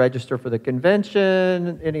order to register for the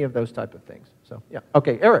convention, any of those type of things. So yeah,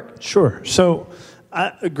 okay, Eric. Sure. So,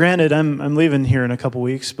 granted, I'm leaving here in a couple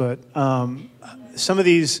weeks, but some of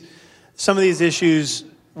these issues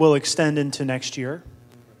will extend into next year,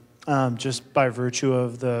 just by virtue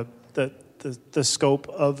of the scope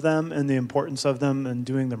of them and the importance of them and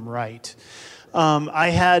doing them right. I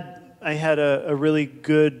had a really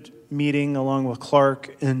good meeting along with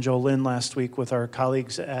Clark and Jolynn last week with our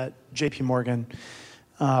colleagues at JP Morgan,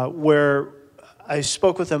 where I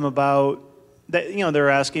spoke with them about that. They were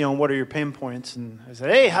asking, what are your pain points? And I said,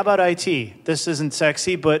 hey, how about IT? This isn't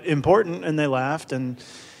sexy, but important. And they laughed and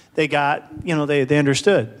they got, they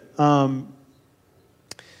understood.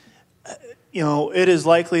 It is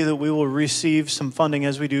likely that we will receive some funding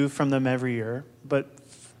as we do from them every year, but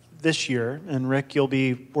this year, and Rick, you'll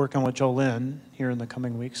be working with Jolynn here in the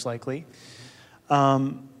coming weeks, likely,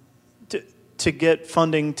 to get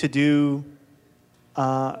funding to do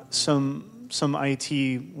some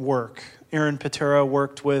IT work. Aaron Patera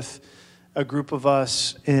worked with a group of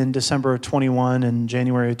us in December of 21 and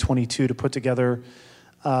January of 22 to put together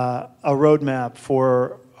a roadmap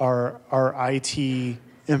for our IT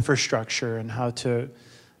infrastructure and how to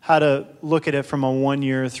look at it from a 1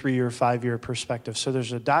 year, 3 year, 5 year perspective. So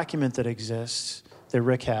there's a document that exists that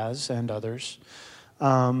Rick has and others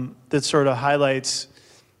that sort of highlights,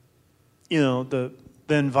 the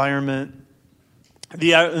environment,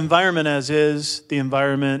 as is, the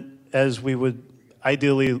environment as we would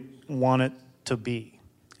ideally want it to be.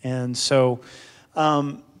 And so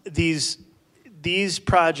these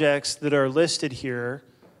projects that are listed here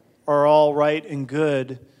are all right and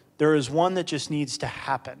good. There is one that just needs to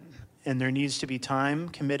happen, and there needs to be time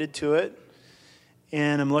committed to it.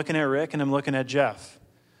 And I'm looking at Rick and I'm looking at Jeff.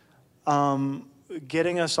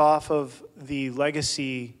 Getting us off of the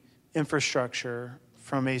legacy infrastructure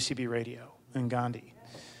from ACB Radio and Gandhi.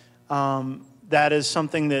 That is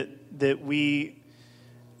something that we,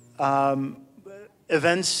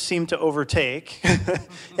 events seem to overtake,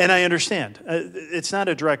 and I understand. It's not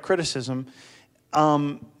a direct criticism.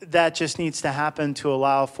 That just needs to happen to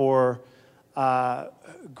allow for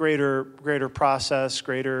greater process,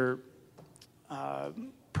 greater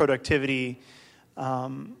productivity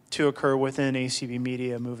to occur within ACB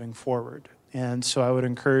Media moving forward. And so I would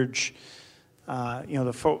encourage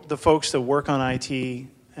the folks that work on IT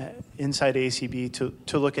inside ACB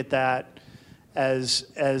to look at that as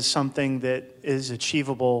something that is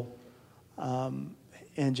achievable and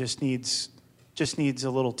just needs a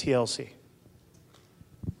little TLC.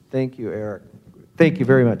 Thank you, Eric. Thank you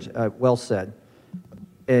very much. Well said.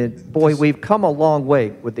 And boy, we've come a long way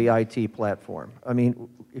with the IT platform. I mean,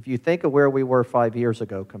 if you think of where we were 5 years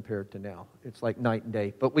ago compared to now, it's like night and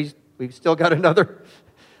day. But we've still got another.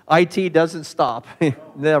 IT doesn't stop.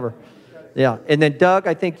 Never. Yeah. And then Doug,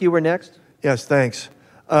 I think you were next. Yes, thanks.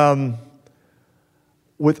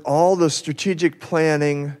 With all the strategic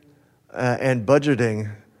planning and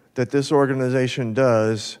budgeting that this organization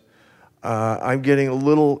does, I'm getting a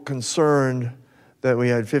little concerned that we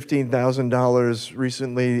had $15,000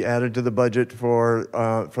 recently added to the budget for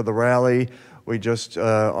the rally. We just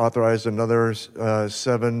authorized another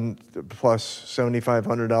 $7 plus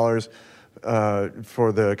 $7,500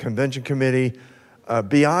 for the convention committee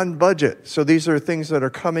beyond budget. So these are things that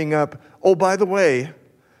are coming up. Oh, by the way,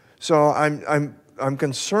 so I'm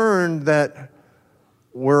concerned that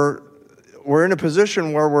we're in a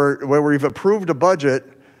position where we've approved a budget.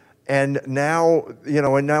 And now,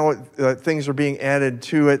 things are being added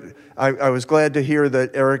to it. I was glad to hear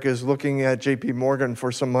that Eric is looking at JP Morgan for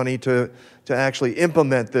some money to actually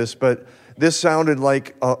implement this, but this sounded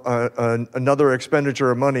like another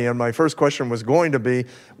expenditure of money. And my first question was going to be,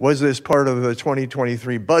 was this part of the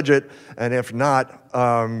 2023 budget? And if not,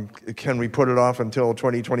 can we put it off until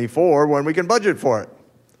 2024 when we can budget for it?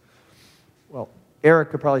 Well,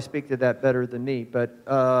 Eric could probably speak to that better than me, but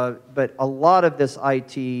a lot of this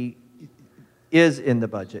IT is in the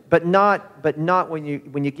budget, but not when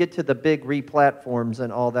you get to the big replatforms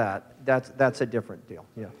and all that. That's a different deal.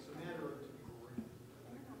 Yeah.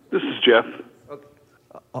 This is Jeff.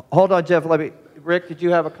 Hold on, Jeff. Let me Rick, did you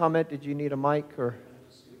have a comment? Did you need a mic or?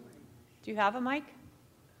 Do you have a mic?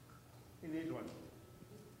 He needs one.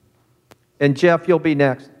 And Jeff, you'll be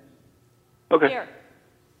next. Okay. Here.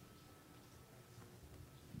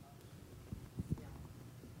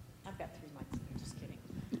 I've got 3 mics. I'm just kidding.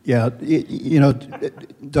 Yeah, you know,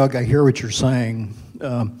 Doug, I hear what you're saying.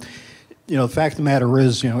 You know, the fact of the matter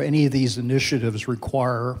is, you know, any of these initiatives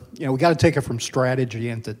require, you know, we got to take it from strategy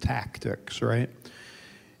into tactics, right?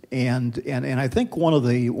 And I think one of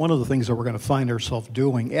the things that we're going to find ourselves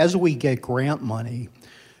doing as we get grant money,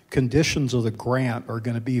 conditions of the grant are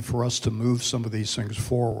going to be for us to move some of these things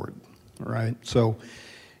forward, right? So,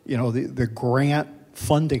 you know, the grant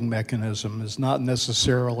funding mechanism is not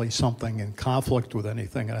necessarily something in conflict with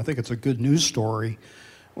anything, and I think it's a good news story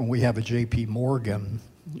when we have a J.P. Morgan.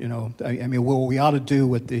 You know, I mean, what we ought to do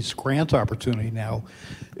with this grant opportunity now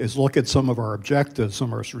is look at some of our objectives,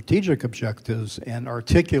 some of our strategic objectives, and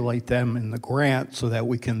articulate them in the grant so that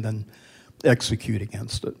we can then execute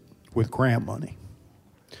against it with grant money.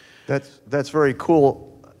 That's very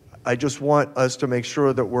cool. I just want us to make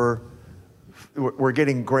sure that we're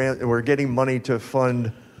getting money to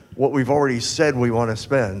fund what we've already said we want to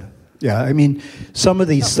spend. Yeah, I mean, some of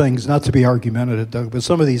these things, not to be argumentative, Doug, but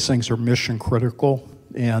some of these things are mission critical,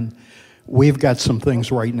 and we've got some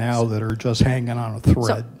things right now that are just hanging on a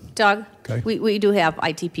thread. So, Doug, Okay. we do have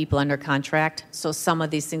IT people under contract, so some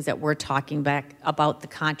of these things that we're talking back about, the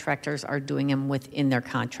contractors are doing them within their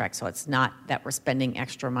contract. So it's not that we're spending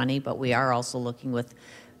extra money, but we are also looking with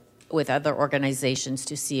other organizations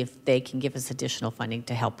to see if they can give us additional funding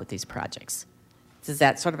to help with these projects. Does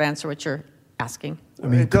that sort of answer what you're asking? I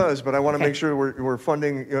mean, it does, but I want to make sure we're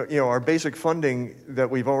funding, you know, our basic funding that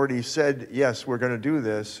we've already said, yes, we're going to do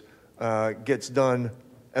this, gets done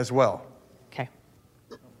as well. Okay.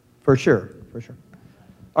 For sure, for sure.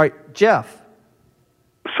 All right, Jeff.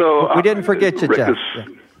 So we didn't forget you, Rick Jeff.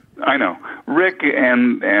 I know. Rick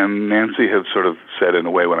and Nancy have sort of said in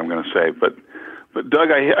a way what I'm going to say, but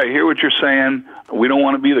Doug, I hear what you're saying. We don't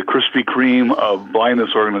want to be the Krispy Kreme of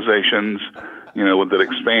blindness organizations, you know, that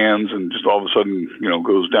expands and just all of a sudden, you know,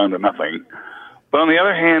 goes down to nothing. But on the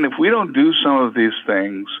other hand, if we don't do some of these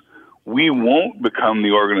things, we won't become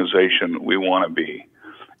the organization we want to be.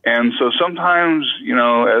 And so sometimes, you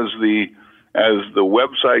know, as the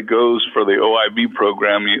website goes for the OIB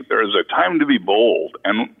program, there is a time to be bold.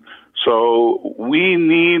 And so we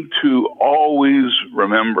need to always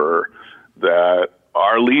remember that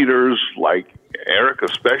our leaders, like Eric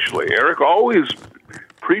especially, Eric always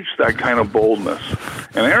preached that kind of boldness.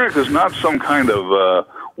 And Eric is not some kind of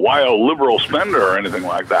wild liberal spender or anything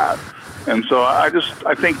like that. And so I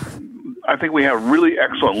think we have really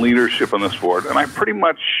excellent leadership on this board, and I'm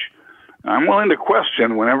willing to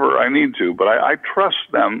question whenever I need to, but I trust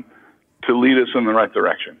them to lead us in the right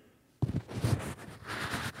direction.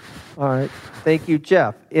 All right. Thank you,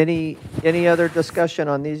 Jeff. Any other discussion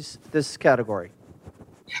on this category?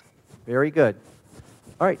 Very good.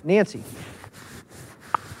 All right, Nancy.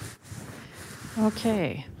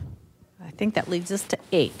 Okay. I think that leads us to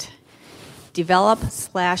 8.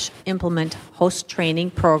 Develop/implement host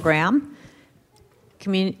training program,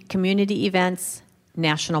 community events,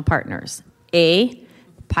 national partners. A,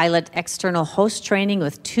 pilot external host training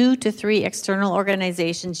with 2 to 3 external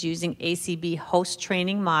organizations using ACB host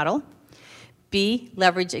training model. B,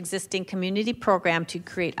 leverage existing community program to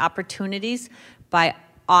create opportunities by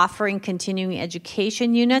offering continuing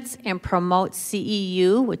education units and promote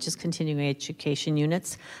CEU, which is continuing education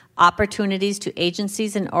units, opportunities to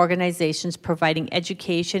agencies and organizations providing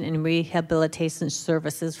education and rehabilitation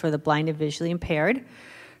services for the blind and visually impaired.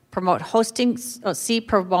 Promote hosting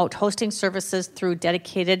services through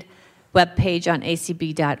dedicated webpage on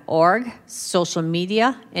acb.org, social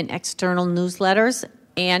media and external newsletters,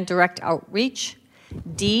 and direct outreach.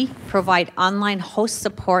 D, provide online host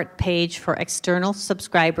support page for external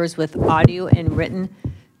subscribers with audio and written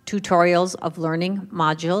tutorials of learning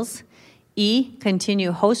modules. E,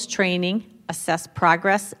 continue host training, assess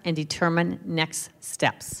progress, and determine next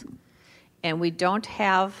steps. And we don't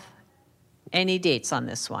have any dates on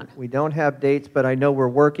this one. We don't have dates, but I know we're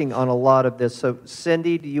working on a lot of this. So,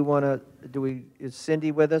 Cindy, do you want to? Is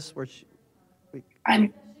Cindy with us?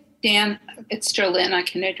 I'm Dan. It's Jolynn. I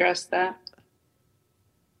can address that.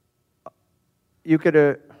 You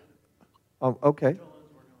could. Oh, okay.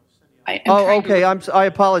 Okay. I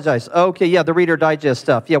apologize. Okay, yeah, the Reader Digest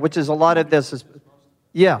stuff. Yeah, which is a lot of this is.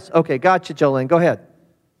 Yes. Okay, gotcha, Jolynn. Go ahead.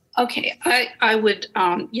 Okay, I would,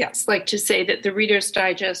 yes, like to say that the Reader's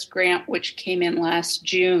Digest grant, which came in last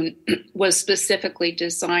June, was specifically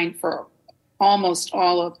designed for almost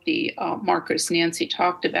all of the markers Nancy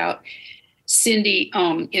talked about. Cindy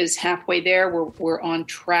is halfway there. We're on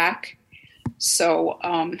track. So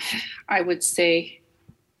I would say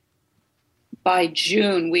by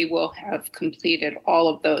June, we will have completed all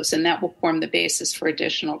of those, and that will form the basis for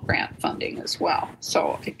additional grant funding as well.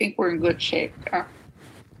 So I think we're in good shape there.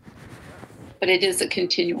 But it is a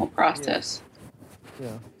continual process.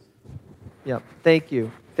 Yeah. Thank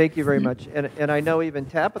you. Thank you very much. And I know even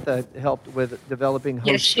Tabitha helped with developing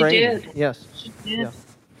host Yes, she training. did. Yes. She did.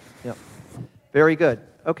 Yeah. Very good.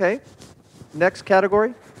 Okay. Next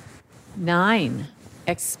category. 9,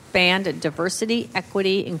 expand diversity,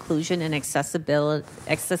 equity, inclusion, and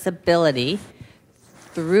accessibility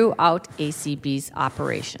throughout ACB's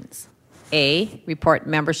operations. A, report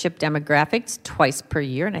membership demographics twice per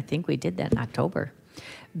year, and I think we did that in October.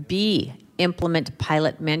 B, implement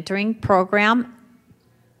pilot mentoring program,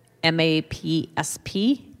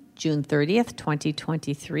 MAPSP, June 30th,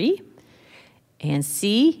 2023. And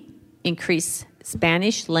C, increase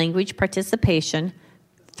Spanish language participation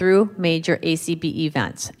through major ACB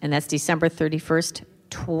events, and that's December 31st,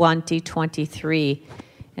 2023.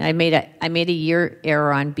 And I made a year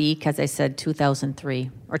error on B because I said 2003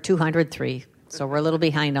 or 203, so we're a little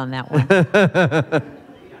behind on that one.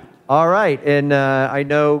 All right, and I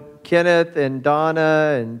know Kenneth and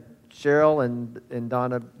Donna and Cheryl and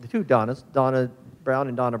Donna, the two Donnas, Donna Brown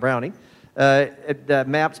and Donna Browning. The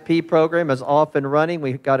MAPS-P program is off and running.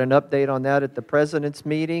 We got an update on that at the President's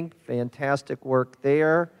meeting. Fantastic work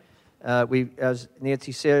there. As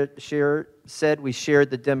Nancy said, we shared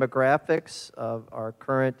the demographics of our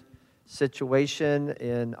current situation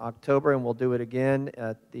in October, and we'll do it again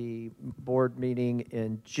at the board meeting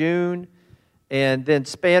in June. And then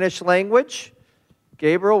Spanish language.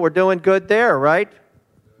 Gabriel, we're doing good there, right?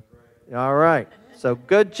 All right. So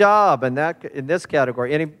good job in this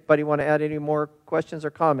category. Anybody want to add any more questions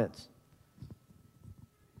or comments?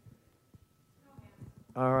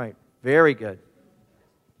 All right. Very good.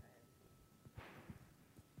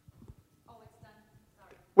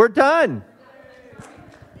 We're done.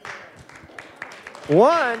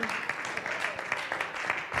 One.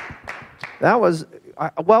 That was,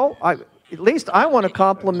 at least I want to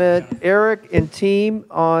compliment Eric and team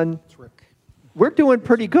on, we're doing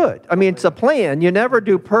pretty good. I mean, it's a plan. You never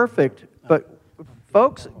do perfect, but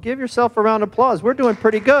folks, give yourself a round of applause. We're doing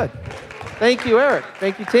pretty good. Thank you, Eric.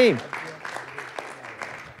 Thank you, team.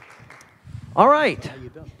 All right.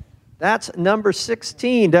 That's number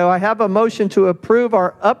 16. Do I have a motion to approve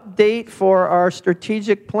our update for our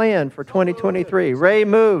strategic plan for 2023? Ray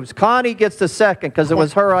moves. Connie gets the second because it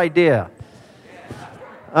was her idea.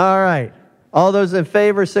 All right. All those in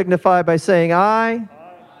favor signify by saying aye.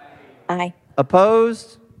 Aye.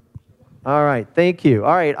 Opposed? All right. Thank you.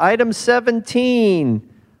 All right. Item 17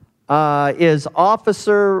 is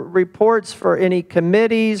officer reports for any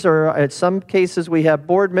committees, or in some cases we have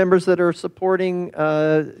board members that are supporting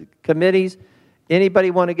committees.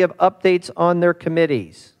 Anybody want to give updates on their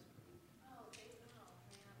committees?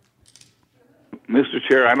 Mr.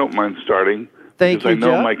 Chair, I don't mind starting. Thank you, because I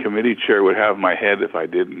know Jeff. my committee chair would have my head if I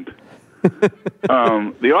didn't.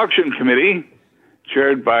 The auction committee,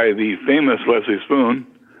 chaired by the famous Leslie Spoon,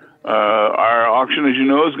 our auction, as you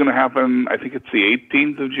know, is going to happen, I think it's the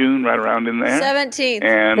 18th of June, right around in there. 17th.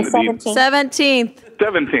 And The 17th.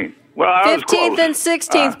 17th. Well, I was 15th close. and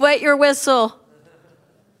 16th. Wet your whistle.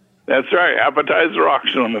 That's right. Appetizer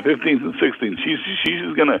auction on the 15th and 16th.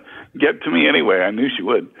 She's going to get to me anyway. I knew she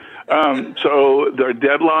would. So their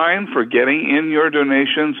deadline for getting in your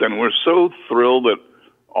donations, and we're so thrilled that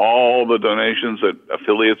all the donations that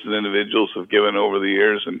affiliates and individuals have given over the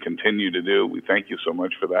years and continue to do. We thank you so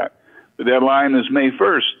much for that. The deadline is May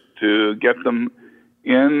 1st to get them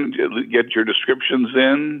in, get your descriptions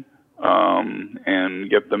in, and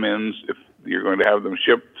get them in. If you're going to have them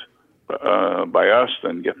shipped by us,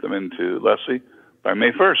 then get them into Leslie by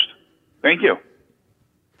May 1st. Thank you.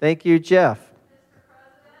 Thank you, Jeff.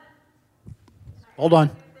 Hold on.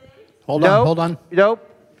 Hold on. Nope.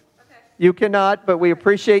 You cannot, but we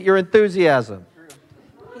appreciate your enthusiasm.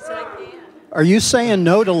 Are you saying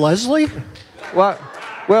no to Leslie?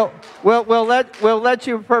 We'll let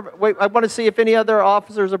you. Wait, I want to see if any other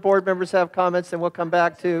officers or board members have comments, and we'll come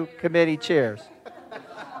back to committee chairs.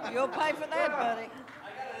 You'll pay for that, buddy.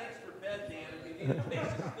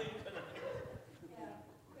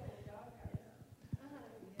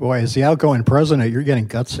 Boy, as the outgoing president, you're getting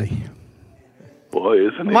gutsy. Boy,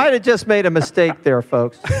 isn't he? Might have just made a mistake there,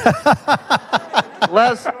 folks.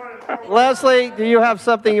 Leslie, do you have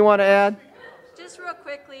something you want to add? Just real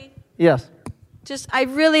quickly, Yes. I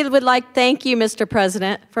really would like thank you, Mr.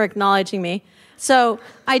 President, for acknowledging me. So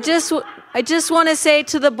I just want to say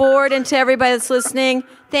to the board and to everybody that's listening,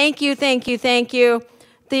 thank you, thank you, thank you.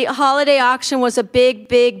 The holiday auction was a big,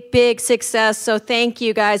 big, big success. So thank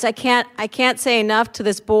you guys. I can't say enough to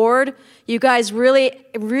this board. You guys really,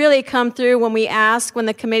 really come through when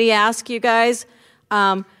the committee asks you guys.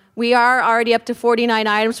 We are already up to 49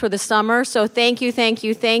 items for the summer. So thank you, thank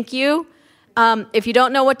you, thank you. If you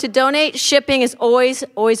don't know what to donate, shipping is always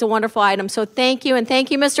a wonderful item. So thank you, and thank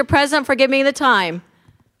you, Mr. President, for giving me the time.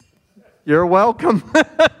 You're welcome.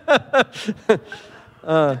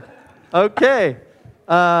 Okay.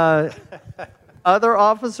 Other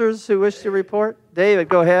officers who wish to report? David,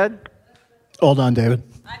 go ahead. Hold on, David.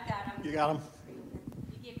 I've got him. You got him?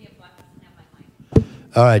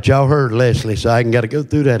 All right, y'all heard Leslie, so I ain't got to go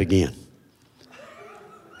through that again.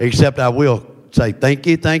 Except I will say thank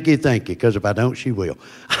you, thank you, thank you, because if I don't, she will.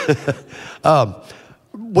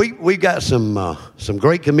 We got some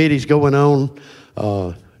great committees going on.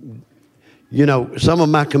 Some of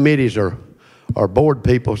my committees are board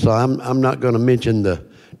people, so I'm not going to mention the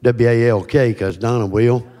WALK because Donna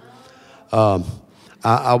will.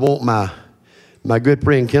 I want my good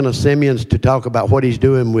friend Kenneth Simeons to talk about what he's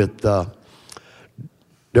doing with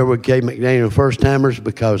Derwood K. McDaniel First Timers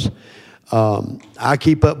because I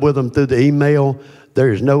keep up with them through the email.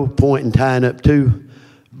 There is no point in tying up two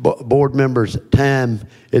board members' time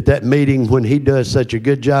at that meeting when he does such a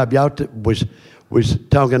good job. Y'all was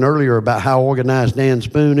talking earlier about how organized Dan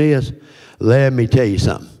Spoon is. Let me tell you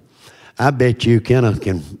something. I bet you Kenneth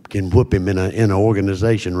can whoop him in an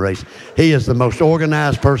organization race. He is the most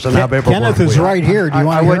organized person I've ever Kenneth worked with. is right here. Do you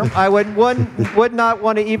want to hear him? I would not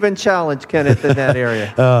want to even challenge Kenneth in that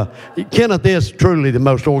area. Kenneth is truly the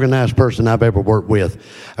most organized person I've ever worked with.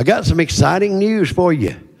 I got some exciting news for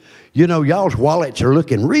you. Y'all's wallets are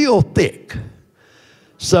looking real thick.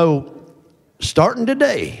 So, starting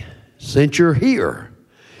today, since you're here,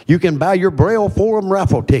 you can buy your Braille Forum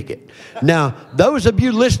raffle ticket. Now, those of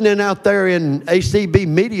you listening out there in ACB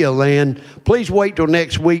Media Land, please wait till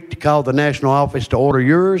next week to call the national office to order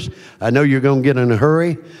yours. I know you're going to get in a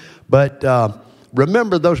hurry. But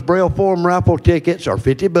remember, those Braille Forum raffle tickets are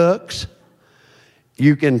 $50.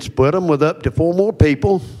 You can split them with up to 4 more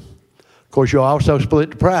people. Of course, you'll also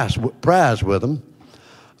split the prize with them.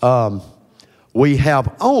 We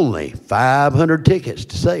have only 500 tickets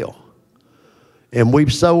to sell. And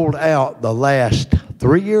we've sold out the last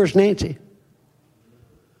 3 years, Nancy.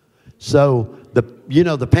 So,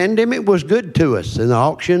 the pandemic was good to us in the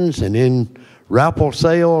auctions and in raffle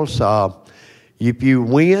sales. If you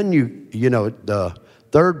win, the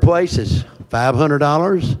third place is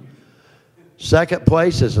 $500. Second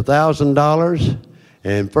place is $1,000.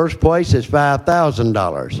 And first place is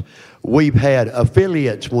 $5,000. We've had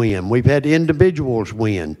affiliates win. We've had individuals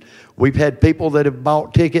win. We've had people that have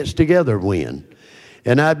bought tickets together win.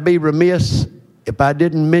 And I'd be remiss if I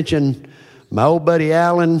didn't mention my old buddy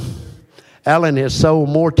Alan. Alan has sold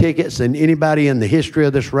more tickets than anybody in the history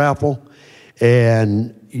of this raffle.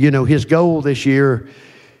 And, his goal this year,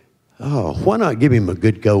 why not give him a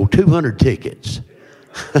good goal? 200 tickets.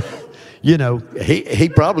 He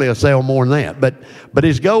probably will sell more than that. But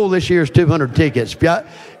his goal this year is 200 tickets.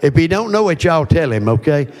 If you don't know it, y'all tell him,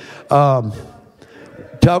 okay?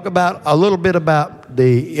 Talk about a little bit about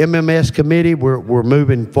the MMS committee. We're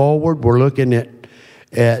moving forward. We're looking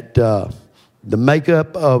at the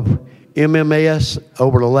makeup of MMS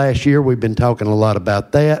over the last year. We've been talking a lot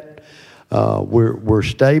about that. We're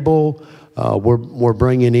stable. We're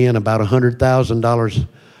bringing in about $100,000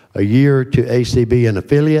 a year to ACB and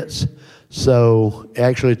affiliates. So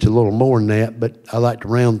actually, it's a little more than that, but I like to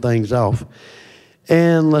round things off.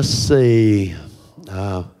 And let's see,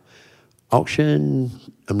 auction.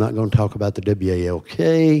 I'm not going to talk about the WALK.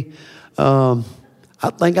 I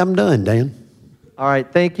think I'm done, Dan. All right,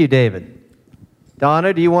 thank you, David.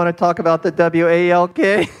 Donna, do you want to talk about the WALK?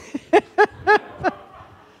 Here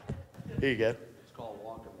you go.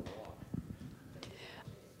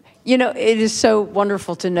 It is so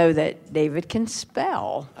wonderful to know that David can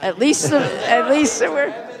spell. At least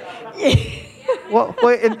we're. Well,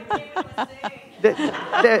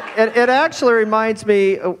 it actually reminds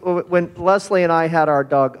me when Leslie and I had our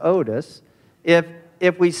dog Otis.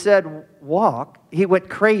 If we said walk, he went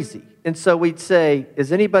crazy, and so we'd say,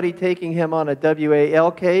 "Is anybody taking him on a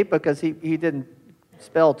WALK?" Because he didn't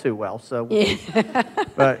spell too well. So,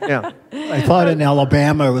 but yeah, I thought in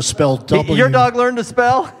Alabama it was spelled W. Your dog learned to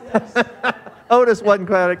spell. Otis wasn't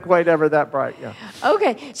quite ever that bright. Yeah.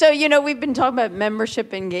 Okay, so we've been talking about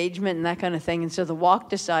membership engagement and that kind of thing, and so the WALK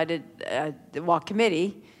decided, the WALK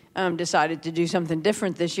committee decided to do something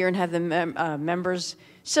different this year and have the members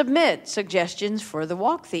submit suggestions for the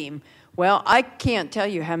walk theme. Well, I can't tell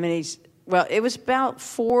you how many. Well, it was about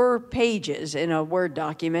 4 pages in a Word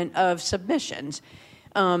document of submissions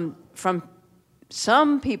from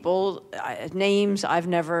some people, names I've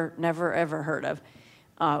never ever heard of,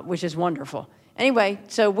 which is wonderful. Anyway,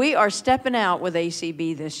 so we are stepping out with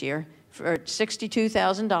ACB this year. For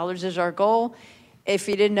 $62,000 is our goal. If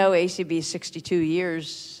you didn't know, ACB is 62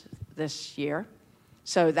 years this year.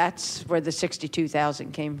 So that's where the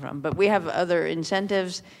 62,000 came from. But we have other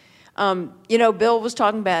incentives. Bill was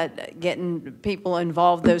talking about getting people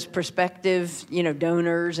involved, those prospective,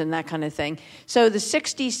 donors and that kind of thing. So the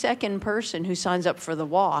 62nd person who signs up for the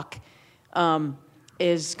walk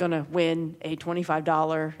is going to win a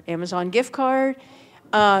 $25 Amazon gift card.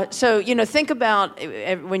 So, think about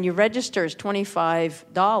when you register, it's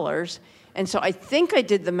 $25. And so I think I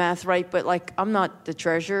did the math right, but I'm not the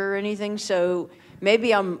treasurer or anything, so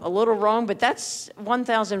maybe I'm a little wrong, but that's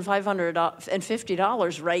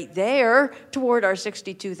 $1,550 right there toward our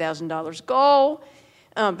 $62,000 goal.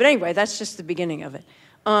 But anyway, that's just the beginning of it.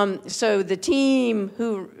 So the team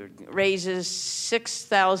who raises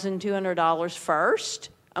 $6,200 first,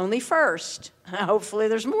 only first, hopefully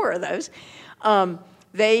there's more of those,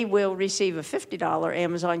 they will receive a $50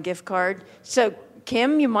 Amazon gift card. So,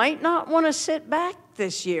 Kim, you might not want to sit back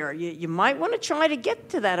this year. You might want to try to get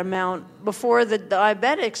to that amount before the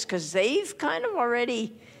diabetics, because they've kind of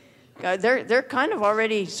already, they're kind of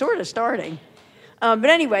already sort of starting. But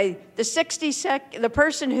anyway, the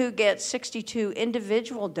person who gets 62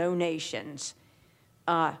 individual donations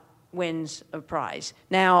wins a prize.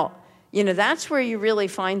 Now, that's where you really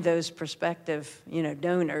find those prospective,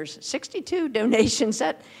 donors. 62 donations,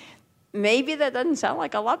 maybe that doesn't sound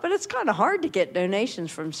like a lot, but it's kind of hard to get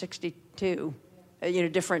donations from 62,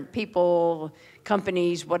 different people,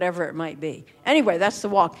 companies, whatever it might be. Anyway, that's the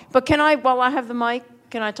walk. But while I have the mic,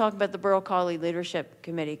 can I talk about the Borough Colley Leadership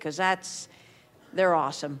Committee? Because they're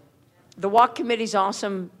awesome. The walk committee's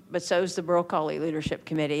awesome, but so is the Borough Colley Leadership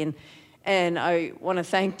Committee. And I want to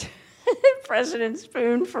thank President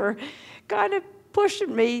Spoon for kind of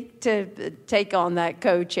pushing me to take on that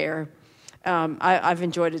co-chair. I've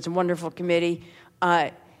enjoyed it. It's a wonderful committee.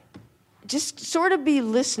 Just sort of be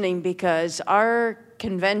listening, because our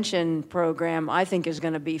convention program, I think, is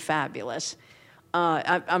going to be fabulous.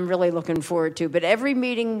 I'm really looking forward to. But every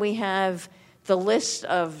meeting we have, the list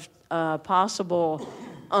of possible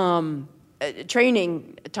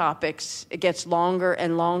training topics, it gets longer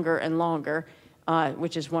and longer and longer,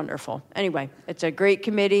 which is wonderful. Anyway, it's a great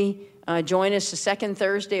committee. Join us the second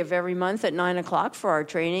Thursday of every month at 9 o'clock for our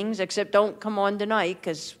trainings, except don't come on tonight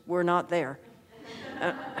because we're not there.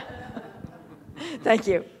 Thank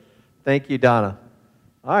you. Thank you, Donna.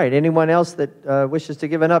 All right, anyone else that wishes to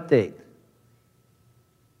give an update?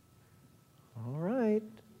 All right.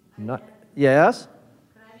 Yes?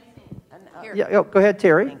 Yeah, go ahead,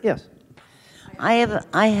 Terry. Yes. I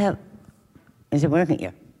have, is it working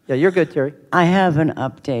here? Yeah, you're good, Terry. I have an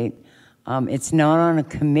update. It's not on a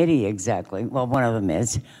committee exactly. Well, one of them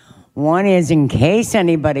is. One is, in case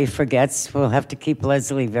anybody forgets, we'll have to keep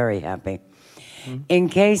Leslie very happy. Mm-hmm. In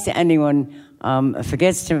case anyone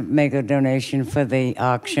forgets to make a donation for the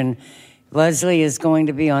auction, Leslie is going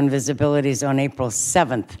to be on Visibilities on April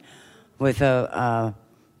 7th with a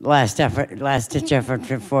last-ditch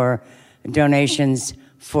effort for donations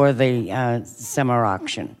for the summer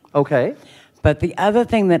auction. Okay. But the other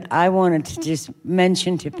thing that I wanted to just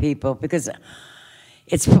mention to people, because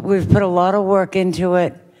we've put a lot of work into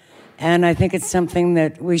it, and I think it's something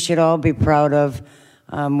that we should all be proud of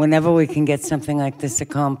whenever we can get something like this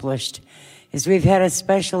accomplished, is we've had a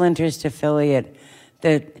special interest affiliate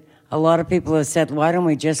that a lot of people have said, why don't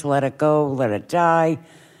we just let it go, let it die,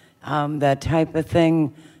 that type of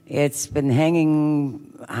thing. It's been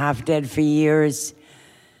hanging half dead for years.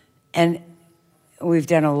 And we've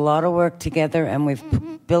done a lot of work together, and we've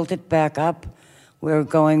built it back up. We're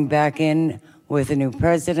going back in with a new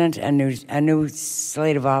president, a new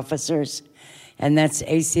slate of officers, and that's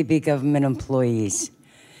ACB government employees.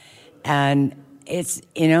 And it's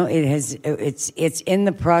in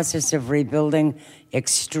the process of rebuilding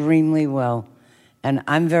extremely well, and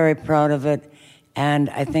I'm very proud of it. And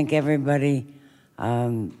I think everybody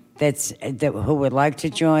who would like to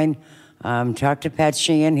join, talk to Pat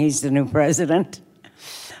Sheehan. He's the new president.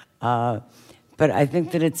 But I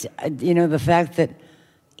think that it's, the fact that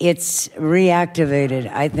it's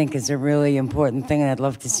reactivated, I think, is a really important thing, and I'd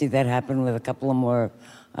love to see that happen with a couple of more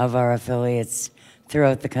of our affiliates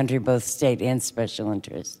throughout the country, both state and special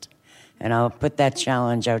interest. And I'll put that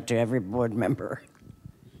challenge out to every board member.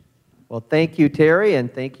 Well, thank you, Terry,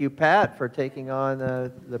 and thank you, Pat, for taking on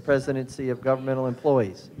the presidency of governmental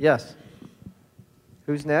employees. Yes.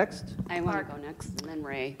 Who's next? I want to go next, and then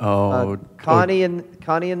Ray. Connie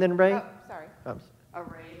and then Ray. Oh, sorry. Ray or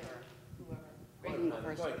whoever. Ray can go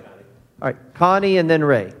first. All right, Connie and then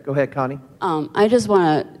Ray. Go ahead, Connie. I just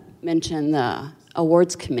want to mention the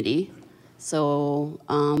awards committee. So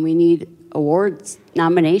we need awards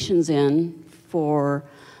nominations in for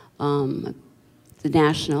the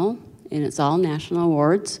national, and it's all national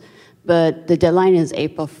awards. But the deadline is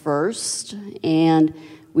April 1st, and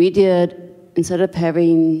we did, instead of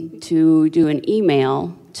having to do an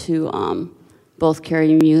email to both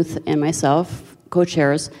Carrie Muth and myself,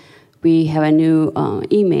 co-chairs, we have a new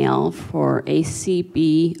email for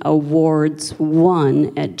ACB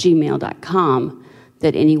awards1@gmail.com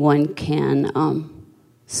that anyone can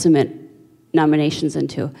submit nominations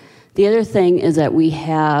into. The other thing is that we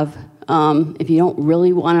have, if you don't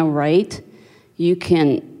really want to write, we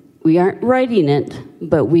aren't writing it,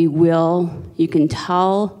 but we will, you can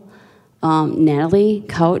tell Natalie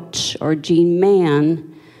Couch or Jean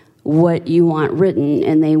Mann what you want written,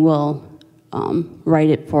 and they will write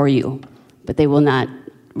it for you. But they will not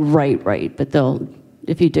write, but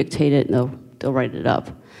if you dictate it, they'll write it up.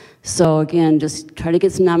 So again, just try to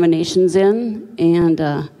get some nominations in,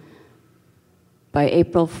 and by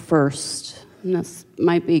April 1st, and that's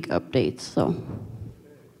my big update. So,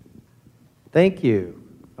 thank you.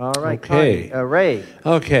 All right, Okay. Connie, Ray.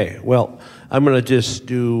 Okay, well, I'm going to just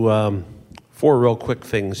do 4 real quick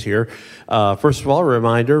things here. First of all, a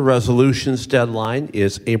reminder, resolutions deadline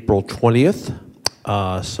is April 20th.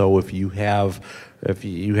 So if you have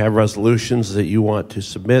resolutions that you want to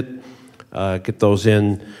submit, get those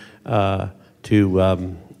in to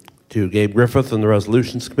Gabe Griffith and the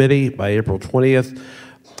Resolutions Committee by April 20th.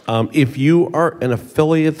 If you are an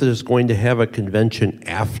affiliate that is going to have a convention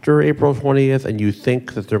after April 20th and you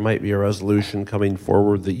think that there might be a resolution coming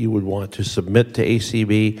forward that you would want to submit to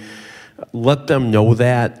ACB, let them know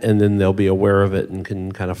that, and then they'll be aware of it and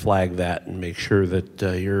can kind of flag that and make sure that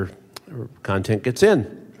your content gets in.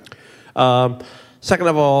 Second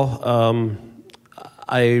of all,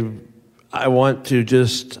 I want to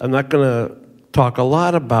just, I'm not going to talk a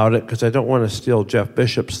lot about it because I don't want to steal Jeff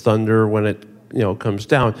Bishop's thunder when it comes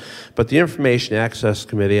down. But the Information Access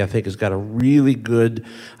Committee, I think, has got a really good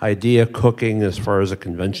idea cooking as far as a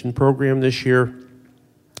convention program this year.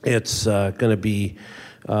 It's going to be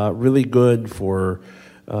really good for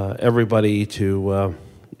everybody to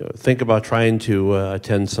think about trying to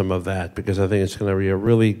attend some of that, because I think it's going to be a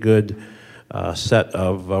really good set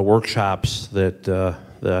of workshops that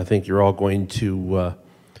I think you're all going to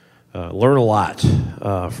learn a lot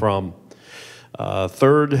from.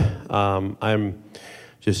 Third, I'm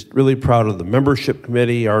just really proud of the membership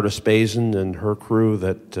committee, Artis Bazin and her crew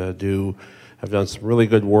that have done some really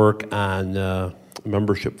good work on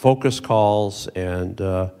membership focus calls and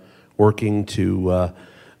working to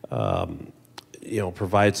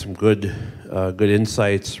provide some good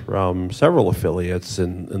insights from several affiliates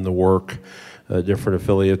in the work different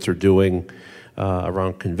affiliates are doing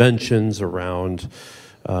around conventions, around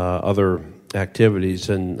other activities,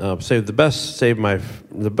 and save the best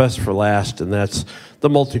for last, and that's the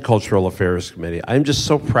Multicultural Affairs Committee. I'm just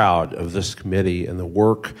so proud of this committee and the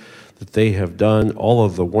work that they have done, all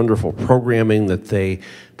of the wonderful programming that they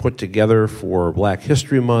put together for Black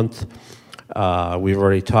History Month. We've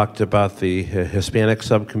already talked about the Hispanic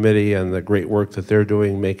Subcommittee and the great work that they're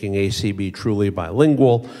doing making ACB truly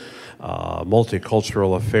bilingual.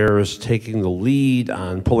 Multicultural Affairs taking the lead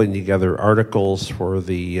on pulling together articles for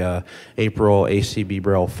the April ACB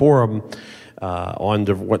Braille Forum on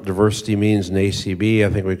what diversity means in ACB. I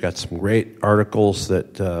think we've got some great articles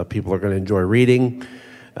that people are going to enjoy reading,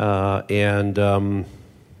 and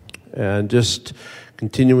just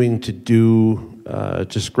continuing to do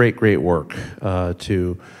just great work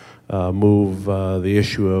to move the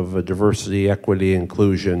issue of diversity, equity,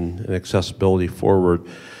 inclusion, and accessibility forward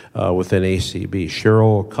within ACB.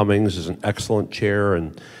 Cheryl Cummings is an excellent chair,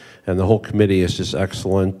 and the whole committee is just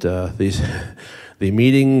excellent. The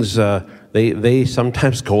meetings, they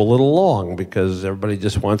sometimes go a little long because everybody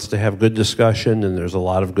just wants to have good discussion, and there's a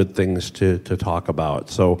lot of good things to talk about.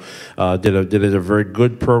 So did a very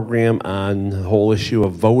good program on the whole issue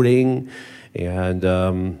of voting and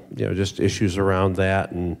just issues around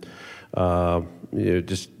that, and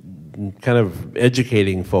just kind of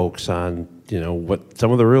educating folks on what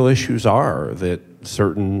some of the real issues are that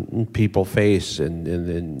certain people face in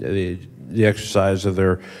the exercise of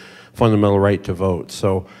their fundamental right to vote.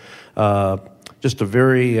 So just a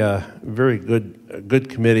very, very good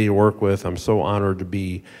committee to work with. I'm so honored to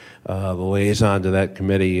be the liaison to that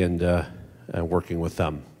committee and working with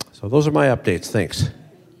them. So those are my updates. Thanks.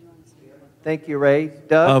 Thank you, Ray.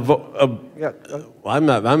 Doug? I'm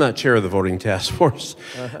not chair of the voting task force.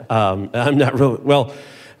 I'm not really, well,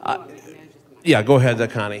 yeah, go ahead,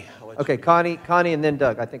 Connie. Okay, Connie, and then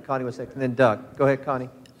Doug. I think Connie was next, and then Doug. Go ahead, Connie.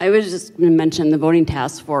 I was just going to mention the voting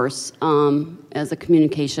task force as a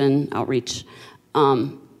communication outreach.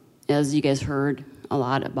 As you guys heard a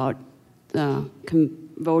lot about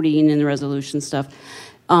voting and the resolution stuff,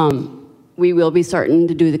 we will be starting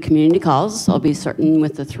to do the community calls. I'll be starting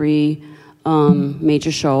with the 3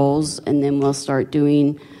 major shows, and then we'll start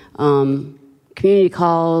doing community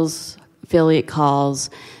calls, affiliate calls.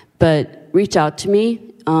 But reach out to me.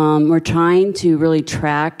 We're trying to really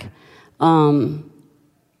track who's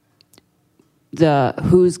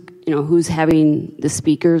having the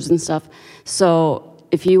speakers and stuff. So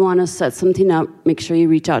if you want to set something up, make sure you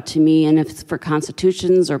reach out to me. And if it's for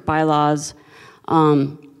constitutions or bylaws,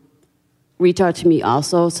 reach out to me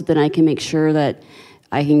also, so that I can make sure that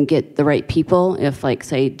I can get the right people. If, like,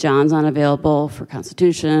 say, John's unavailable for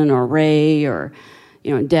Constitution, or Ray, or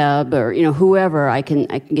Deb, or whoever, I can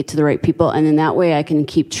get to the right people, and then that way I can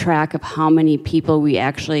keep track of how many people we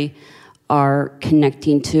actually are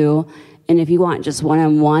connecting to. And if you want just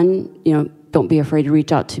one-on-one, don't be afraid to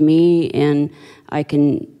reach out to me, and I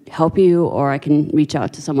can help you, or I can reach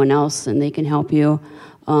out to someone else and they can help you.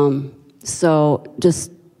 So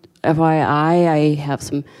just FYI, I have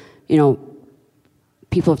some,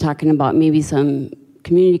 people talking about maybe some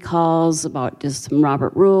community calls, about just some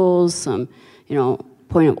Robert rules, some,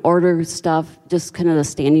 point of order stuff, just kind of the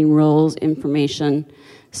standing rules information.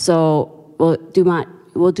 So we'll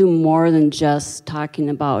do more than just talking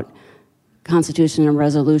about Constitution and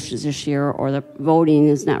resolutions this year, or the voting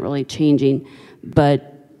is not really changing,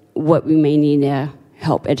 but what we may need to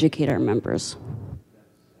help educate our members.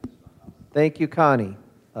 Thank you, Connie.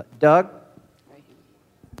 Doug?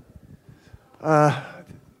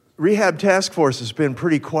 Rehab Task Force has been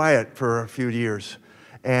pretty quiet for a few years,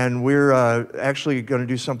 and we're actually going to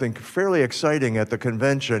do something fairly exciting at the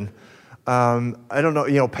convention. I don't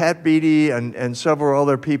know, Pat Beatty and several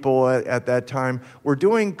other people at that time, we're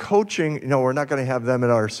doing coaching. No, we're not going to have them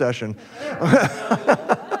at our session.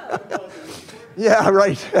 Yeah,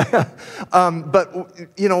 right.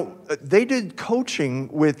 But, they did coaching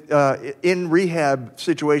with in rehab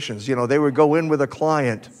situations. They would go in with a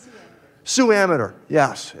client. Sue Amateur,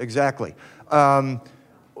 yes, exactly.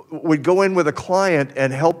 Would go in with a client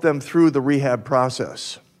and help them through the rehab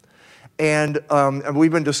process. And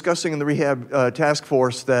we've been discussing in the rehab task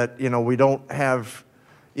force that we don't have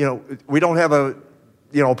a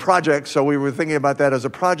project, so we were thinking about that as a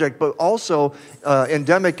project. But also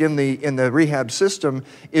endemic in the rehab system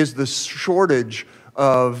is the shortage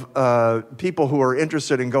of people who are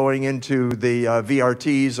interested in going into the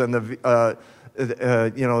VRTs and the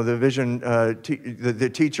vision the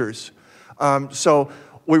teachers. So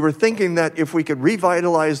we were thinking that if we could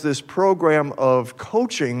revitalize this program of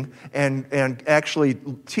coaching and actually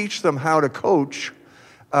teach them how to coach,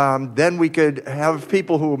 then we could have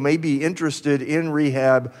people who may be interested in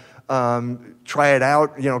rehab try it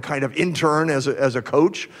out, kind of intern as a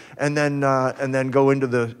coach, and then go into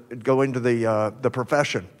the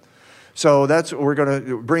profession. So we're going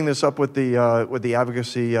to bring this up with the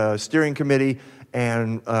advocacy steering committee,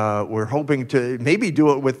 and we're hoping to maybe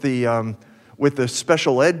do it with the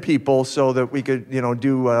special ed people, so that we could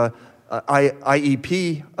do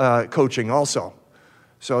IEP coaching also.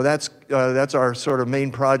 So that's our sort of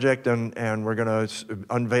main project, and we're going to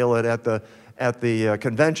unveil it at the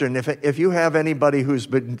convention. If you have anybody who's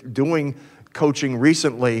been doing coaching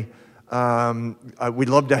recently, we'd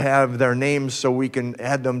love to have their names so we can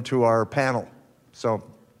add them to our panel. So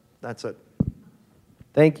that's it.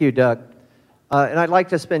 Thank you, Doug. And I'd like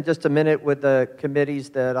to spend just a minute with the committees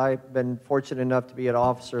that I've been fortunate enough to be an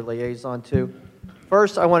officer liaison to.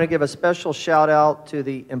 First, I want to give a special shout out to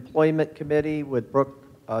the Employment Committee with Brooke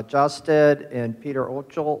Josted and Peter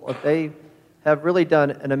Ochel. They have really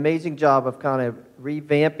done an amazing job of kind of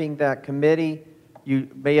revamping that committee. You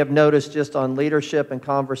may have noticed just on leadership and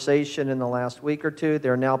conversation in the last week or two,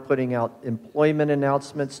 they're now putting out employment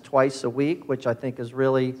announcements twice a week, which I think is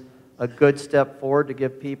really a good step forward to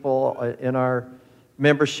give people in our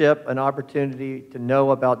membership an opportunity to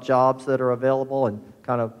know about jobs that are available and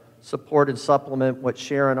kind of support and supplement what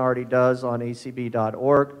Sharon already does on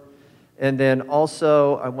acb.org. And then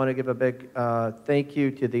also, I want to give a big thank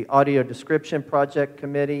you to the Audio Description Project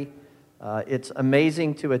Committee. It's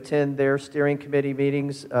amazing to attend their steering committee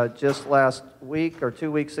meetings. Just last week or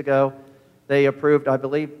 2 weeks ago, They approved, I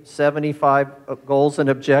believe, 75 goals and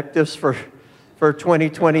objectives for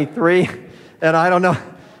 2023. And I don't know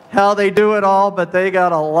how they do it all, but they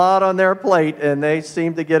got a lot on their plate, and they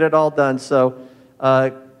seem to get it all done. So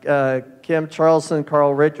Kim Charlson,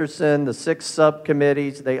 Carl Richardson, the 6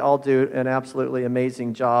 subcommittees, they all do an absolutely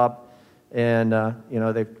amazing job. And,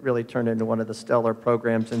 they've really turned into one of the stellar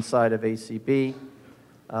programs inside of ACB.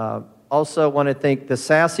 Also want to thank the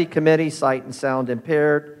SASE committee, Sight and Sound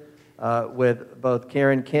Impaired, with both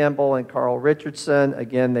Karen Campbell and Carl Richardson.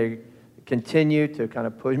 Again, they continue to kind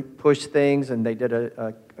of push things, and they did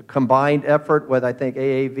a combined effort with, I think,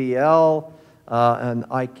 AAVL and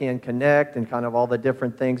ICANN Connect and kind of all the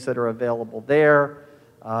different things that are available there,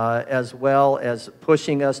 as well as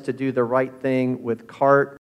pushing us to do the right thing with CART.